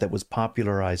of that was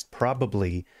popularized,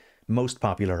 probably most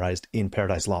popularized in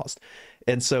Paradise Lost.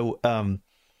 And so I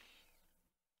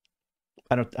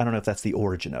don't know if that's the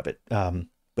origin of it, but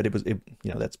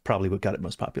that's probably what got it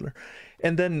most popular.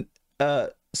 And then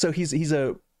so he's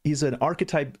an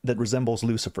archetype that resembles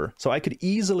Lucifer. So I could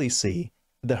easily see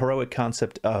the heroic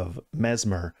concept of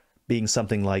Mesmer being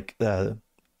something like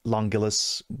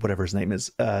Longilus, whatever his name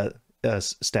is,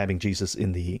 stabbing Jesus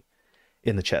in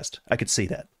the chest. I could see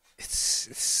that. It's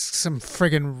some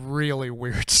friggin' really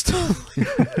weird stuff.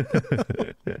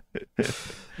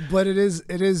 But it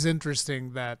is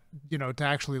interesting that, to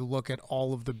actually look at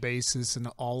all of the bases and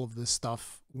all of this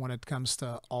stuff when it comes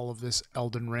to all of this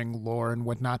Elden Ring lore and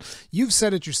whatnot. You've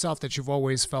said it yourself that you've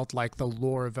always felt like the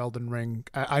lore of Elden Ring,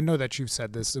 I know that you've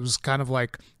said this, it was kind of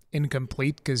like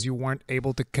incomplete because you weren't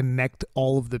able to connect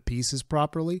all of the pieces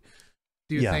properly.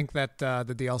 Do you think that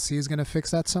the DLC is going to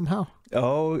fix that somehow?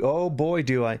 Oh boy,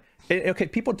 do I. Okay,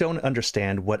 people don't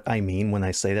understand what I mean when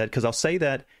I say that, because I'll say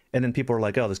that and then people are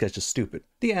like, oh, this guy's just stupid.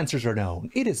 The answers are known.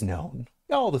 It is known.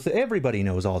 Everybody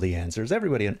knows all the answers.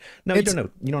 Everybody. No, you don't know.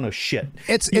 You don't know shit.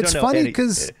 It's funny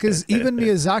because even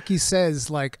Miyazaki says,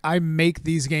 like, I make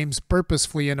these games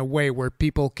purposefully in a way where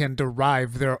people can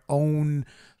derive their own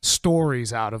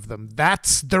stories out of them.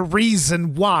 That's the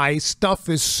reason why stuff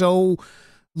is so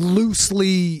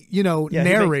loosely,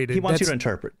 narrated. He wants you to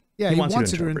interpret. Yeah, he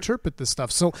wants you to interpret this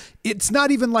stuff. So it's not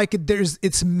even like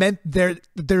it's meant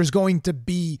there's going to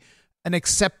be an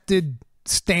accepted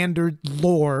standard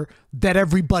lore that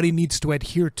everybody needs to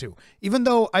adhere to. Even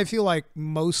though I feel like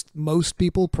most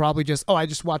people probably just, I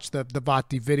just watched the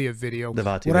Vati video. The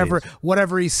Vati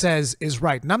whatever he says is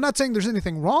right. And I'm not saying there's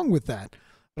anything wrong with that,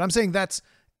 but I'm saying that's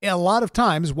a lot of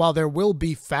times, while there will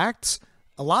be facts,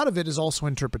 a lot of it is also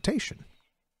interpretation.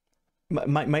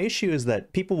 My issue is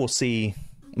that people will see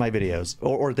my videos,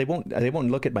 or they won't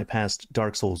look at my past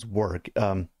Dark Souls work,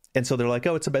 and so they're like,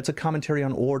 oh, it's a commentary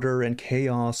on order and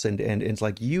chaos, and it's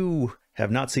like, you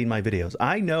have not seen my videos.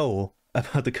 I know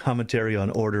about the commentary on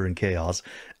order and chaos.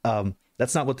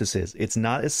 That's not what this is. It's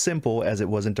not as simple as it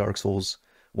was in Dark Souls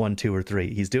 1, 2, or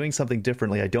 3. He's doing something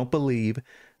differently. I don't believe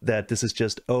that this is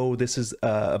just, this is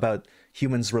about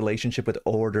humans' relationship with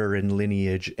order and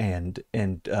lineage and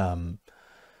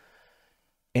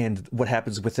what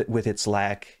happens with its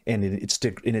lack and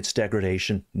in its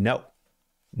degradation. No.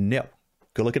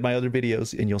 Go look at my other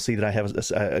videos and you'll see that I have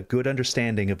a good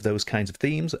understanding of those kinds of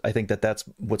themes. I think that that's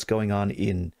what's going on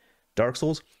in Dark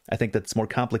Souls. I think that's more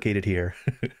complicated here.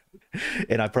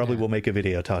 And I probably will make a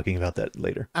video talking about that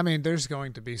later. I mean, there's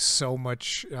going to be so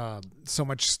much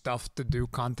stuff to do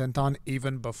content on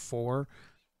even before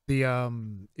the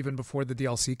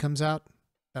DLC comes out,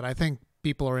 that I think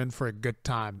people are in for a good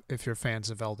time if you're fans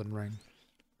of Elden Ring.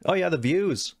 Oh yeah, the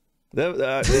views.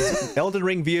 It's Elden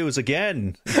Ring views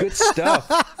again. Good stuff.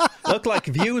 Look like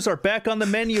views are back on the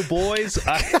menu, boys.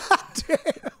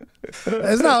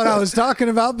 That's not what I was talking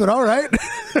about, but all right.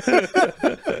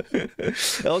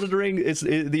 Elden Ring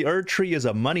the Erdtree is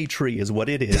a money tree, is what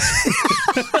it is.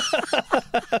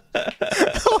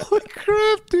 Holy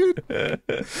crap, dude.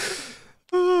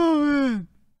 Oh man.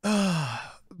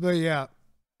 But yeah,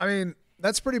 I mean,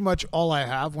 that's pretty much all I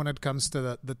have when it comes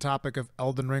to the topic of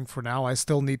Elden Ring for now. I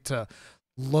still need to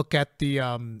look at the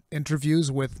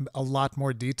interviews with a lot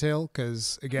more detail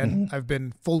because, again, I've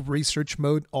been full research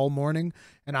mode all morning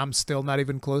and I'm still not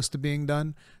even close to being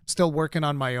done. Still working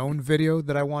on my own video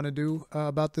that I want to do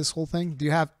about this whole thing. Do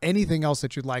you have anything else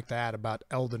that you'd like to add about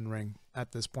Elden Ring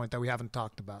at this point that we haven't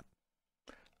talked about?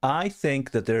 I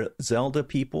think that their Zelda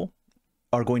people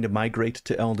are going to migrate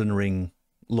to Elden Ring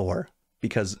lore,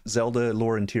 because Zelda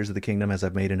lore in Tears of the Kingdom, as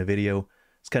I've made in a video,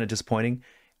 is kind of disappointing.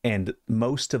 And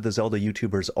most of the Zelda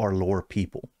YouTubers are lore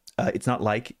people. It's not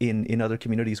like in other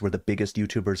communities where the biggest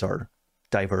YouTubers are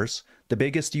diverse. The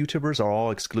biggest YouTubers are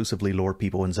all exclusively lore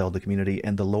people in Zelda community,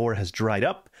 and the lore has dried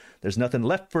up. There's nothing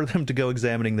left for them to go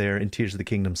examining there in Tears of the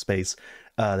Kingdom space.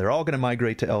 They're all going to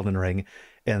migrate to Elden Ring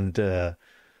and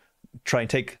try and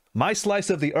take my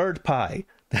slice of the Erd pie.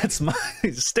 That's my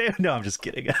stand. No, I'm just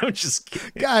kidding. I'm just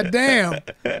kidding. God damn.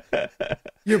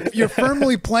 You're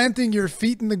firmly planting your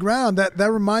feet in the ground. That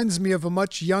reminds me of a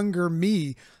much younger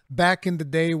me back in the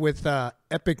day with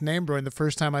Epic Namebro, and the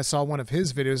first time I saw one of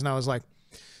his videos, and I was like,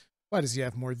 why does he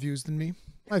have more views than me?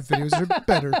 My videos are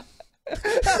better.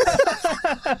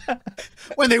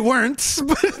 when they weren't,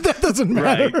 but that doesn't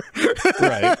matter.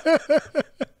 Right.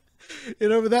 You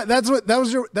know, but that's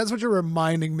what you're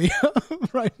reminding me of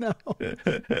right now.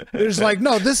 There's like,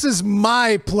 no, this is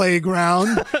my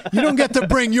playground. You don't get to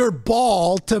bring your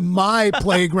ball to my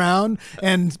playground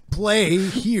and play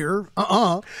here.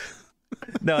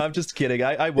 No, I'm just kidding.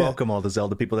 I welcome all the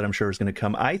Zelda people that I'm sure is going to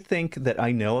come. I think that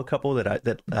I know a couple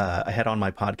that I had on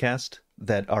my podcast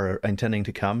that are intending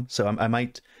to come. So I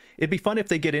might. It'd be fun if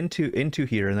they get into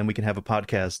here, and then we can have a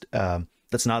podcast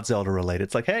that's not Zelda related.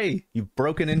 It's like, hey, you've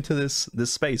broken into this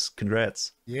space.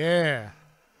 Congrats. Yeah.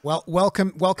 Well,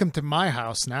 welcome to my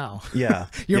house now. Yeah.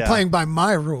 You're playing by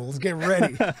my rules. Get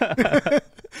ready.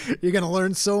 You're going to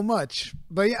learn so much.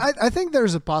 But yeah, I think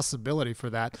there's a possibility for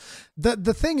that.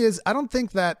 The thing is, I don't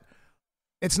think that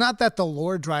it's not that the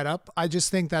lore dried up. I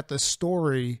just think that the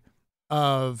story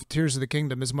of Tears of the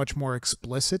Kingdom is much more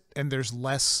explicit and there's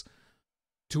less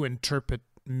to interpret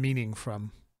meaning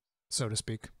from, so to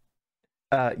speak.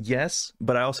 Yes,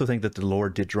 but I also think that the lore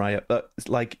did dry up.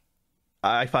 Like,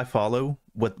 I follow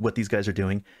what these guys are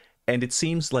doing, and it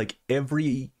seems like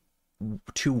every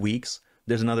 2 weeks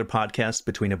there's another podcast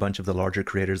between a bunch of the larger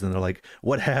creators, and they're like,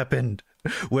 "What happened?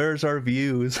 Where's our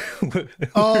views?" Damn!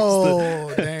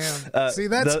 See,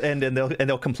 that's and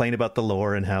they'll complain about the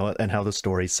lore and how the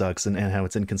story sucks and how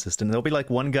it's inconsistent. And there'll be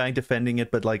like one guy defending it,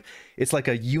 but like it's like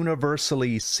a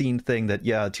universally seen thing that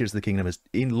Tears of the Kingdom is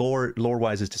in lore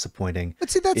wise is disappointing. But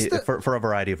see, for a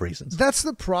variety of reasons. That's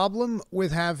the problem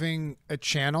with having a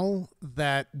channel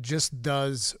that just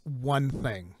does one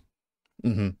thing.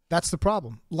 Mm-hmm. That's the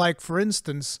problem. Like, for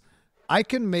instance, I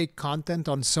can make content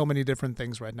on so many different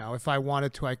things right now. If I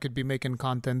wanted to, I could be making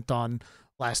content on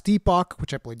Last Epoch,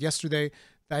 which I played yesterday.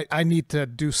 I need to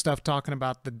do stuff talking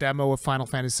about the demo of Final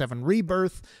Fantasy VII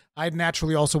Rebirth. I'd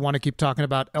naturally also want to keep talking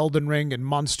about Elden Ring and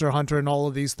Monster Hunter and all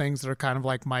of these things that are kind of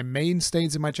like my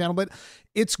mainstays in my channel. But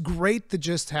it's great to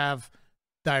just have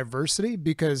diversity,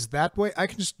 because that way I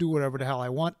can just do whatever the hell I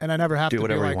want, and I never have to do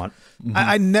whatever I want. Mm-hmm.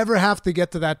 I never have to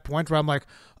get to that point where I'm like,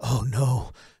 oh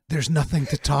no, there's nothing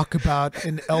to talk about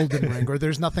in Elden Ring, or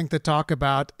there's nothing to talk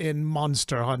about in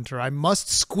Monster Hunter. I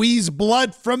must squeeze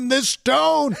blood from this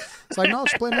stone. It's like, no, I'll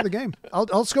just play another game. I'll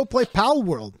just go play Pal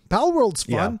World. Pal World's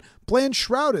fun. Yeah. Playing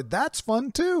Shrouded, that's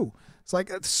fun too. It's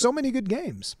like, so many good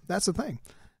games. That's the thing.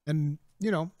 And you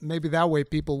know, maybe that way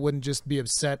people wouldn't just be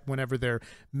upset whenever their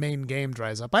main game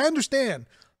dries up. I understand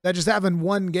that just having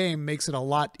one game makes it a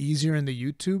lot easier in the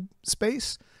YouTube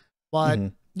space, but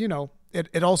you know,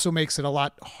 it also makes it a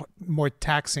lot more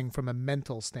taxing from a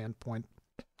mental standpoint.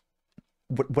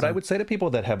 What I would say to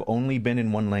people that have only been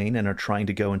in one lane and are trying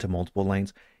to go into multiple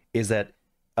lanes is that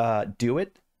do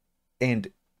it,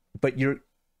 but you're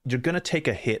gonna take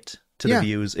a hit to the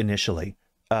views initially.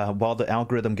 While the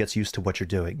algorithm gets used to what you're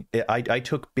doing. I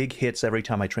took big hits every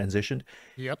time I transitioned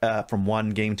from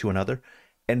one game to another.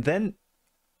 And then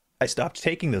I stopped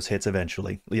taking those hits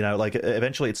eventually. You know, like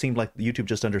eventually it seemed like YouTube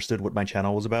just understood what my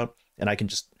channel was about, and I can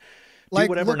just do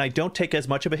whatever, and I don't take as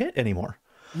much of a hit anymore.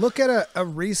 Look at a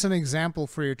recent example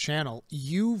for your channel.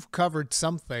 You've covered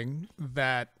something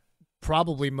that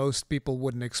probably most people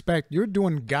wouldn't expect. You're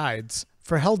doing guides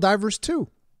for Helldivers 2.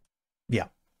 Yeah.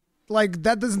 Like,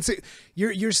 that doesn't say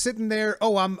you're sitting there.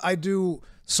 Oh, I do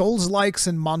Souls likes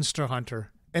and Monster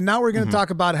Hunter, and now we're going to talk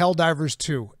about Helldivers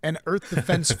 2 and Earth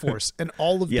Defense Force and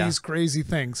all of these crazy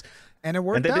things, and it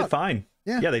worked out. And they did fine.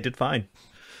 Yeah, they did fine.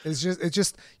 It's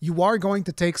just you are going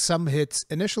to take some hits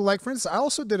initially. Like, for instance, I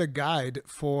also did a guide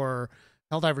for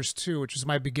Helldivers 2, which is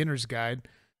my beginner's guide.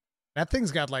 That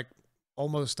thing's got like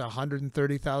almost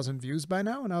 130,000 views by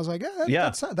now, and I was like,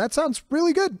 that sounds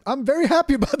really good. I'm very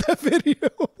happy about that video.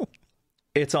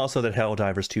 It's also that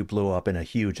Helldivers 2 blew up in a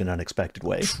huge and unexpected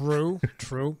way. True.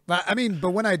 I mean,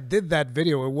 but when I did that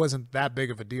video, it wasn't that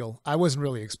big of a deal. I wasn't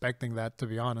really expecting that, to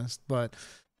be honest. But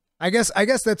I guess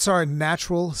that's our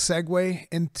natural segue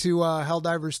into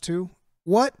Helldivers 2.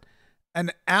 What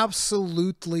an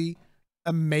absolutely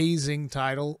amazing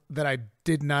title that I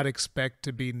did not expect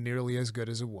to be nearly as good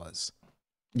as it was.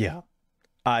 Yeah.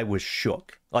 I was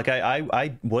shook. Like,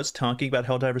 I was talking about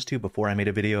Helldivers 2 before I made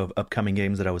a video of upcoming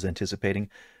games that I was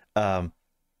anticipating. But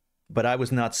I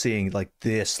was not seeing, like,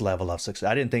 this level of success.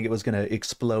 I didn't think it was going to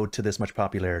explode to this much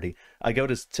popularity. I go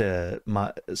to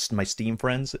my Steam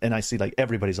friends, and I see, like,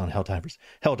 everybody's on Helldivers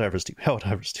 2, Helldivers 2,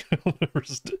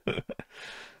 Helldivers 2.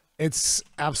 It's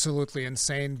absolutely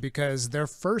insane, because their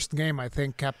first game, I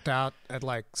think, kept out at,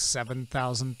 like,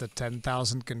 7,000 to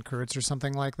 10,000 concurrents or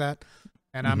something like that.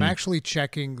 And I'm actually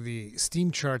checking the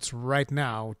Steam charts right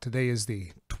now. Today is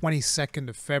the 22nd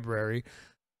of February.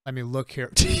 Let me look here.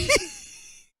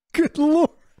 Good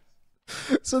Lord.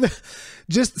 So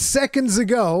just seconds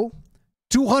ago,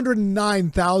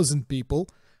 209,000 people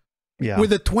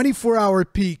with a 24-hour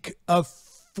peak of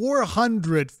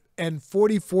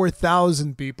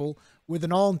 444,000 people with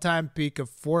an all-time peak of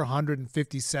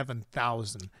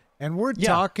 457,000. And we're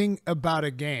talking about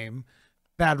a game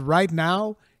that right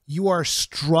now you are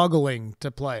struggling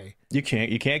to play. You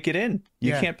can't get in.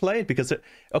 You can't play it because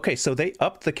so they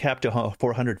upped the cap to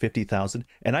 450,000,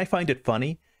 and I find it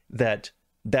funny that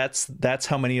that's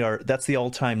how many that's the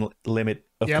all-time limit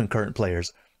of concurrent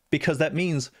players, because that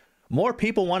means more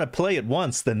people want to play at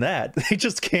once than that. They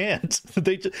just can't.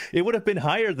 It would have been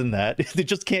higher than that. They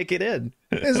just can't get in.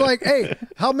 It's like, hey,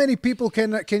 how many people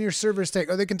can your servers take?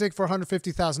 Oh, they can take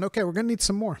 450,000. Okay, we're gonna need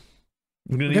some more.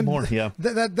 We're gonna need more. Yeah,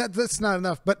 that's not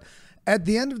enough. But at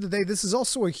the end of the day, this is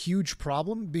also a huge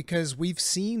problem because we've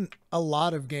seen a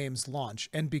lot of games launch,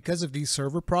 and because of these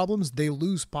server problems, they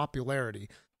lose popularity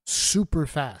super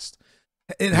fast.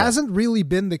 It hasn't really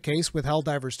been the case with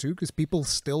Helldivers 2 because people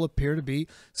still appear to be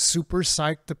super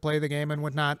psyched to play the game and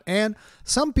whatnot. And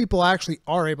some people actually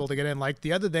are able to get in. Like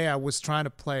the other day, I was trying to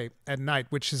play at night,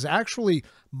 which is actually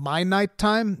my night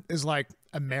time is like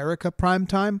America prime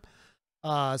time.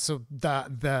 So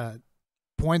the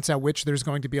points at which there's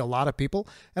going to be a lot of people.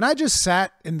 And I just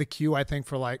sat in the queue, I think,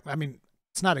 for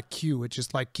it's not a queue. It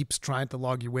just like keeps trying to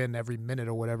log you in every minute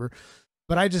or whatever.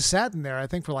 But I just sat in there, I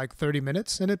think, for like 30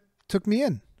 minutes, and it took me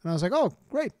in. And I was like, oh,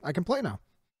 great, I can play now.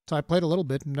 So I played a little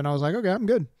bit, and then I was like, okay, I'm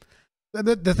good.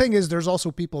 The thing is, there's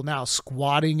also people now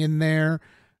squatting in there,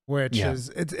 which is,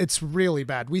 it's really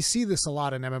bad. We see this a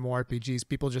lot in MMORPGs.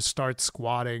 People just start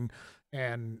squatting,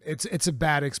 and it's a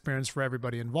bad experience for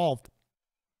everybody involved.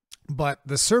 But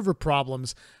the server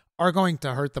problems are going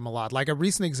to hurt them a lot. Like a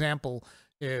recent example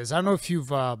is, I don't know if you've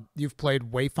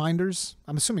played Wayfinders.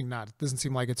 I'm assuming not. It doesn't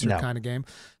seem like it's your kind of game.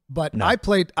 But I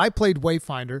played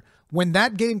Wayfinder. When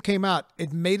that game came out,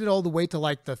 it made it all the way to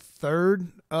like the third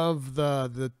of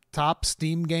the top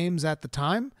Steam games at the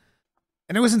time.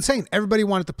 And it was insane. Everybody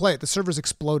wanted to play it. The servers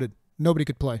exploded. Nobody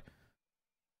could play.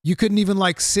 You couldn't even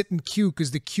like sit in queue because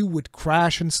the queue would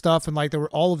crash and stuff. And like there were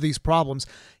all of these problems.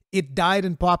 It died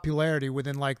in popularity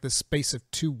within like the space of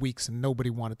 2 weeks, and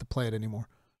nobody wanted to play it anymore.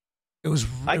 It was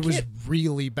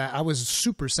really bad. I was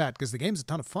super sad because the game's a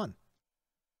ton of fun.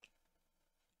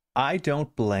 I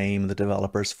don't blame the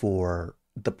developers for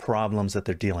the problems that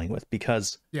they're dealing with,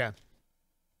 because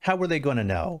how were they going to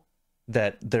know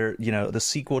that they're, the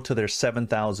sequel to their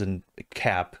 7,000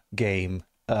 cap game,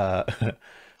 a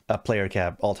player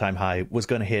cap all-time high, was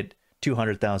going to hit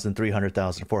 200,000,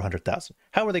 300,000, 400,000.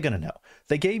 How are they going to know?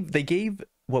 They gave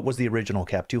what was the original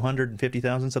cap,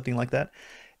 250,000, something like that.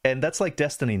 And that's like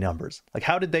Destiny numbers. Like,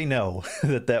 how did they know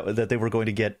that they were going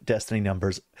to get Destiny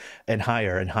numbers and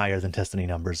higher than Destiny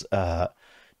numbers?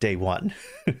 Day 1,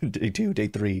 day 2, day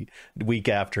 3, week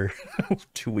after,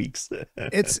 2 weeks.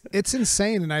 It's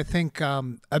insane, and I think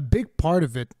a big part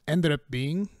of it ended up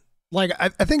being like I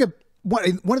think one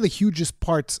of the hugest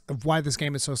parts of why this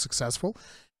game is so successful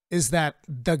is that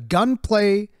the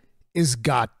gunplay is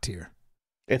god tier.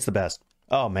 It's the best.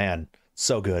 Oh man,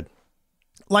 so good.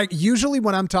 Like, usually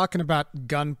when I'm talking about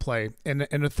gunplay in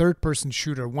a third-person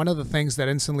shooter, one of the things that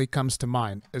instantly comes to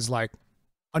mind is, like,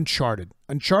 Uncharted.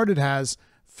 Uncharted has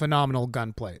phenomenal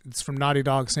gunplay. It's from Naughty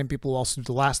Dog, same people who also do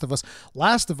The Last of Us.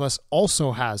 Last of Us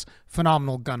also has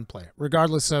phenomenal gunplay,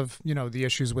 regardless of, the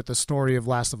issues with the story of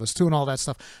Last of Us 2 and all that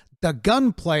stuff. The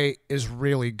gunplay is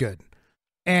really good.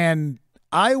 And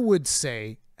I would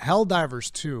say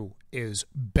Helldivers 2 is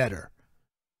better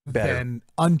than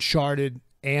Uncharted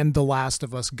and The Last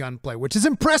of Us gunplay, which is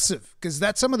impressive because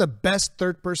that's some of the best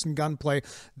third-person gunplay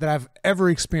that I've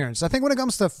ever experienced. I think when it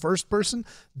comes to first-person,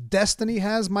 Destiny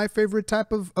has my favorite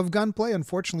type of gunplay.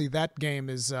 Unfortunately, that game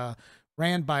is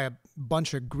ran by a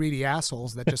bunch of greedy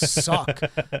assholes that just suck,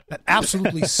 that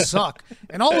absolutely suck.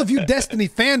 And all of you Destiny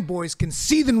fanboys can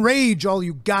seethe and rage all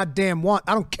you goddamn want.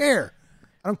 I don't care.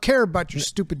 I don't care about your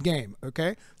stupid game,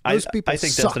 okay? Those people I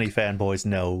think suck. Destiny fanboys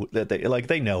know that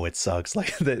they know it sucks.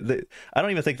 Like I don't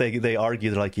even think they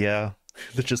argue. They're like, yeah,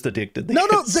 they're just addicted. They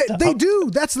do.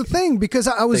 That's the thing, because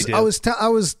I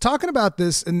was talking about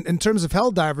this in terms of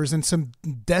Helldivers, and some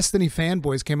Destiny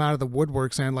fanboys came out of the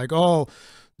woodwork saying like, oh,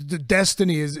 the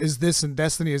Destiny is this and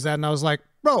Destiny is that, and I was like,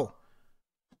 bro,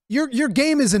 Your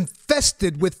game is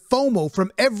infested with FOMO from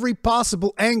every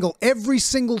possible angle. Every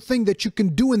single thing that you can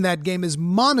do in that game is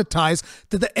monetized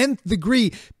to the nth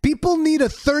degree. People need a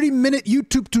 30-minute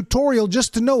YouTube tutorial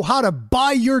just to know how to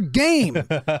buy your game.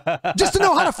 Just to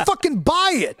know how to fucking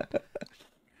buy it.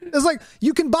 It's like,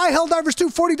 you can buy Helldivers 2,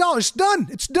 $40. It's done.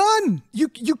 It's done. You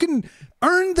can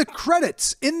earn the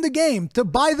credits in the game to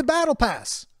buy the battle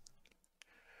pass.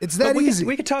 It's that easy.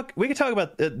 We could talk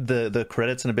about the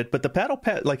credits in a bit, but the battle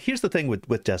pass, like, here's the thing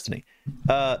with Destiny.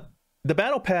 The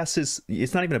battle pass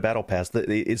it's not even a battle pass.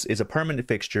 It's a permanent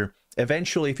fixture.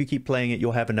 Eventually, if you keep playing it,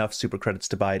 you'll have enough super credits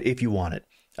to buy it if you want it.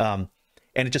 And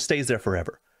it just stays there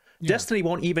forever. Yeah. Destiny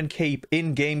won't even keep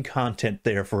in-game content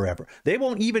there forever. They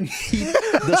won't even keep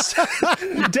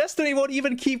Destiny won't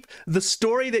even keep the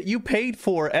story that you paid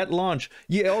for at launch.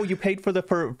 You paid for the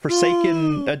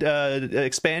Forsaken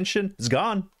expansion. It's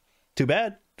gone. Too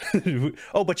bad.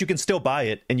 Oh, but you can still buy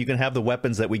it, and you can have the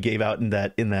weapons that we gave out in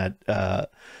that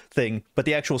thing. But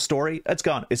the actual story, it's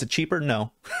gone. Is it cheaper?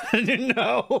 No.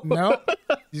 No.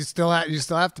 You still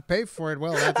have to pay for it.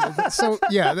 Well, so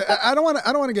yeah, I don't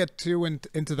want to get too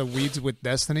into the weeds with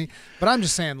Destiny, but I'm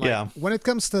just saying, when it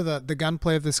comes to the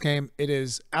gunplay of this game, it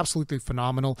is absolutely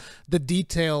phenomenal. The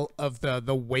detail of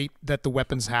the weight that the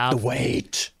weapons have,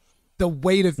 the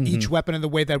weight of each weapon, and the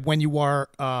way that when you are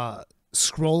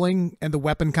scrolling and the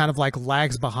weapon kind of like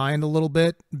lags behind a little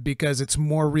bit because it's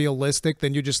more realistic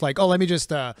than you just like, oh, let me just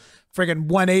friggin'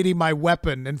 180 my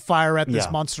weapon and fire at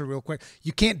this monster real quick.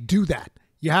 You can't do that.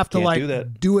 You have to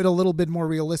do it a little bit more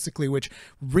realistically, which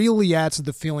really adds to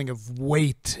the feeling of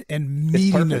weight and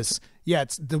meatiness. Yeah,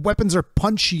 the weapons are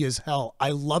punchy as hell.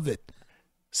 I love it.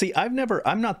 See, I'm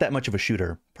not that much of a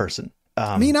shooter person.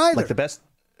 Me neither. Like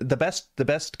the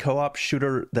best co-op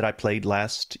shooter that I played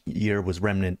last year was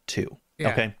Remnant 2.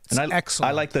 Yeah, okay, and excellent.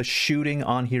 I like the shooting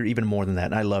on here even more than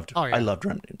that. And I loved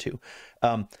Remnant 2.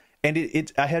 And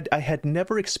I had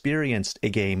never experienced a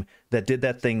game that did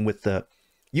that thing with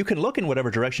you can look in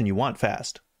whatever direction you want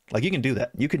fast. Like, you can do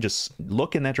that. You can just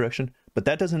look in that direction, but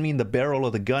that doesn't mean the barrel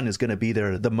of the gun is going to be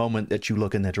there the moment that you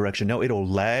look in that direction. No, it'll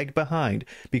lag behind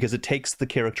because it takes the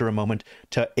character a moment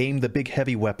to aim the big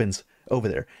heavy weapons over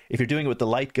there. If you're doing it with the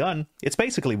light gun, it's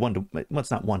basically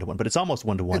it's not 1-to-1, but it's almost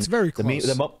 1-to-1. It's very close.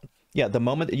 The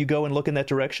moment that you go and look in that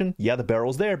direction, the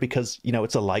barrel's there because,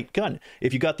 it's a light gun.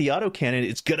 If you got the autocannon,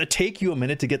 it's going to take you a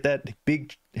minute to get that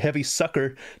big, heavy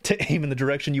sucker to aim in the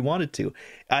direction you want it to.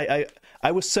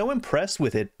 I was so impressed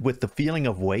with it, with the feeling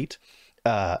of weight.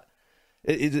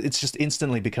 It's just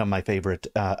instantly become my favorite.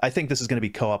 I think this is going to be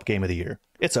co-op game of the year.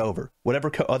 It's over.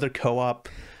 Whatever other co-op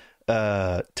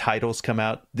titles come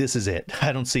out, this is it.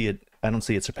 I don't see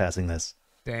it surpassing this.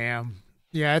 Damn.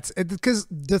 Yeah, it's because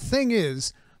the thing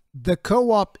is, the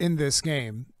co-op in this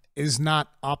game is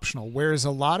not optional, whereas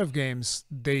a lot of games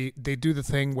they do the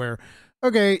thing where,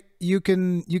 okay, you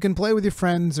can play with your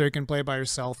friends or you can play by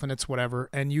yourself and it's whatever.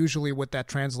 And usually what that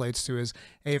translates to is,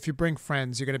 hey, if you bring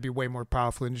friends, you're going to be way more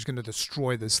powerful and you're just going to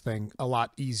destroy this thing a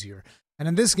lot easier. And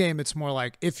in this game, it's more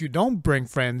like, if you don't bring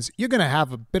friends, you're going to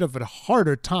have a bit of a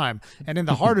harder time. And in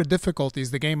the harder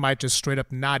difficulties, the game might just straight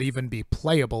up not even be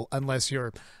playable unless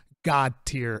you're God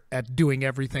tier at doing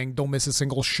everything. Don't miss a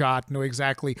single shot. Know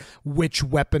exactly which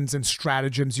weapons and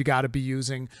stratagems you got to be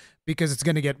using, because it's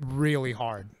going to get really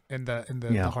hard in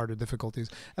the harder difficulties.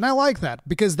 And I like that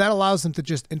because that allows them to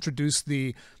just introduce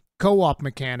the co-op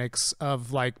mechanics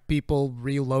of like people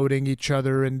reloading each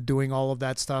other and doing all of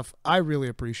that stuff. I really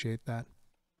appreciate that.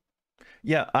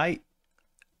 Yeah,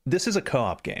 this is a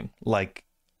co-op game. Like,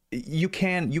 you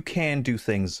can do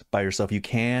things by yourself. You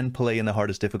can play in the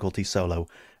hardest difficulty solo.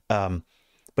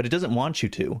 But it doesn't want you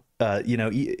to.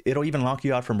 It'll even lock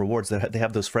you out from rewards. They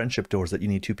have those friendship doors that you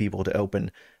need two people to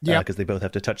open because they both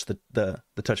have to touch the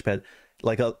touchpad.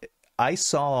 Like, I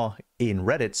saw in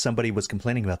Reddit somebody was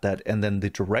complaining about that, and then the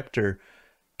director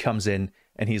comes in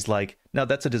and he's like, "No,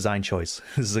 that's a design choice.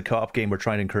 This is a co-op game. We're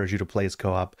trying to encourage you to play as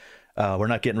co-op. We're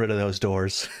not getting rid of those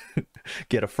doors.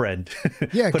 Get a friend.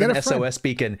 Yeah, put get an a SOS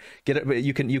beacon. Get it.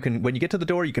 You can when you get to the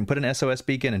door, you can put an SOS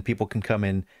beacon, and people can come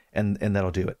in, and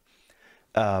that'll do it.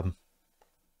 I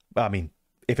mean,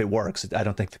 if it works, I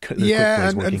don't think the quick play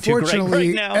is working too great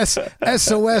right now.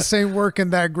 SOS ain't working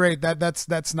that great.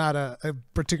 That's not a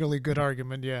particularly good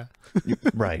argument. Yeah,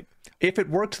 right. If it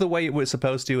worked the way it was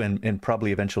supposed to, and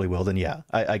probably eventually will, then yeah,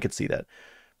 I could see that.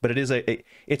 But it is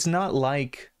it's not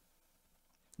like.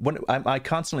 When I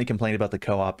constantly complain about the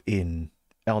co-op in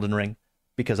Elden Ring,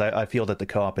 because I feel that the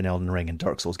co-op in Elden Ring and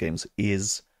Dark Souls games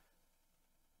is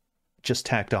just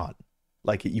tacked on.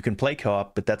 Like, you can play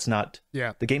co-op, but that's not...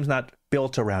 Yeah. The game's not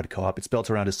built around co-op. It's built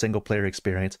around a single-player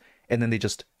experience, and then they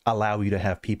just allow you to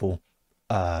have people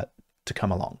to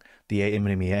come along. The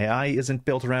enemy AI isn't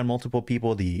built around multiple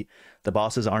people. The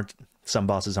bosses aren't... Some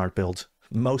bosses aren't built...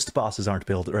 Most bosses aren't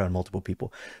built around multiple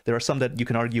people. There are some that you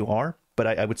can argue are,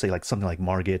 but I would say like something like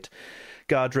Margit,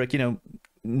 Godric,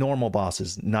 normal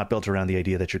bosses, not built around the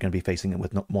idea that you're going to be facing it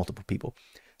with multiple people.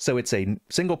 So it's a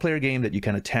single player game that you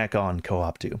kind of tack on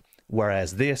co-op to.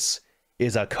 Whereas this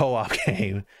is a co-op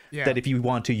game Yeah. that if you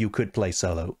want to, you could play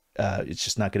solo. It's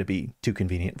just not going to be too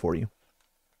convenient for you.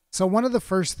 So one of the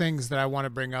first things that I want to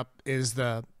bring up is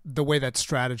the way that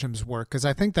stratagems work, because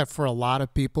I think that for a lot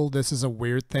of people this is a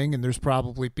weird thing, and there's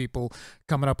probably people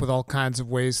coming up with all kinds of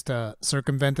ways to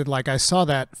circumvent it. Like I saw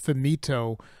that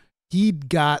Finito, he'd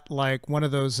got like one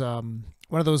of those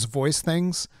voice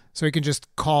things, so he can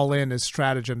just call in his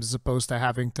stratagems as opposed to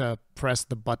having to press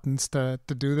the buttons to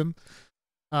do them.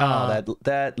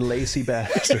 That lazy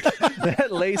bastard.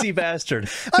 That lazy bastard.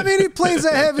 I mean, he plays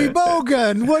a heavy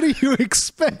bowgun. What do you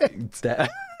expect?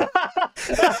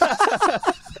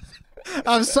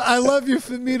 I love you,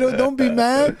 Finito. Don't be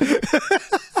mad.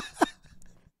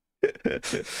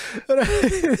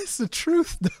 It's the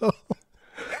truth, though.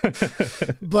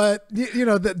 But you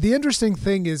know, the interesting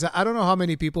thing is, I don't know how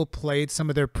many people played some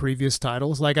of their previous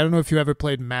titles. Like, I don't know if you ever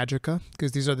played Magicka,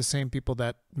 because these are the same people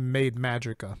that made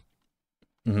Magicka.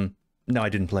 Mm-hmm. No, I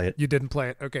didn't play it. You didn't play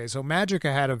it. Okay, so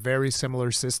Magicka had a very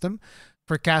similar system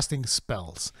for casting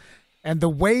spells. And the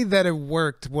way that it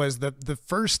worked was that the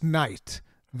first night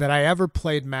that I ever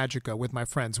played Magicka with my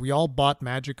friends, we all bought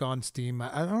Magicka on Steam.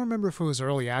 I don't remember if it was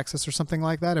early access or something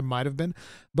like that. It might have been.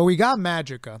 But we got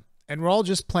Magicka, and we're all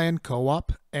just playing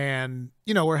co-op. And,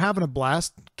 you know, we're having a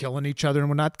blast, killing each other and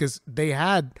whatnot, because they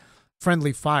had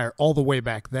friendly fire all the way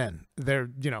back then. They're,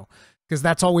 you know, because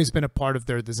that's always been a part of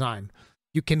their design.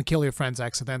 You can kill your friends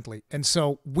accidentally. And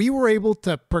so we were able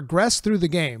to progress through the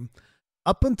game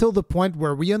up until the point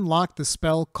where we unlocked the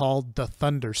spell called the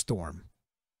Thunderstorm.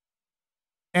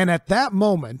 And at that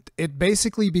moment, it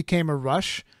basically became a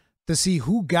rush to see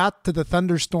who got to the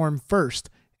Thunderstorm first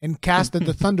and casted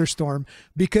the Thunderstorm,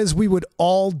 because we would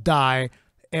all die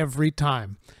every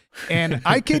time. And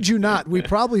I kid you not, we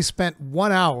probably spent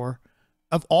 1 hour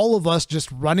of all of us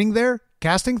just running there,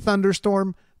 casting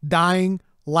Thunderstorm, dying,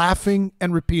 laughing,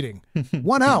 and repeating.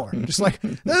 1 hour. Just like,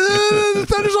 the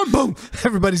Thunderstorm, boom,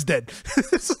 everybody's dead.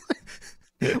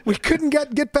 We couldn't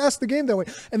get past the game that way.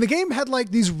 And the game had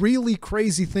like these really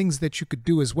crazy things that you could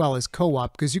do as well as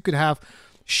co-op, because you could have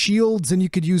shields and you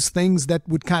could use things that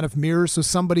would kind of mirror, so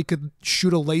somebody could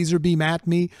shoot a laser beam at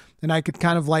me and I could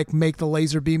kind of like make the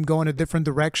laser beam go in a different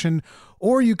direction,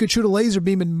 or you could shoot a laser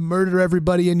beam and murder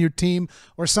everybody in your team,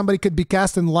 or somebody could be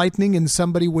casting lightning and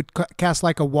somebody would cast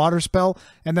like a water spell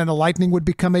and then the lightning would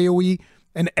become AoE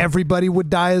and everybody would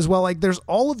die as well. Like, there's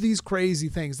all of these crazy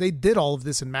things. They did all of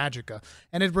this in Magicka,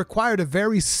 and it required a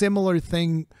very similar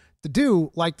thing to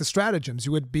do, like the stratagems.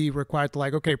 You would be required to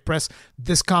like, okay, press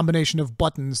this combination of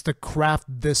buttons to craft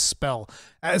this spell.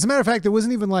 As a matter of fact, it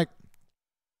wasn't even like,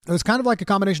 it was kind of like a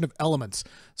combination of elements.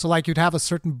 So like you'd have a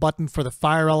certain button for the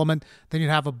fire element, then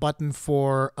you'd have a button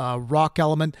for rock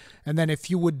element, and then if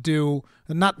you would do,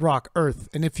 not rock, earth,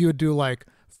 and if you would do like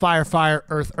fire, fire,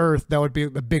 earth, earth, that would be a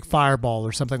big fireball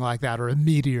or something like that, or a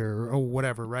meteor or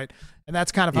whatever, right? And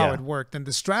that's kind of how it worked. And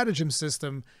the stratagem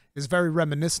system is very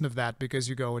reminiscent of that, because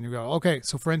you go, okay,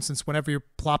 so for instance, whenever you're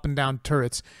plopping down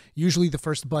turrets, usually the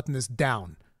first button is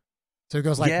down. So it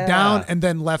goes like down and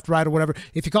then left, right, or whatever.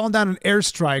 If you're calling down an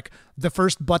airstrike, the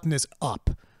first button is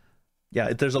up.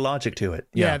 Yeah, there's a logic to it.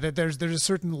 Yeah, there's a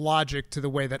certain logic to the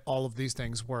way that all of these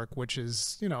things work, which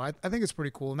is, you know, I think it's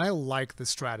pretty cool, and I like the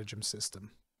stratagem system.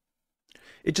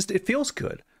 It feels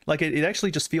good. Like it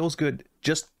actually just feels good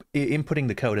just inputting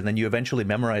the code, and then you eventually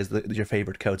memorize your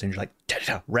favorite codes, and you're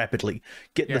like rapidly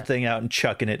getting the thing out and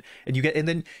chucking it, and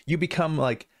then you become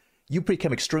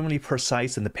extremely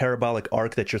precise in the parabolic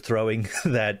arc that you're throwing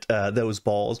those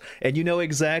balls, and you know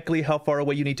exactly how far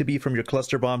away you need to be from your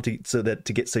cluster bomb so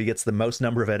he gets the most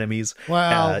number of enemies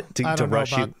to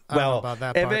rush you. Well,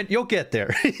 Evan, you'll get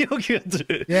there. You'll get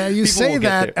there. Yeah, you say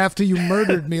that after you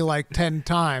murdered me like 10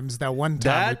 times that one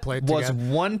time we played together. That was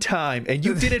one time, and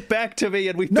you did it back to me,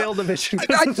 and we failed the mission.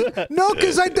 No,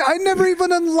 because I never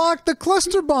even unlocked the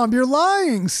cluster bomb. You're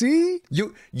lying. See,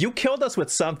 you killed us with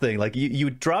something. Like you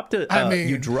dropped a.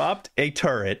 You dropped a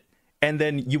turret, and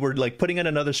then you were like putting in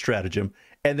another stratagem,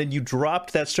 and then you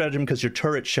dropped that stratagem because your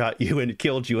turret shot you and it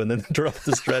killed you, and then dropped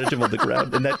the stratagem on the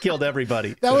ground, and that killed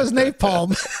everybody. That was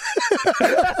napalm.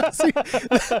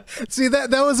 see that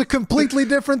was a completely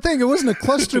different thing. It wasn't a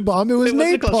cluster bomb. It was napalm. It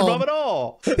wasn't a cluster bomb at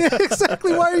all.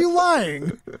 Exactly. Why are you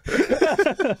lying?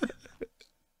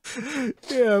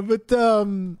 Yeah,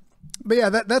 but yeah,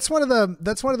 that's one of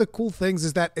the cool things,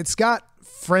 is that it's got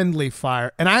friendly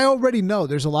fire, and I already know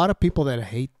there's a lot of people that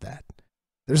hate that.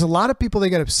 There's a lot of people that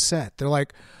get upset. They're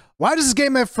like, why does this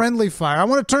game have friendly fire? I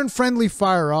want to turn friendly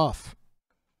fire off.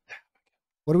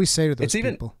 What do we say to those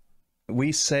people?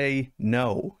 We say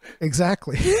no.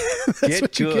 Exactly. That's Get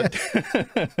what good. You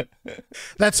get.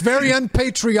 That's very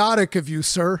unpatriotic of you,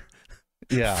 sir.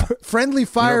 Yeah. Friendly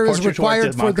fire is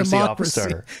required for democracy.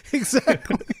 Officer.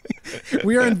 Exactly.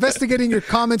 We are investigating your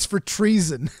comments for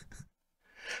treason.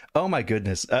 Oh my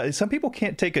goodness. Some people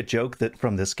can't take a joke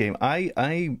from this game.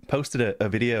 I posted a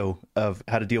video of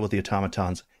how to deal with the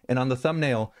automatons, and on the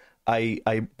thumbnail,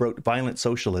 I wrote violent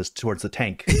socialist towards the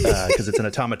tank because it's an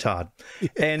automaton.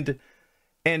 And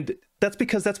that's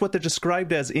because that's what they're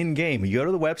described as in game. You go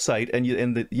to the website and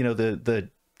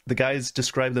the guys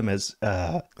describe them as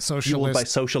fueled by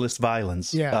socialist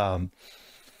violence. Yeah.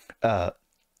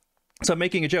 So I'm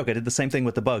making a joke. I did the same thing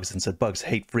with the bugs and said bugs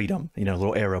hate freedom, a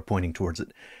little arrow pointing towards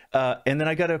it. And then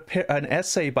I got an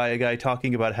essay by a guy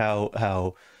talking about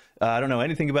how I don't know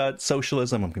anything about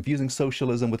socialism. I'm confusing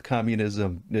socialism with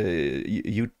communism.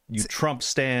 You Trump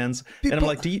stands. And I'm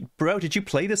like, bro, did you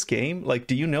play this game? Like,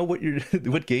 do you know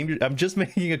what game I'm just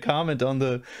making a comment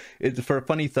on for a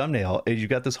funny thumbnail. And you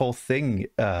got this whole thing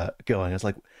going. It's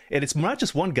like, and it's not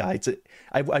just one guy.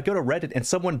 I go to Reddit and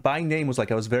someone by name was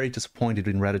like, I was very disappointed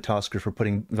in Ratatoskr for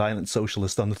putting violent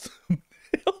socialist on the thumbnail.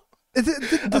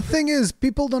 The thing is,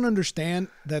 people don't understand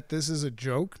that this is a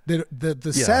joke.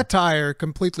 The satire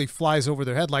completely flies over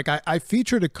their head. Like I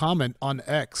featured a comment on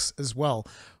X as well,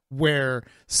 where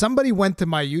somebody went to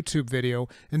my YouTube video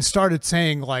and started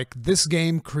saying like, this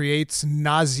game creates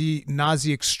Nazi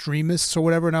extremists or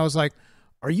whatever, and I was like,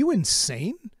 are you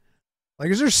insane?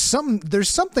 Like, there's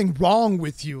something wrong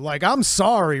with you. Like, I'm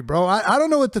sorry, bro. I don't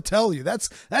know what to tell you.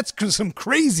 That's some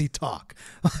crazy talk.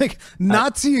 Like,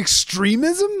 Nazi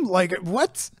extremism? Like,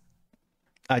 what?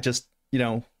 I just, I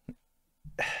don't,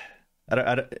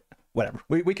 whatever.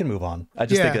 We can move on. I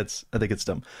think it's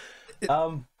dumb.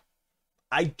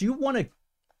 I do want to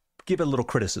give a little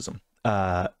criticism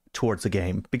towards the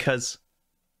game because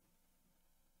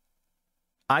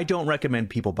I don't recommend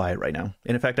people buy it right now.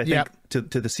 And in fact, I think to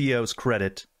the CEO's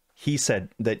credit, he said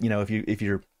that, if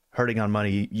you're hurting on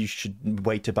money, you should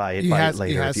wait to buy it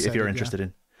later if you're interested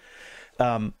in.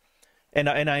 And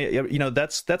I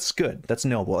that's good. That's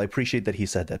noble. I appreciate that he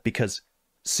said that because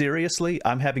seriously,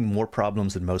 I'm having more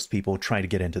problems than most people trying to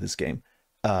get into this game.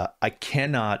 I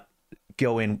cannot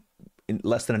go in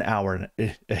less than an hour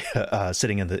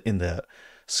sitting in the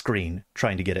screen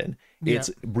trying to get in. Yeah.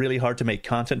 It's really hard to make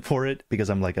content for it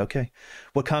because I'm like, okay,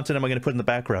 what content am I going to put in the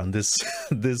background? This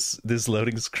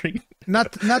loading screen.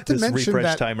 Not to mention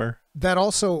refresh timer. That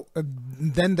also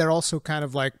then there also kind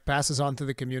of like passes on to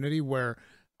the community where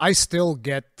I still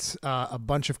get a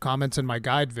bunch of comments in my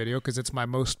guide video because it's my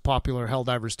most popular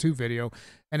Helldivers 2 video.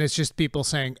 And it's just people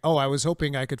saying, oh, I was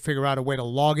hoping I could figure out a way to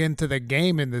log into the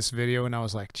game in this video. And I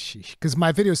was like, sheesh, because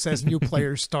my video says new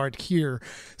players start here.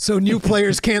 So new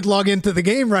players can't log into the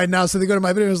game right now. So they go to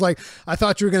my video and it's like, I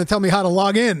thought you were going to tell me how to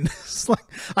log in. It's like,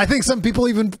 I think some people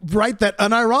even write that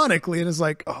unironically. And it's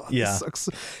like, oh, this sucks.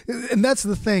 And that's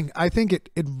the thing. I think it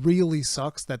really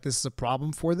sucks that this is a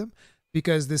problem for them,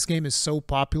 because this game is so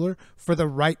popular for the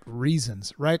right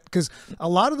reasons, right? Because a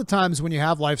lot of the times when you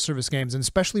have live service games, and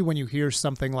especially when you hear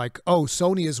something like, oh,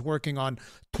 Sony is working on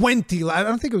 20, I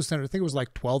don't think it was 10, I think it was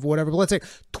like 12 or whatever, but let's say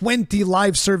 20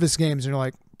 live service games, and you're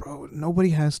like, bro, nobody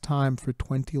has time for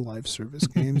 20 live service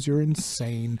games. You're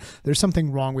insane. There's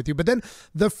something wrong with you. But then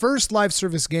the first live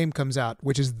service game comes out,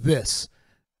 which is this.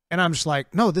 And I'm just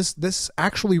like, no, this is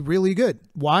actually really good.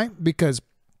 Why? Because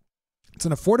it's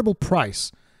an affordable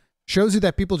price. Shows you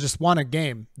that people just want a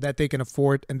game that they can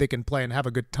afford and they can play and have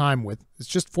a good time with. It's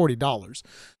just $40.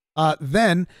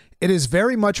 Then it is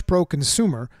very much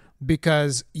pro-consumer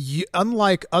because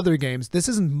unlike other games, this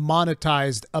isn't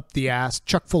monetized up the ass,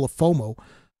 chuck full of FOMO,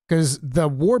 because the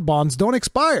war bonds don't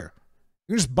expire.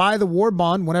 You just buy the war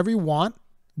bond whenever you want,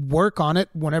 work on it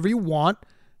whenever you want,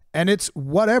 and it's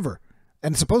whatever.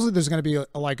 And supposedly there's going to be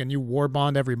a new war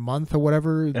bond every month or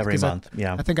whatever. Every month,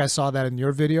 yeah. I think I saw that in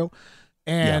your video.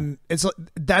 And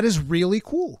that is really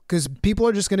cool because people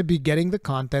are just going to be getting the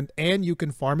content and you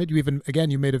can farm it.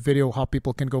 You made a video how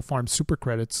people can go farm super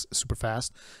credits super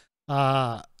fast.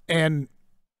 And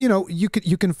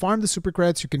you can farm the super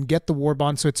credits, you can get the war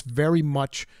bond. So it's very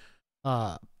much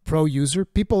pro user.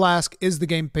 People ask, is the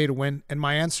game pay to win? And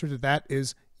my answer to that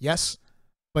is yes,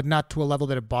 but not to a level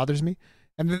that it bothers me.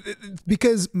 And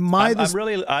because I'm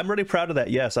really proud of that.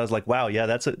 Yes. I was like, wow. Yeah,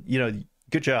 that's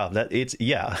good job.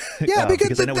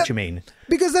 Because I know what you mean.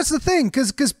 Because that's the thing.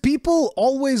 Because people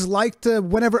always like to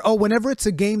whenever it's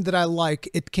a game that I like,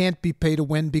 it can't be pay to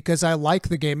win because I like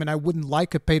the game and I wouldn't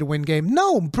like a pay to win game.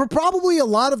 No, probably a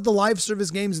lot of the live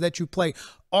service games that you play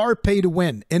are pay to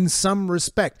win in some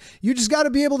respect. You just got to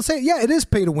be able to say, yeah, it is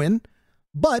pay to win,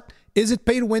 but is it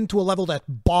pay to win to a level that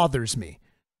bothers me?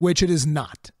 which it is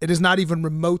not. It is not even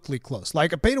remotely close.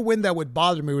 Like a pay to win that would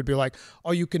bother me would be like,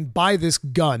 oh, you can buy this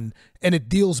gun and it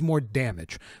deals more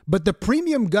damage. But the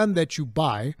premium gun that you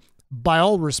buy, by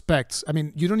all respects, I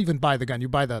mean, you don't even buy the gun. You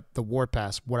buy the war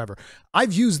pass, whatever.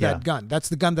 I've used that gun. That's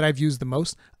the gun that I've used the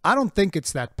most. I don't think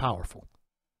it's that powerful.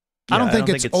 I don't think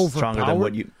it's overpowered. Stronger than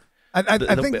what you... I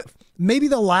think maybe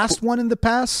the last one in the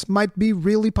pass might be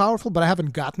really powerful, but I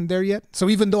haven't gotten there yet. So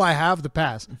even though I have the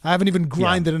pass, I haven't even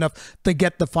grinded enough to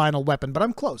get the final weapon, but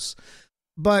I'm close.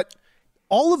 But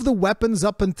all of the weapons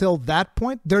up until that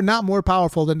point, they're not more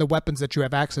powerful than the weapons that you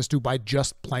have access to by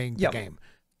just playing the game.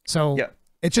 So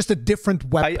it's just a different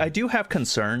weapon. I do have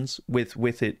concerns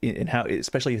with it in how,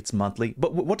 especially if it's monthly,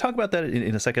 but we'll talk about that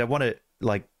in a second. I want to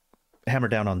like hammer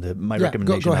down on my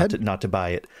recommendation not to buy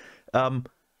it.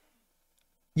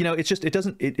 You know, it's just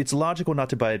it's logical not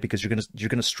to buy it because you're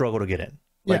gonna struggle to get in.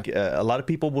 Like a lot of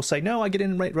people will say, no, I get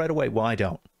in right away. Well, I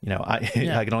don't. You know, I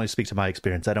can only speak to my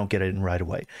experience. I don't get in right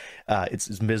away.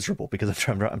 It's miserable because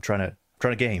I'm trying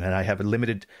to game, and I have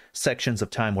limited sections of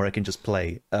time where I can just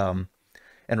play and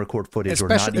record footage, or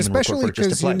not even record footage,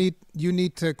 just to play. You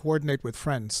need to coordinate with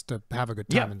friends to have a good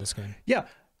time in this game. Yeah.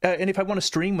 And if I want to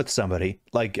stream with somebody,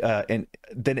 like, and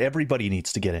then everybody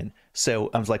needs to get in.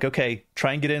 So I was like, okay,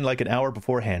 try and get in like an hour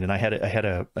beforehand. And I had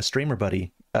a streamer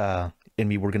buddy, and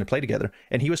we were going to play together,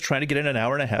 and he was trying to get in an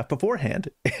hour and a half beforehand,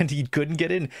 and he couldn't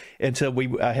get in until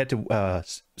I had to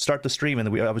start the stream,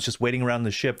 and I was just waiting around the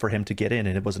ship for him to get in,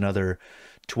 and it was another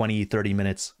 20-30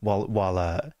 minutes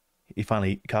while he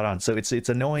finally caught on. So it's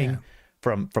annoying.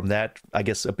 From that, I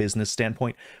guess, a business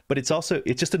standpoint, but it's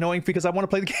just annoying because I want to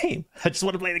play the game. I just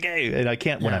want to play the game, and I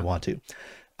can't when I want to.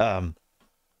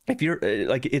 If you're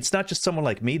like, it's not just someone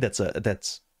like me that's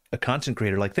a content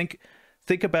creator. Like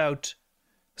think about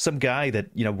some guy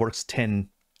that, you know, works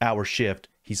 10-hour shift.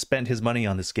 He spent his money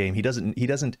on this game. He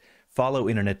doesn't follow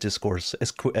internet discourse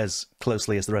as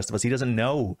closely as the rest of us. He doesn't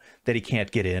know that he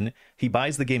can't get in. He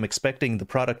buys the game expecting the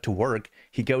product to work.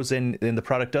 He goes in and the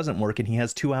product doesn't work, and he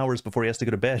has 2 hours before he has to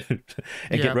go to bed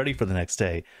and get ready for the next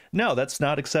day. No, that's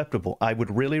not acceptable. I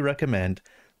would really recommend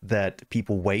that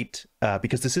people wait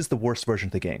because this is the worst version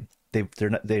of the game.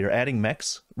 They're adding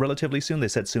mechs relatively soon. They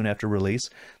said soon after release.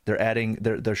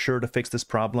 They're sure to fix this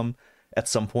problem at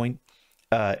some point.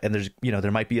 And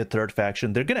there might be a third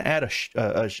faction. They're going to add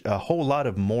a whole lot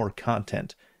of more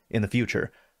content in the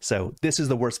future. So this is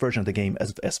the worst version of the game,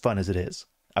 as fun as it is.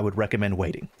 I would recommend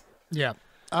waiting. Yeah,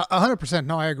 100%.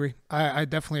 No, I agree. I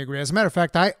definitely agree. As a matter of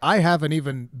fact, I haven't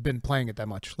even been playing it that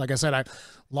much. Like I said, I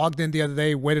logged in the other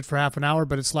day, waited for half an hour,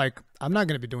 but it's like, I'm not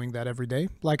going to be doing that every day.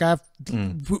 Like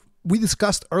we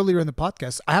discussed earlier in the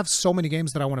podcast, I have so many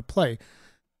games that I want to play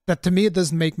that to me, it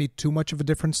doesn't make me too much of a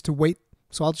difference to wait.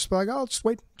 So I'll just be like, oh, I'll just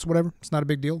wait. It's whatever. It's not a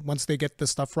big deal once they get the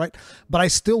stuff right. But I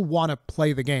still want to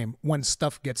play the game when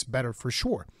stuff gets better for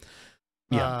sure.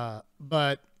 Yeah.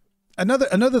 But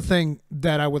another thing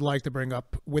that I would like to bring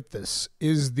up with this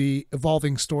is the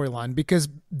evolving storyline, because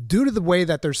due to the way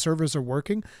that their servers are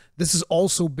working, this has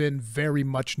also been very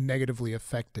much negatively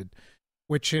affected,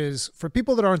 which is, for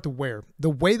people that aren't aware, the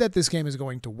way that this game is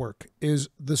going to work is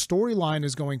the storyline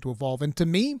is going to evolve. And to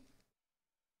me,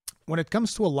 when it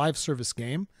comes to a live service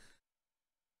game,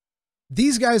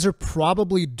 these guys are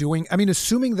probably doing, I mean,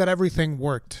 assuming that everything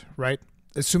worked, right?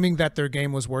 Assuming that their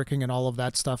game was working and all of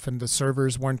that stuff, and the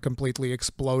servers weren't completely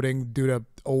exploding due to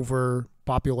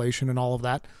overpopulation and all of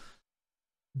that.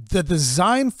 The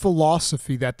design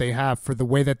philosophy that they have for the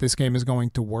way that this game is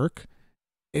going to work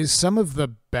is some of the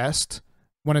best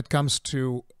when it comes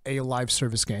to a live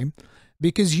service game.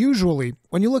 Because usually,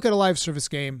 when you look at a live service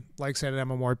game, like say an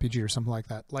MMORPG or something like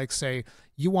that, like say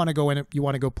you want to go in, you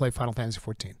want to go play Final Fantasy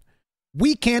XIV.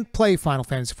 We can't play Final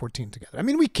Fantasy XIV together. I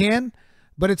mean, we can,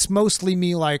 but it's mostly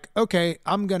me like, okay,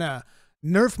 I'm going to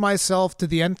nerf myself to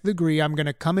the nth degree. I'm going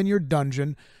to come in your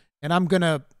dungeon, and I'm going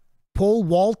to pull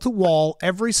wall to wall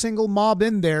every single mob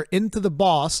in there into the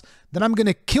boss. Then I'm going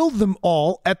to kill them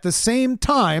all at the same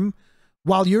time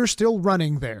while you're still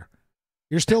running there.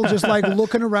 You're still just like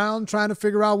looking around, trying to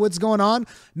figure out what's going on.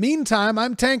 Meantime,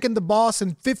 I'm tanking the boss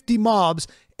and 50 mobs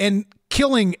and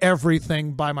killing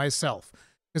everything by myself.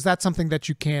 Because that's something that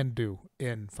you can do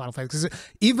in Final Fantasy. Because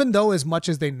even though as much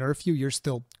as they nerf you, you're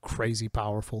still crazy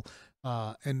powerful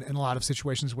in a lot of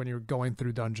situations when you're going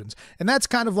through dungeons. And that's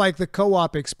kind of like the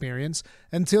co-op experience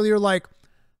until you're like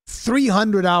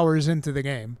 300 hours into the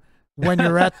game. When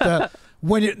you're at the...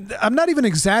 I'm not even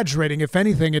exaggerating. If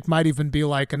anything, it might even be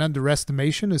like an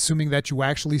underestimation, assuming that you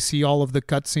actually see all of the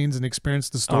cutscenes and experience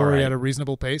the story at a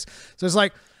reasonable pace. So it's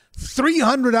like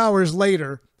 300 hours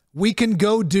later, we can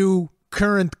go do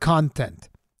current content.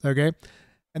 Okay?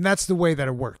 And that's the way that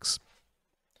it works.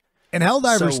 In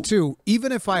Helldivers So, 2,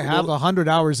 even if I have 100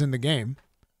 hours in the game,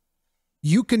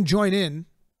 you can join in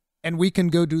and we can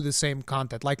go do the same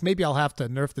content. Like maybe I'll have to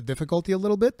nerf the difficulty a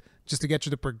little bit just to get you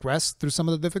to progress through some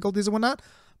of the difficulties and whatnot.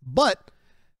 But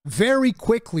very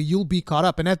quickly you'll be caught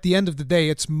up. And at the end of the day,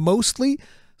 it's mostly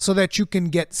so that you can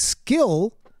get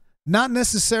skill, not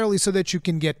necessarily so that you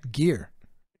can get gear.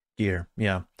 Gear,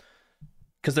 yeah.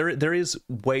 Because there is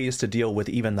ways to deal with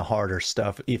even the harder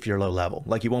stuff if you're low level.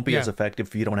 Like you won't be as effective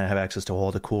if you don't have access to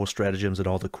all the cool stratagems and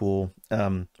all the cool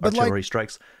artillery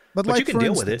strikes. But you can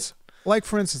deal with it. Like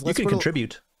for instance, you can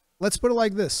contribute. Let's put it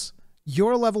like this: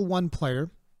 you're a level 1 player.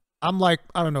 I'm like,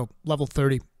 I don't know, level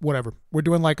 30, whatever. We're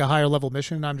doing like a higher level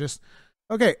mission, and I'm just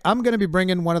okay. I'm gonna be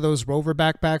bringing one of those rover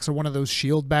backpacks or one of those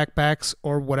shield backpacks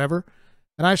or whatever,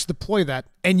 and I should deploy that,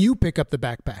 and you pick up the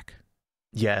backpack.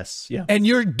 Yes, yeah. And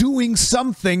you're doing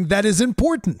something that is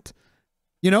important.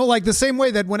 You know, like the same way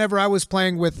that whenever I was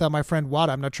playing with my friend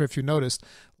Wada, I'm not sure if you noticed,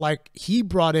 like he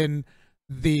brought in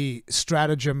the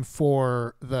stratagem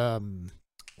for the,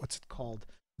 what's it called?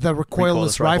 The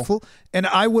recoilless rifle. And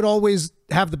I would always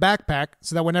have the backpack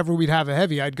so that whenever we'd have a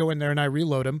heavy, I'd go in there and I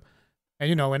reload him. And,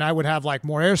 you know, and I would have like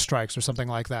more airstrikes or something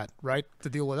like that, right? To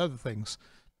deal with other things.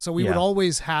 So we would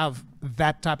always have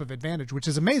that type of advantage, which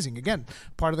is amazing. Again,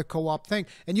 part of the co-op thing.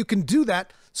 And you can do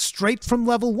that straight from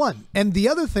level 1. And the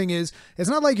other thing is, it's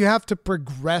not like you have to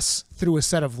progress through a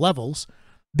set of levels,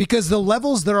 because the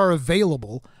levels that are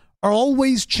available are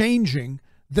always changing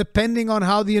depending on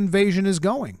how the invasion is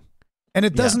going. And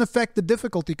it doesn't affect the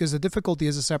difficulty because the difficulty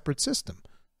is a separate system.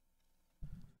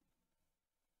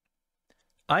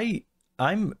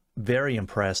 I'm very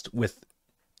impressed with...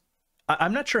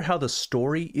 I'm not sure how the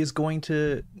story is going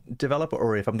to develop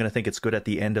or if I'm going to think it's good at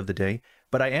the end of the day,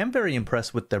 but I am very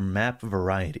impressed with their map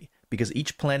variety because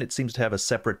each planet seems to have a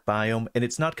separate biome, and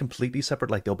it's not completely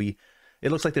separate. Like it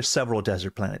looks like there's several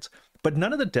desert planets, but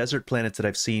none of the desert planets that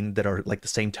I've seen that are like the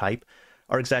same type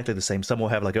are exactly the same. Some will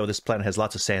have like, oh, this planet has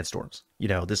lots of sandstorms. You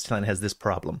know, this planet has this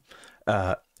problem.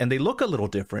 And they look a little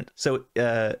different. So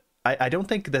I don't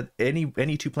think that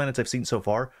any two planets I've seen so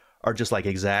far are just like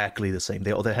exactly the same.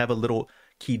 They have a little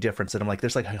key difference, and I'm like,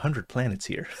 there's like 100 planets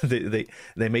here. they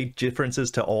made differences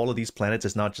to all of these planets.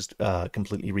 It's not just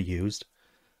completely reused.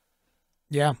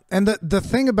 Yeah, and the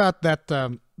thing about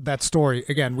that story,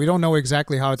 again, we don't know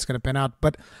exactly how it's going to pan out,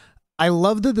 but I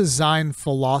love the design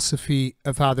philosophy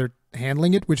of how they're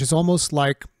handling it, which is almost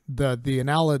like the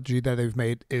analogy that they've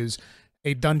made is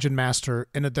a dungeon master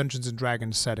in a Dungeons and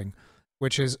Dragons setting,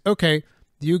 which is, okay,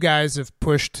 you guys have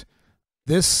pushed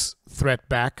this threat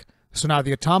back, so now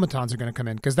the automatons are going to come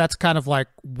in, because that's kind of like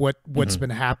what's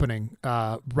been happening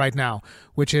right now,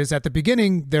 which is at the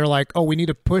beginning they're like, oh, we need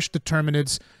to push the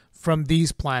Terminids from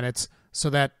these planets so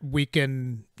that we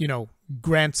can, you know,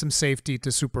 grant some safety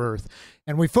to Super Earth,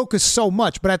 and we focus so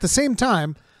much, but at the same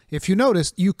time, if you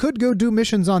notice, you could go do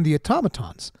missions on the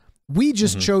automatons. We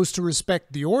just chose to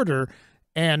respect the order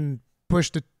and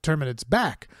push the Terminids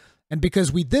back, and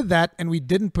because we did that and we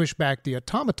didn't push back the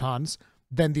automatons,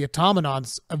 then the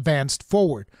automatons advanced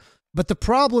forward. But the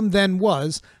problem then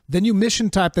was the new mission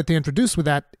type that they introduced with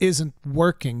that isn't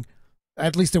working.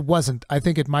 At least it wasn't. I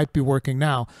think it might be working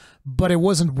now, but it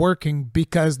wasn't working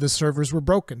because the servers were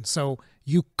broken. So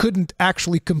you couldn't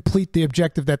actually complete the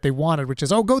objective that they wanted, which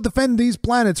is, oh, go defend these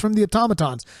planets from the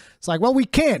automatons. It's like, well, we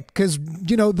can't, because,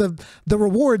 you know, the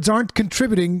rewards aren't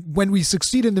contributing when we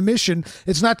succeed in the mission.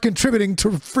 It's not contributing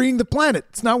to freeing the planet.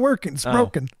 It's not working. It's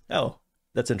broken. Oh,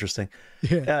 that's interesting.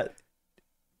 Yeah.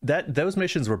 Those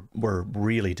missions were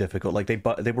really difficult. Like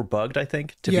they were bugged, I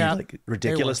think, to be like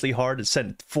ridiculously hard. It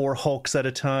sent 4 Hulks at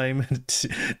a time,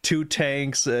 2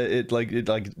 tanks, it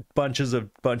bunches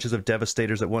of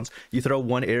devastators at once. You throw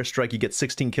 1 airstrike, you get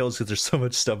 16 kills because there's so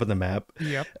much stuff on the map.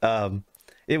 Yep.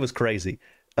 It was crazy.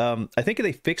 I think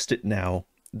they fixed it now.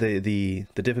 The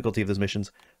difficulty of those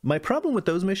missions. My problem with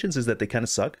those missions is that they kind of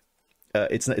suck.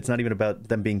 It's not even about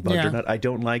them being bugged or not. I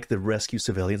don't like the rescue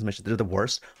civilians mission. They're the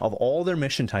worst of all their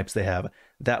mission types they have.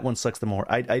 That one sucks the more.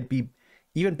 I'd be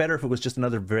even better if it was just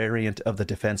another variant of the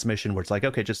defense mission where it's like,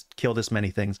 okay, just kill this many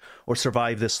things or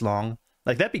survive this long.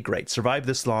 Like, that'd be great. Survive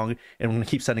this long, and we're going to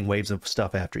keep sending waves of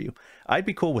stuff after you. I'd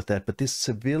be cool with that. But this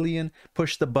civilian,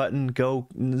 push the button, go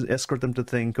escort them to the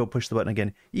thing, go push the button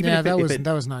again.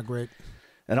 That was not great.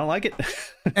 I don't like it.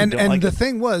 And the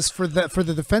thing was, for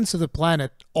the defense of the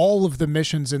planet, all of the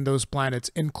missions in those planets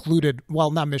included,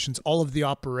 well, not missions, all of the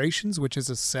operations, which is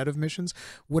a set of missions,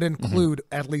 would include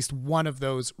at least one of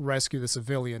those rescue the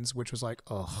civilians, which was like,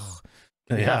 oh,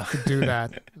 you have to do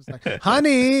that. It was like,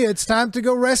 honey, it's time to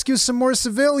go rescue some more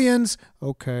civilians.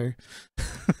 Okay.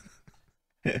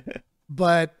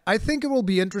 But I think it will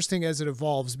be interesting as it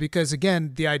evolves because,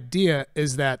 again, the idea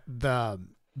is that the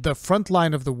front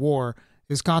line of the war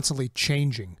is constantly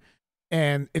changing.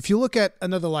 And if you look at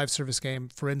another live service game,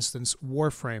 for instance,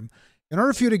 Warframe, in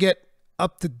order for you to get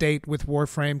up to date with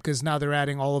Warframe, because now they're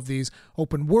adding all of these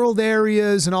open world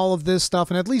areas and all of this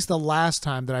stuff, and at least the last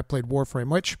time that I played Warframe,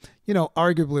 which, you know,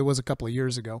 arguably was a couple of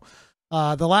years ago,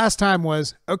 the last time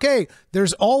was, okay,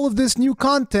 there's all of this new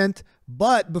content,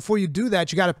 but before you do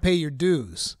that, you got to pay your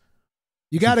dues.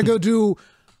 You got to go do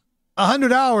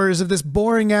 100 hours of this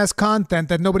boring-ass content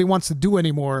that nobody wants to do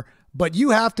anymore, but you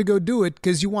have to go do it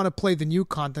because you want to play the new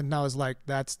content. And I was like,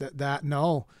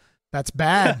 no, that's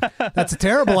bad. That's a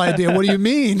terrible idea. What do you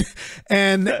mean?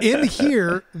 And in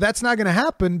here, that's not going to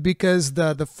happen because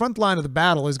the front line of the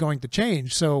battle is going to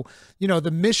change. So, you know,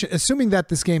 the mission, assuming that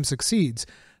this game succeeds,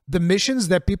 the missions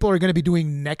that people are going to be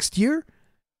doing next year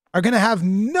are going to have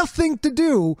nothing to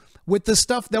do with the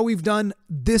stuff that we've done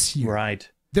this year. Right.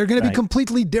 They're going to be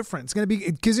completely different. It's going to be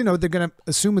because, you know, they're going to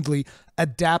assumedly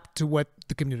adapt to what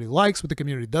the community likes, what the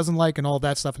community doesn't like, and all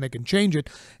that stuff, and they can change it.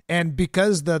 And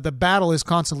because the battle is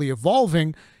constantly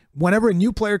evolving, whenever a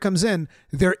new player comes in,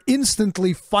 they're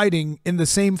instantly fighting in the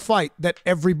same fight that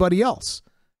everybody else,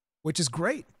 which is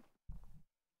great.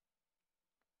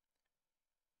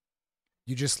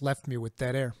 You just left me with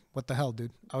dead air. What the hell,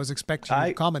 dude? I was expecting you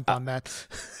to comment on that.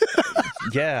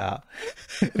 Yeah.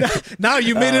 Now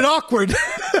you made it awkward.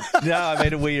 No, I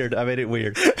made it weird.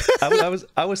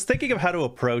 I was thinking of how to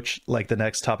approach like the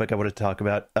next topic I want to talk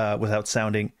about without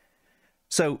sounding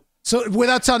so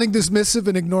without sounding dismissive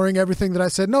and ignoring everything that I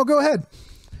said. No, go ahead.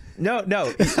 No.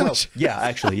 Well, yeah,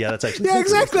 actually, yeah, that's actually. Yeah,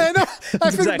 exactly. I know. I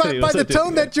exactly think by the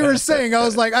tone that you were saying, I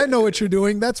was like, I know what you're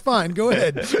doing. That's fine. Go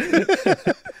ahead.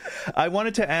 I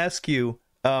wanted to ask you,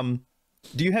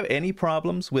 do you have any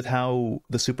problems with how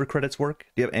the super credits work?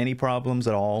 Do you have any problems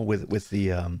at all with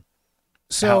the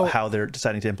how they're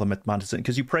deciding to implement monetization?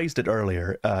 Because you praised it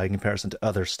earlier in comparison to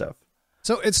other stuff.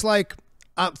 So it's like,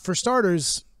 for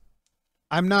starters,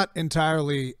 I'm not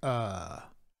entirely,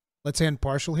 let's say,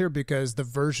 impartial here because the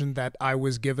version that I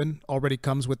was given already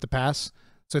comes with the pass.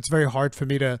 So it's very hard for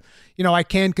me to, you know, I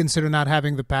can consider not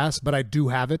having the pass, but I do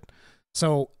have it.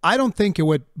 So I don't think it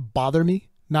would bother me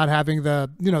not having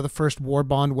the, you know, the first war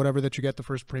bond, whatever that you get, the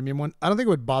first premium one. I don't think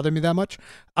it would bother me that much.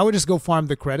 I would just go farm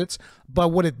the credits. But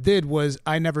what it did was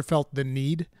I never felt the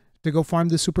need to go farm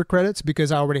the super credits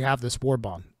because I already have this war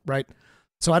bond, right?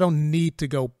 So I don't need to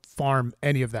go farm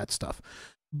any of that stuff.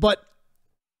 But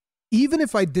even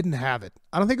if I didn't have it,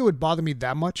 I don't think it would bother me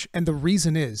that much. And the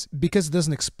reason is because it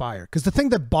doesn't expire. Because the thing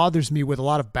that bothers me with a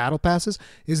lot of battle passes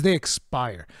is they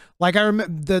expire. Like I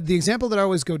remember the example that I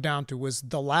always go down to was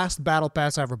the last battle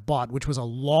pass I ever bought, which was a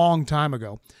long time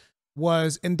ago,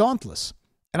 was in Dauntless.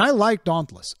 And I like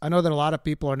Dauntless. I know that a lot of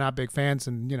people are not big fans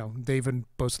and, you know, they even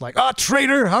post like,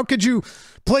 traitor, how could you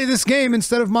play this game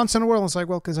instead of Monster Hunter World? And it's like,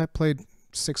 well, because I played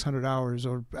 600 hours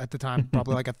or at the time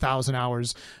probably like 1,000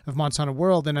 hours of Monster Hunter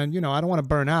World, and then, you know, I don't want to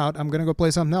burn out. I'm gonna go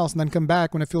play something else and then come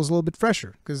back when it feels a little bit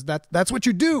fresher, because that's what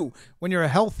you do when you're a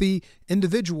healthy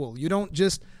individual. You don't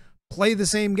just play the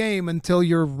same game until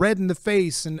you're red in the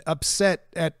face and upset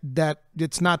at that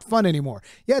it's not fun anymore.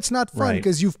 Yeah, it's not fun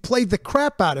because you've played the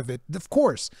crap out of it. Of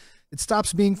course it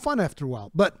stops being fun after a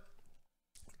while, but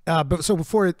so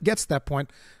before it gets to that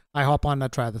point, I hop on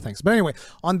and try other things. But anyway,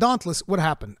 on Dauntless, what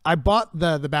happened? I bought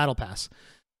the battle pass.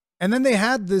 And then they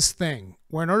had this thing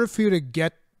where in order for you to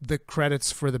get the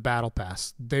credits for the battle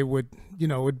pass, they would, you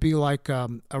know, it would be like a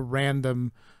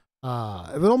random,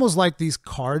 it was almost like these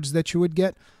cards that you would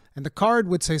get. And the card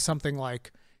would say something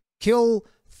like, kill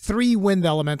 3 wind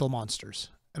elemental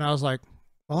monsters. And I was like,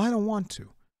 well, I don't want to,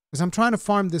 because I'm trying to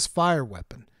farm this fire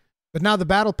weapon. But now the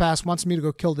battle pass wants me to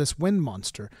go kill this wind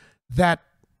monster that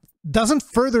doesn't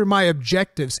further my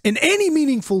objectives in any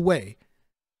meaningful way.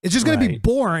 It's just going to be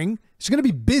boring. It's going to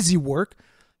be busy work,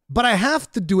 but I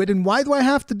have to do it. And why do I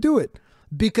have to do it?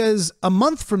 Because a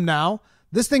month from now,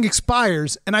 this thing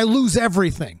expires and I lose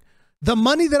everything. The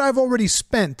money that I've already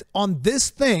spent on this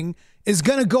thing is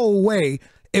going to go away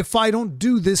if I don't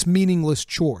do this meaningless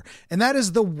chore. And that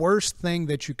is the worst thing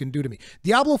that you can do to me.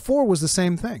 Diablo 4 was the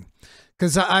same thing,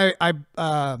 because I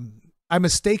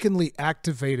mistakenly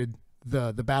activated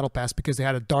the battle pass because they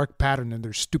had a dark pattern in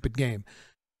their stupid game,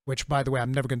 which, by the way,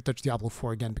 I'm never going to touch Diablo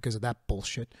 4 again because of that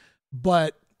bullshit.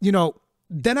 But, you know,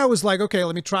 then I was like, okay,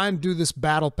 let me try and do this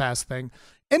battle pass thing.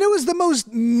 And it was the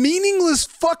most meaningless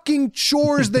fucking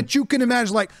chores that you can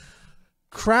imagine. Like,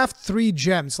 craft 3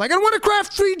 gems. Like, I don't want to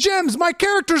craft 3 gems. My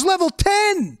character's level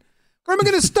 10. Or am I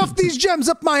going to stuff these gems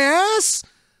up my ass?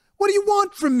 What do you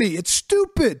want from me? It's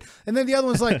stupid. And then the other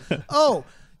one's like, oh,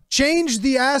 Change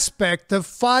the aspect of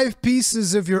 5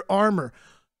 pieces of your armor.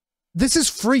 This is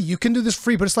free. You can do this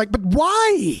free, but it's like, but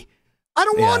why? I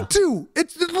don't want to.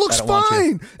 It looks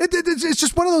fine. It's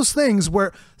just one of those things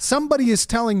where somebody is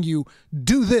telling you,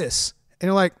 do this. And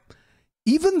you're like,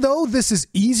 even though this is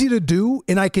easy to do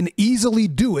and I can easily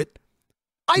do it,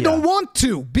 I don't want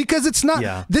to, because it's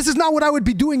not, this is not what I would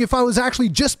be doing if I was actually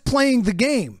just playing the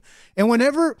game. And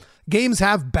whenever games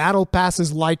have battle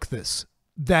passes like this,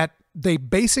 that they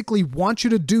basically want you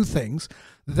to do things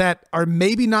that are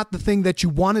maybe not the thing that you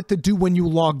wanted to do when you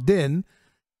logged in,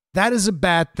 that is a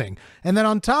bad thing. And then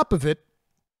on top of it,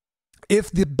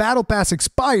 if the battle pass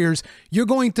expires, you're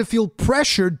going to feel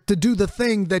pressured to do the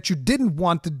thing that you didn't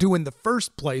want to do in the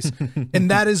first place.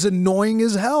 And that is annoying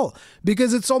as hell,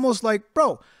 because it's almost like,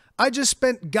 bro, I just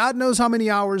spent God knows how many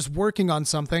hours working on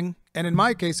something. And in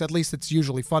my case, at least it's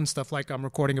usually fun stuff, like I'm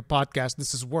recording a podcast.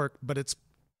 This is work, but it's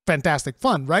fantastic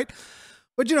fun, right?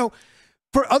 But, you know,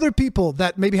 for other people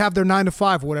that maybe have their 9 to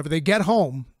 5 or whatever, they get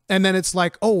home and then it's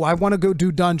like, oh, I want to go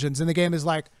do dungeons. And the game is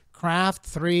like, craft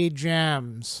 3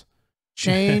 gems.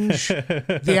 Change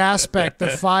the aspect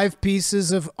of 5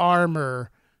 pieces of armor.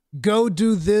 Go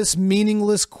do this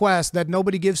meaningless quest that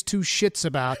nobody gives 2 shits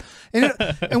about.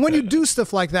 And when you do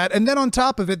stuff like that, and then on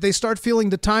top of it, they start feeling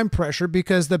the time pressure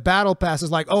because the battle pass is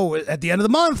like, oh, at the end of the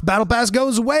month, battle pass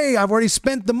goes away. I've already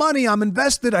spent the money. I'm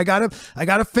invested. I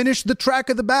gotta finish the track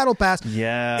of the battle pass.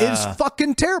 Yeah. It's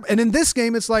fucking terrible. And in this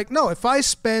game, it's like, no, if I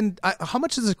spend, how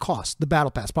much does it cost, the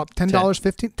battle pass? About $10,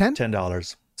 $15? $10?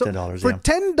 $10. So $10, for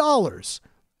 $10,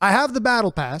 I have the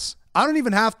battle pass. I don't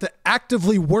even have to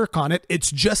actively work on it.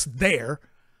 It's just there.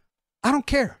 I don't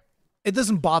care. It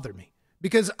doesn't bother me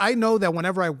because I know that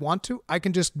whenever I want to, I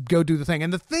can just go do the thing.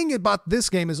 And the thing about this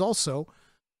game is also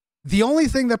the only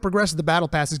thing that progresses the battle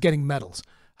pass is getting medals.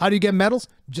 How do you get medals?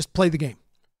 Just play the game.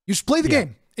 You just play the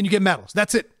game and you get medals.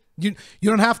 That's it. You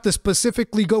don't have to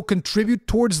specifically go contribute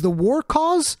towards the war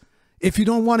cause. If you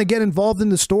don't want to get involved in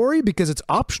the story, because it's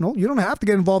optional, you don't have to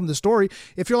get involved in the story.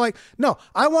 If you're like, no,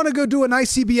 I want to go do an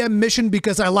ICBM mission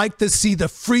because I like to see the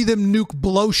Freedom Nuke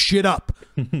blow shit up.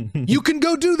 You can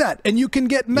go do that, and you can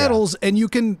get medals, and you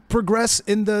can progress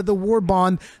in the war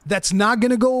bond that's not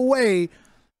going to go away.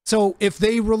 So if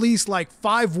they release like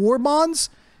 5 war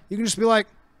bonds, you can just be like,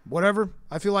 whatever,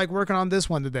 I feel like working on this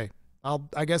one today.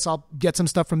 I guess I'll get some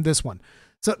stuff from this one.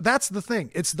 So that's the thing.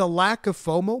 It's the lack of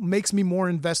FOMO makes me more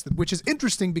invested, which is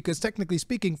interesting because technically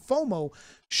speaking, FOMO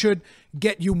should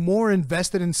get you more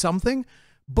invested in something.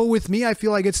 But with me, I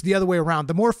feel like it's the other way around.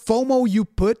 The more FOMO you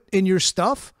put in your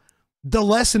stuff, the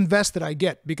less invested I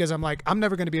get because I'm like, I'm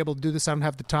never going to be able to do this. I don't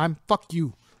have the time. Fuck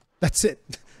you. That's it.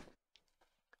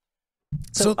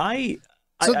 So let me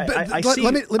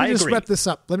just wrap this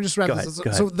up. Let me just wrap this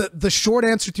up. So the short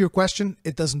answer to your question,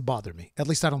 it doesn't bother me. At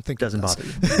least I don't think it doesn't bother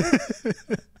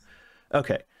you.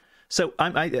 Okay. So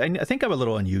I think I'm a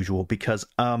little unusual because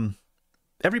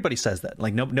everybody says that.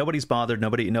 Like nobody's bothered,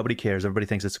 nobody cares, everybody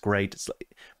thinks it's great.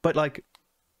 But like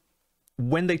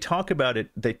when they talk about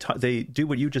it, they do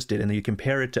what you just did and you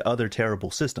compare it to other terrible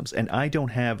systems. And I don't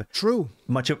have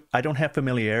I don't have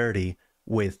familiarity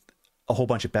with a whole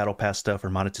bunch of battle pass stuff or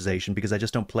monetization because I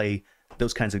just don't play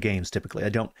those kinds of games typically. I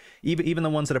don't even the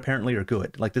ones that apparently are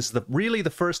good. Like this is really the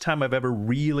first time I've ever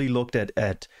really looked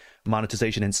at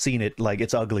monetization and seen it like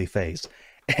its ugly face.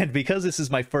 And because this is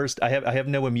my first, I have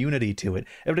no immunity to it.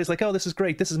 Everybody's like, "Oh, this is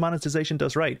great. This is monetization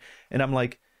does right." And I'm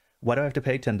like, "Why do I have to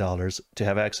pay $10 to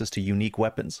have access to unique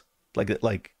weapons?"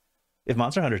 Like if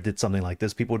Monster Hunter did something like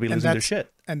this, people would be losing their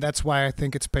shit. And that's why I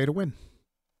think it's pay to win.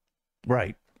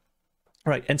 Right.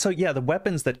 Right. And so, yeah, the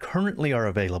weapons that currently are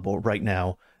available right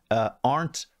now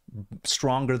aren't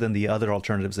stronger than the other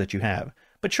alternatives that you have.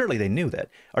 But surely they knew that.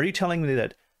 Are you telling me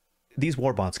that these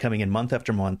war bonds coming in month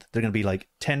after month, they're going to be like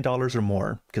 $10 or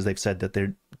more? Because they've said that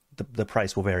the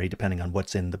price will vary depending on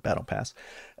what's in the battle pass.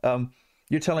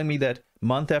 You're telling me that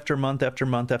month after month after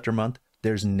month after month,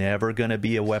 there's never going to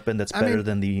be a weapon that's better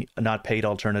than the not paid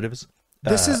alternatives?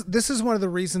 This is one of the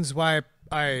reasons why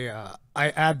I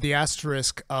add the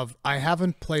asterisk of I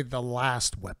haven't played the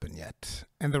last weapon yet.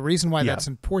 And the reason why that's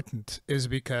important is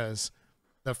because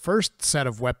the first set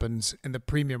of weapons in the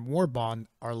premium war bond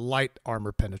are light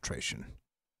armor penetration.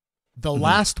 The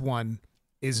last one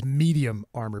is medium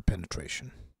armor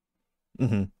penetration.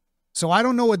 So I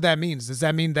don't know what that means. Does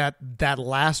that mean that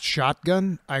last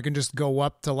shotgun, I can just go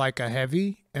up to like a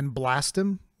heavy and blast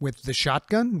him with the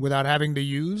shotgun without having to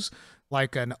use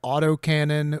like an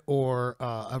autocannon or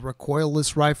a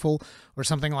recoilless rifle or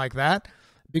something like that?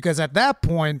 Because at that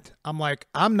point, I'm like,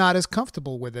 I'm not as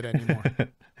comfortable with it anymore.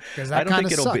 Because that kind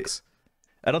of sucks.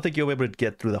 I don't think you'll be able to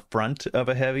get through the front of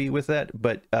a heavy with that,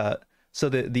 but So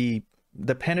the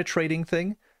penetrating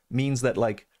thing means that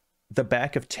like the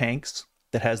back of tanks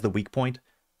that has the weak point,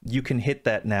 you can hit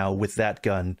that now with that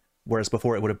gun, whereas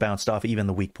before it would have bounced off even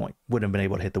the weak point. Wouldn't have been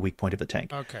able to hit the weak point of the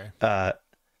tank. Okay.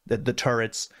 The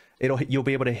turrets, you'll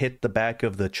be able to hit the back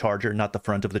of the charger, not the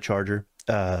front of the charger.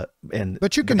 But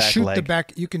you can shoot the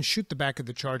back. You can shoot the back of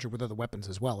the charger with other weapons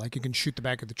as well. Like you can shoot the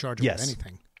back of the charger with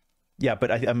anything. Yeah,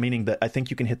 but I'm meaning that I think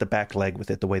you can hit the back leg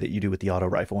with it the way that you do with the auto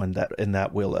rifle, and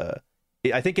that will.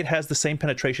 I think it has the same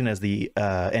penetration as the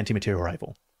anti-material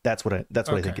rifle. That's what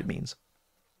I think it means.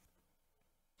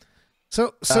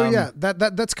 So yeah,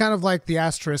 that's kind of like the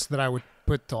asterisk that I would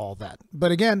put to all that.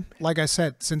 But again, like I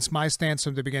said, since my stance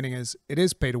from the beginning is it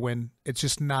is pay to win, it's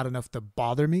just not enough to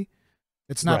bother me.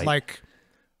 It's not like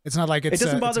it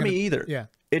doesn't bother me either. Yeah,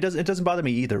 it doesn't bother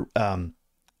me either.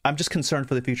 I'm just concerned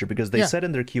for the future because they said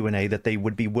in their Q&A that they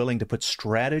would be willing to put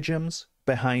stratagems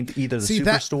behind either the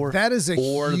superstore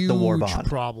or the war bond.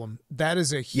 Problem. That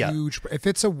is a huge. If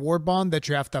it's a war bond that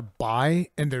you have to buy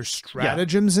and there's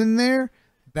stratagems in there.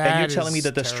 And you're telling me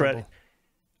that the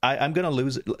I'm going to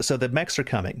lose it. So the mechs are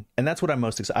coming, and that's what I'm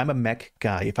most excited. I'm a mech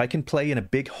guy. If I can play in a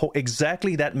big,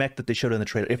 exactly that mech that they showed in the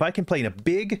trailer, if I can play in a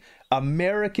big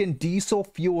American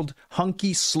diesel-fueled,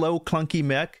 hunky, slow, clunky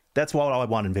mech, that's all I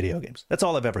want in video games. That's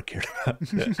all I've ever cared about.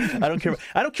 I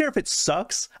don't care if it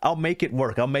sucks. I'll make it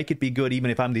work. I'll make it be good, even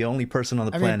if I'm the only person on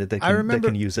the planet that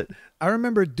can use it. I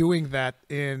remember doing that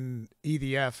in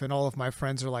EDF, and all of my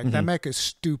friends are like, that mech is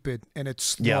stupid and it's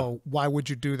slow. Yeah. Why would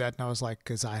you do that? And I was like,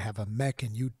 because I have a mech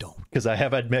and you don't. Because I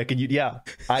have a mech and you,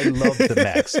 I love the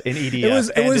mechs in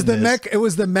EDF. It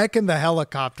was the mech and the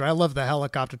helicopter. I love the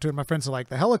helicopter too. And my friends are like,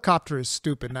 the helicopter is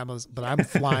stupid, but I'm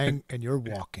flying and you're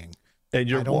walking. And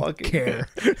you're walking. Care.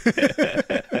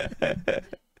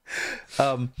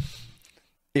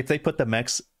 If they put the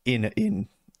mechs in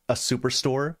a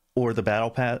superstore or the battle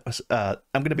pass, I'm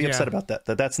going to be upset about that.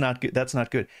 That's not good. That's not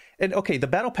good. And okay, the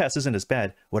battle pass isn't as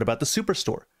bad. What about the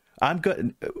superstore? I'm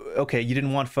good. Okay, you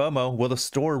didn't want FOMO. Well, the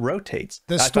store rotates.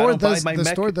 The store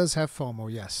does have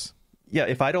FOMO. Yes. Yeah,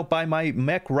 if I don't buy my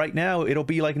mech right now, it'll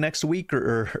be like next week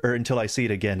or until I see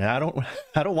it again. And I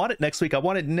don't want it next week. I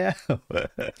want it now.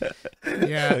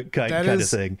 Yeah, kind of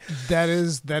thing. That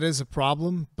is a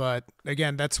problem. But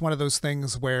again, that's one of those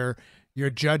things where you're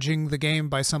judging the game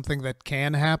by something that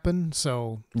can happen.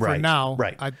 So for now,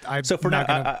 that's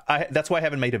why I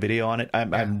haven't made a video on it.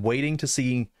 I'm waiting to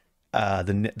see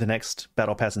the next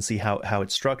battle pass and see how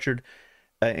it's structured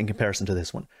in comparison to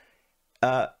this one.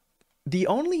 The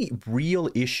only real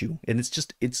issue, and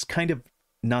it's kind of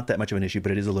not that much of an issue,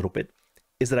 but it is a little bit,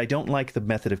 is that I don't like the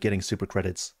method of getting super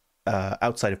credits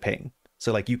outside of paying.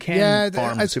 So like you can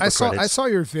farm super credits. I saw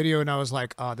your video and I was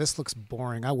like, oh, this looks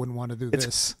boring. I wouldn't want to do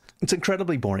this. It's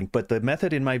incredibly boring, but the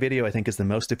method in my video I think is the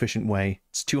most efficient way.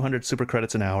 It's 200 super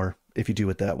credits an hour if you do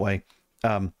it that way.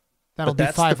 That'll be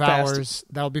 5 hours.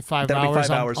 That'll be 5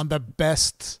 hours on the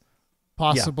best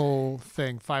possible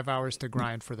thing. 5 hours to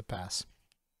grind for the pass.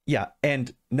 Yeah,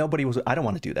 and I don't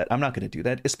want to do that. I'm not going to do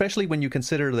that, especially when you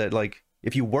consider that, like,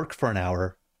 if you work for an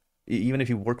hour, even if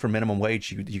you work for minimum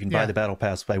wage, you can buy the battle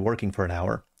pass by working for an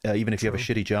hour, even if you have a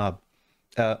shitty job.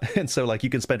 And so, like, you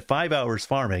can spend 5 hours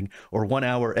farming or 1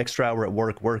 hour extra hour at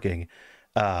work working.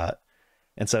 And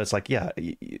so it's like,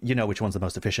 you know which one's the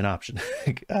most efficient option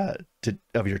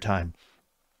of your time.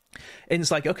 And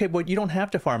it's like, okay, well, you don't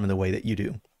have to farm in the way that you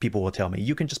do. People will tell me.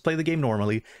 You can just play the game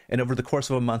normally, and over the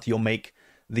course of a month, you'll make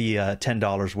the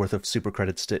 $10 worth of super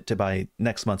credits to buy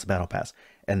next month's battle pass.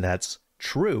 And that's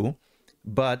true,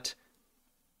 but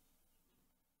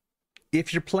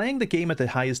if you're playing the game at the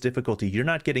highest difficulty, you're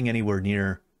not getting anywhere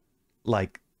near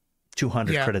like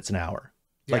 200 credits an hour.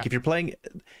 Like if you're playing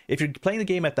the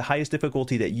game at the highest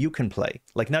difficulty that you can play,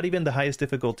 like not even the highest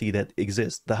difficulty that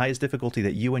exists, the highest difficulty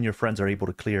that you and your friends are able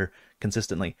to clear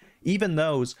consistently, even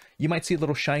those, you might see a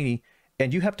little shiny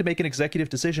and you have to make an executive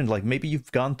decision. Like maybe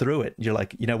you've gone through it. You're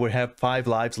like, we have 5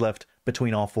 lives left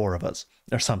between all 4 of us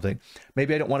or something.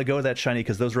 Maybe I don't want to go to that shiny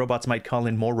because those robots might call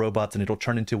in more robots and it'll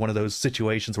turn into one of those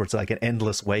situations where it's like an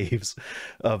endless waves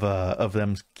of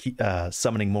them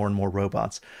summoning more and more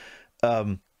robots.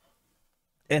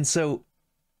 And so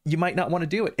you might not want to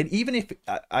do it. And even if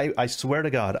I swear to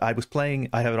God, I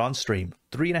have it on stream,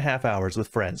 3.5 hours with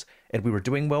friends, and we were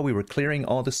doing well. We were clearing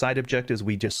all the side objectives.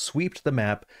 We just sweeped the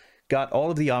map, got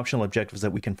all of the optional objectives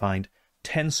that we can find,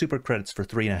 10 super credits for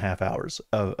 3.5 hours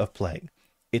of playing.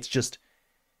 It's just,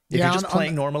 if you're just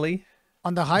playing normally.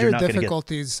 On the higher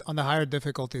difficulties,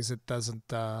 it doesn't,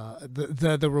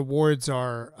 the rewards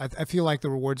are, I feel like the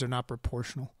rewards are not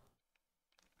proportional.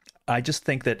 I just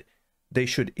think that they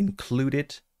should include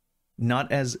it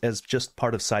not as just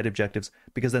part of side objectives,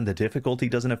 because then the difficulty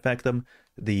doesn't affect them.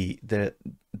 The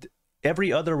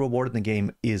every other reward in the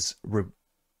game is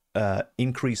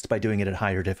increased by doing it at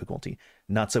higher difficulty.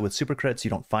 Not so with super credits.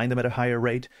 You don't find them at a higher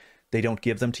rate. They don't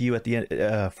give them to you at the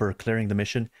end for clearing the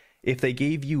mission. If they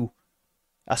gave you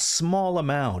a small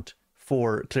amount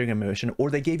for clearing a mission, or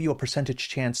they gave you a percentage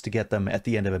chance to get them at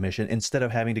the end of a mission instead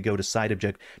of having to go to side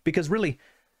object, because really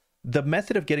the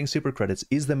method of getting super credits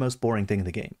is the most boring thing in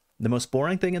the game. The most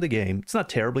boring thing in the game, it's not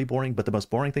terribly boring, but the most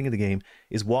boring thing in the game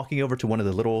is walking over to one of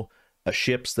the little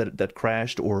ships that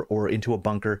crashed or into a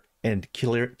bunker and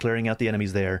clearing out the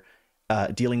enemies there,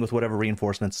 dealing with whatever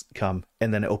reinforcements come,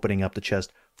 and then opening up the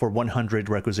chest for 100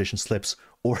 requisition slips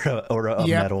or a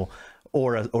medal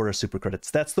or a super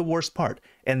credits. That's the worst part,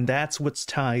 and that's what's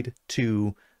tied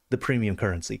to the premium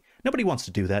currency. Nobody wants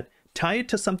to do that. Tie it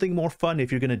to something more fun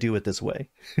if you're going to do it this way.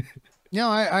 Yeah,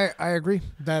 I agree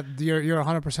that you're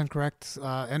 100% correct,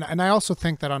 and I also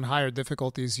think that on higher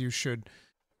difficulties you should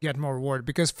get more reward,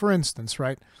 because for instance,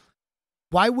 right,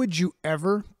 why would you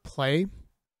ever play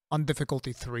on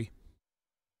difficulty 3?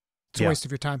 It's a waste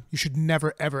of your time. You should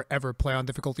never ever play on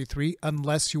difficulty 3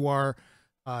 unless you are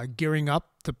gearing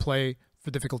up to play for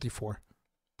difficulty 4.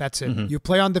 That's it. You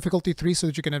play on difficulty 3 so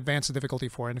that you can advance to difficulty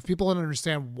 4. And if people don't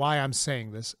understand why I'm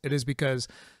saying this, it is because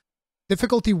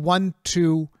difficulty 1,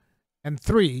 2, and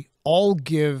 3 all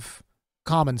give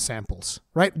common samples,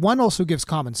 right? 1 also gives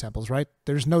common samples, right?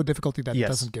 There's no difficulty that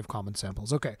doesn't give common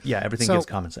samples. Okay. Yeah, everything gives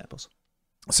common samples.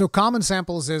 So common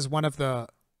samples is one of the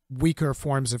weaker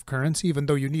forms of currency, even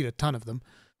though you need a ton of them.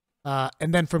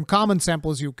 And then from common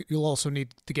samples, you'll also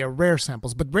need to get rare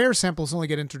samples. But rare samples only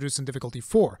get introduced in difficulty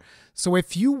 4. So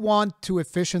if you want to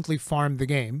efficiently farm the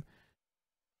game,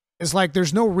 it's like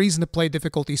there's no reason to play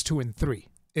difficulties 2 and 3.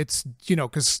 It's,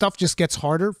 because stuff just gets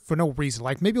harder for no reason.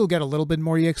 Like maybe you'll get a little bit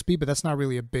more EXP, but that's not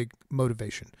really a big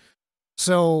motivation.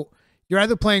 So you're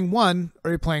either playing 1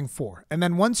 or you're playing 4. And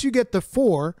then once you get to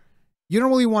 4, you don't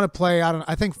really want to play,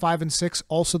 I think 5 and 6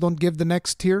 also don't give the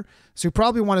next tier. So you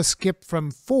probably want to skip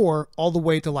from 4 all the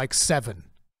way to like 7,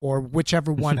 or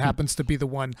whichever one happens to be the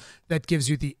one that gives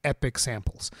you the epic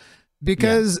samples.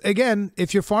 Because again,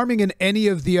 if you're farming in any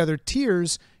of the other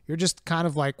tiers, you're just kind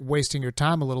of like wasting your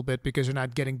time a little bit because you're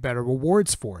not getting better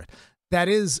rewards for it. That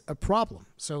is a problem.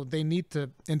 So they need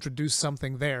to introduce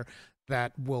something there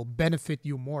that will benefit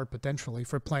you more potentially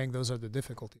for playing those other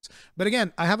difficulties. But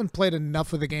again, I haven't played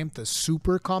enough of the game to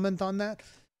super comment on that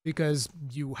because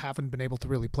you haven't been able to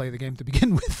really play the game to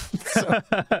begin with.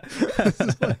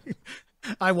 So,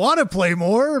 I want to play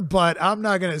more, but I'm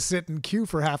not going to sit in queue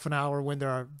for half an hour when there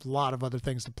are a lot of other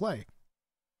things to play.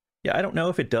 Yeah, I don't know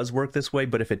if it does work this way,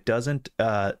 but if it doesn't,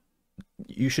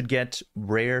 you should get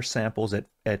rare samples at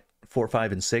 4,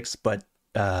 5, and 6, but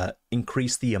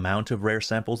increase the amount of rare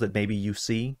samples that maybe you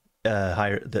see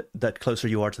higher, that closer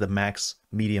you are to the max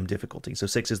medium difficulty. So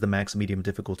 6 is the max medium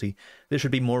difficulty. There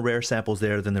should be more rare samples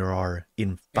there than there are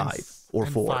in 5 or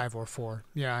 4. 5 or 4.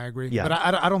 Yeah, I agree. Yeah. But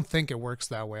I don't think it works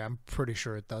that way. I'm pretty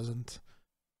sure it doesn't.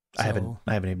 So... I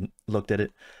haven't even looked at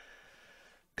it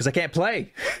because I can't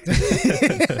play.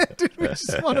 Dude, we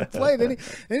just want to play. They need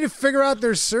to figure out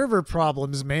their server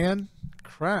problems, man.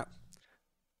 Crap.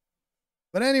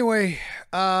 But anyway,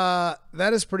 that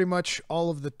is pretty much all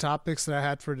of the topics that I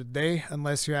had for today,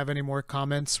 unless you have any more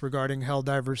comments regarding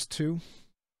Helldivers 2.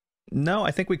 No,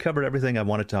 I think we covered everything I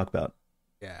want to talk about.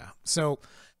 Yeah. So,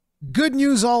 good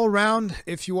news all around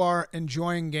if you are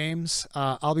enjoying games.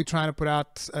 I'll be trying to put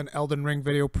out an Elden Ring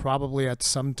video probably at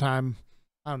some time,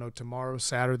 I don't know, tomorrow,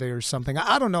 Saturday or something.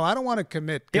 I don't know. I don't want to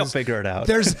commit. You'll figure it out.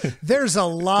 There's a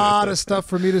lot of stuff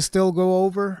for me to still go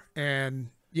over. And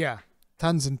yeah.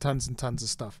 Tons and tons and tons of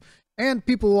stuff. And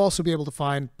people will also be able to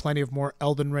find plenty of more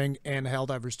Elden Ring and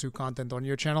Helldivers 2 content on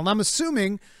your channel. And I'm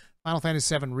assuming Final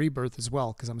Fantasy VII Rebirth as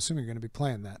well, because I'm assuming you're going to be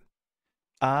playing that.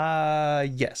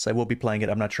 Yes, I will be playing it.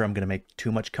 I'm not sure I'm going to make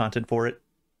too much content for it.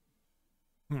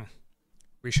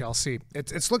 We shall see.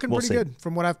 It's looking pretty good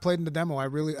from what I've played in the demo. I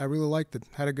really liked it.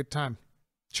 Had a good time.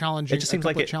 Challenging. It just seems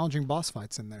like challenging boss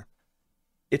fights in there.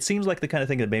 It seems like the kind of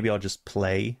thing that maybe I'll just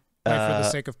play. For the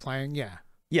sake of playing, yeah.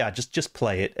 Yeah, just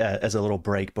play it as a little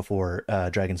break before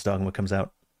Dragon's Dogma comes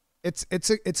out. It's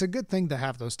a good thing to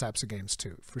have those types of games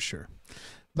too, for sure.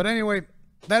 But anyway,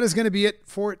 that is going to be it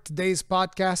for today's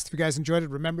podcast. If you guys enjoyed it,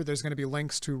 remember there's going to be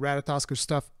links to Ratatoskr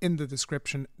stuff in the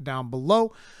description down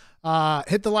below.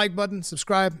 Hit the like button,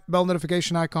 subscribe, bell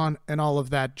notification icon, and all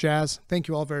of that jazz. Thank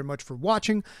you all very much for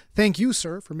watching. Thank you,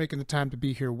 sir, for making the time to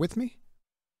be here with me.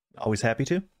 Always happy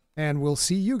to. And we'll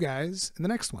see you guys in the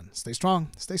next one. Stay strong,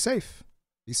 stay safe.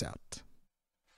 Peace out.